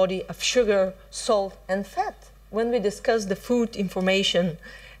human body of sugar, salt, and fat when we discuss the food information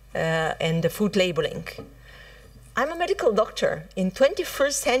and the food labeling. I'm a medical doctor in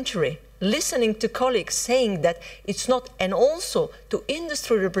 21st century, listening to colleagues saying that it's not, and also to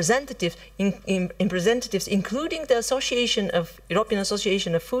industry representatives, representatives including the European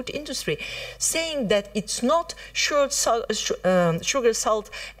Association of Food Industry, saying that it's not sugar, salt,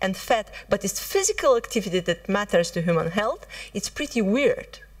 and fat, but it's physical activity that matters to human health. It's pretty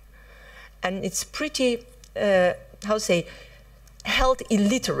weird. And it's pretty, how to say, health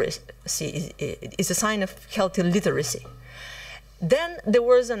illiteracy is a sign of health illiteracy. Then there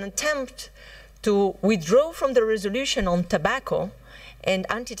was an attempt to withdraw from the resolution on tobacco and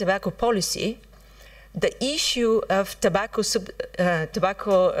anti-tobacco policy the issue of tobacco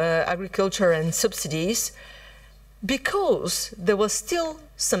agriculture and subsidies, because there was still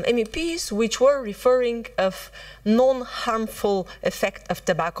some MEPs which were referring of non-harmful effect of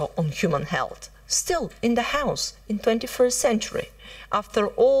tobacco on human health. Still in the House in 21st century, after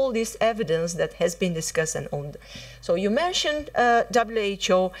all this evidence that has been discussed and on. So you mentioned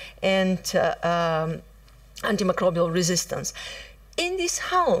WHO and antimicrobial resistance. In this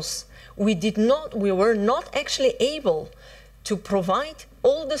House, we were not actually able to provide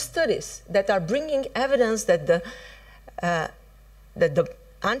all the studies that are bringing evidence that the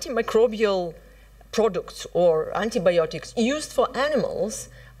antimicrobial products or antibiotics used for animals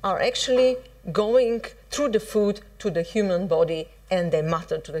are actually going through the food to the human body, and they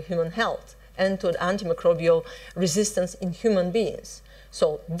matter to the human health and to the antimicrobial resistance in human beings.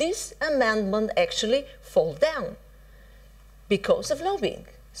 So this amendment actually falls down because of lobbying.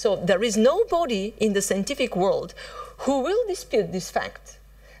 So there is nobody in the scientific world who will dispute this fact.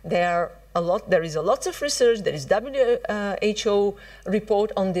 There is a lot of research, there is WHO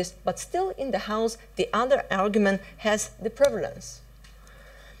report on this, but still in the House the other argument has the prevalence.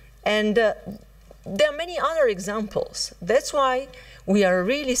 And there are many other examples. That's why we are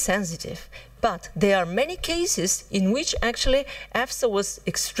really sensitive. But there are many cases in which actually EFSA was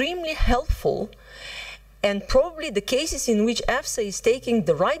extremely helpful, and probably the cases in which EFSA is taking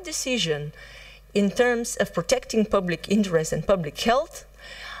the right decision in terms of protecting public interest and public health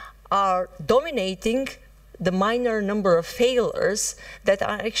are dominating the minor number of failures that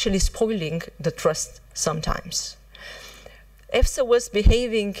are actually spoiling the trust sometimes. EFSA was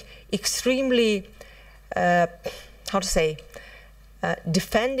behaving extremely,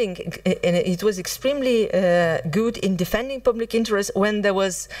 defending, and it was extremely good in defending public interest when there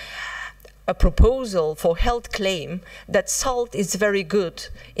was a proposal for health claim that salt is very good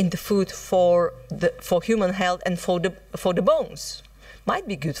in the food for human health and for the bones. Might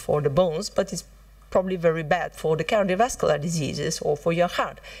be good for the bones, but it's probably very bad for the cardiovascular diseases or for your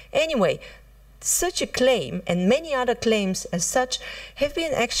heart. Anyway, such a claim and many other claims as such have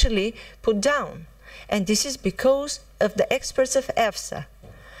been actually put down. And this is because of the experts of EFSA.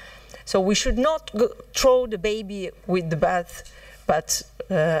 So we should not throw the baby with the bath, but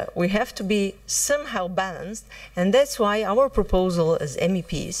we have to be somehow balanced. And that's why our proposal as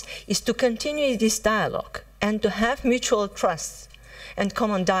MEPs is to continue this dialogue and to have mutual trust and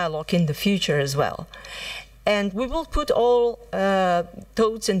common dialogue in the future as well. And we will put all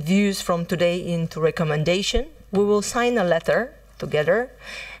thoughts and views from today into recommendation. We will sign a letter together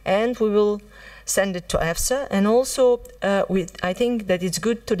and we will send it to EFSA. And also, I think that it's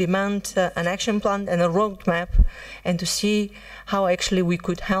good to demand an action plan and a roadmap and to see how actually we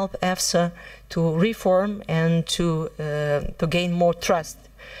could help EFSA to reform and to gain more trust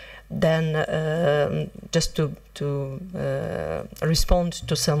than just to respond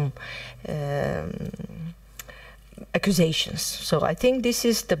to some accusations. So I think this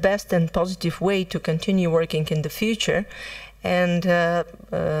is the best and positive way to continue working in the future. And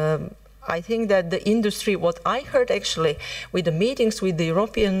I think that the industry, what I heard actually with the meetings with the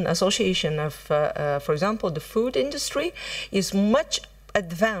European Association of, for example, the food industry, is much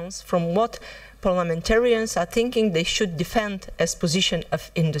advanced from what parliamentarians are thinking they should defend as position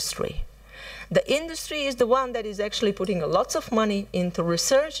of industry. The industry is the one that is actually putting lots of money into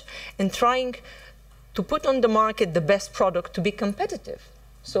research and trying to put on the market the best product to be competitive.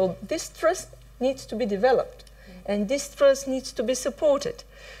 So this trust needs to be developed and this trust needs to be supported.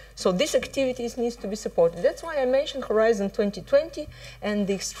 So these activities need to be supported. That's why I mentioned Horizon 2020 and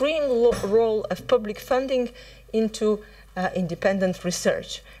the extreme role of public funding into independent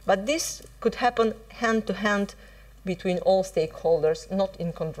research. But this could happen hand to hand between all stakeholders, not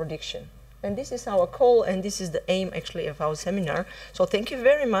in contradiction. And this is our call and this is the aim actually of our seminar. So thank you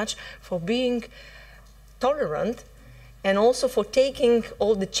very much for being tolerant and also for taking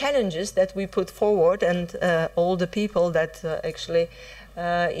all the challenges that we put forward and all the people that actually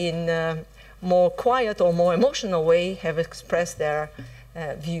in a more quiet or more emotional way have expressed their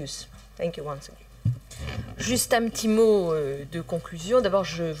views. Thank you once again. Juste un petit mot de conclusion. D'abord,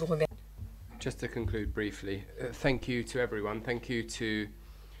 je vous remercie. Just to conclude briefly, thank you to everyone. Thank you to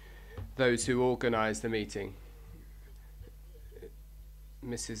those who organised the meeting.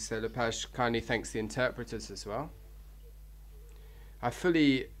 Mrs. Lepage kindly thanks the interpreters as well. I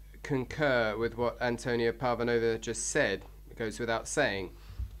fully concur with what Antonia Parvanova just said. It goes without saying.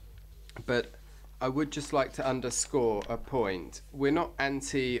 But I would just like to underscore a point. We're not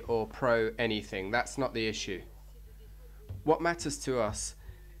anti or pro anything. That's not the issue. What matters to us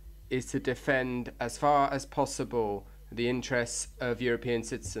is to defend as far as possible the interests of European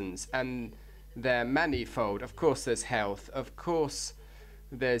citizens, and they're manifold. Of course there's health, of course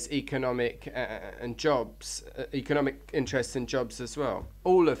there's economic and jobs, economic interests and jobs as well.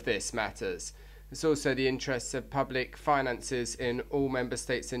 All of this matters. It's also the interests of public finances in all member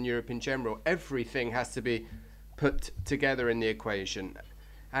states and Europe in general. Everything has to be put together in the equation.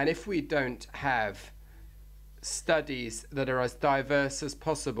 And if we don't have studies that are as diverse as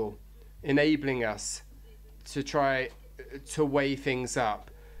possible, enabling us to try to weigh things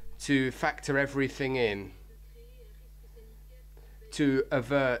up, to factor everything in, to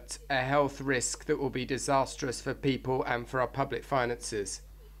avert a health risk that will be disastrous for people and for our public finances,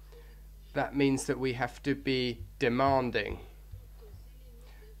 that means that we have to be demanding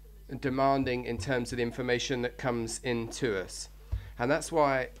in terms of the information that comes into us. And that's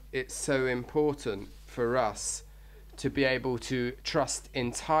why it's so important for us to be able to trust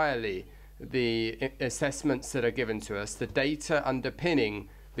entirely the assessments that are given to us, the data underpinning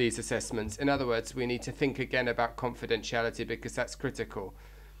these assessments. In other words, we need to think again about confidentiality, because that's critical.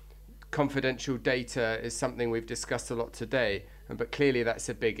 Confidential data is something we've discussed a lot today, but clearly that's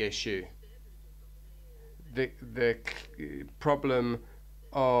a big issue. The problem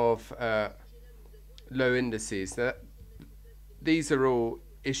of low indices, these are all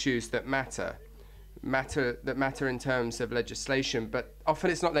issues that matter in terms of legislation, but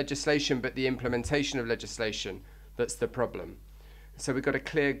often it's not legislation but the implementation of legislation that's the problem. So we've got a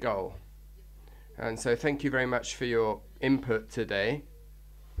clear goal. And so thank you very much for your input today.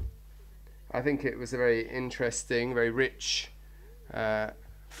 I think it was a very interesting, very rich,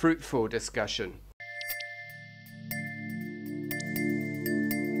 fruitful discussion.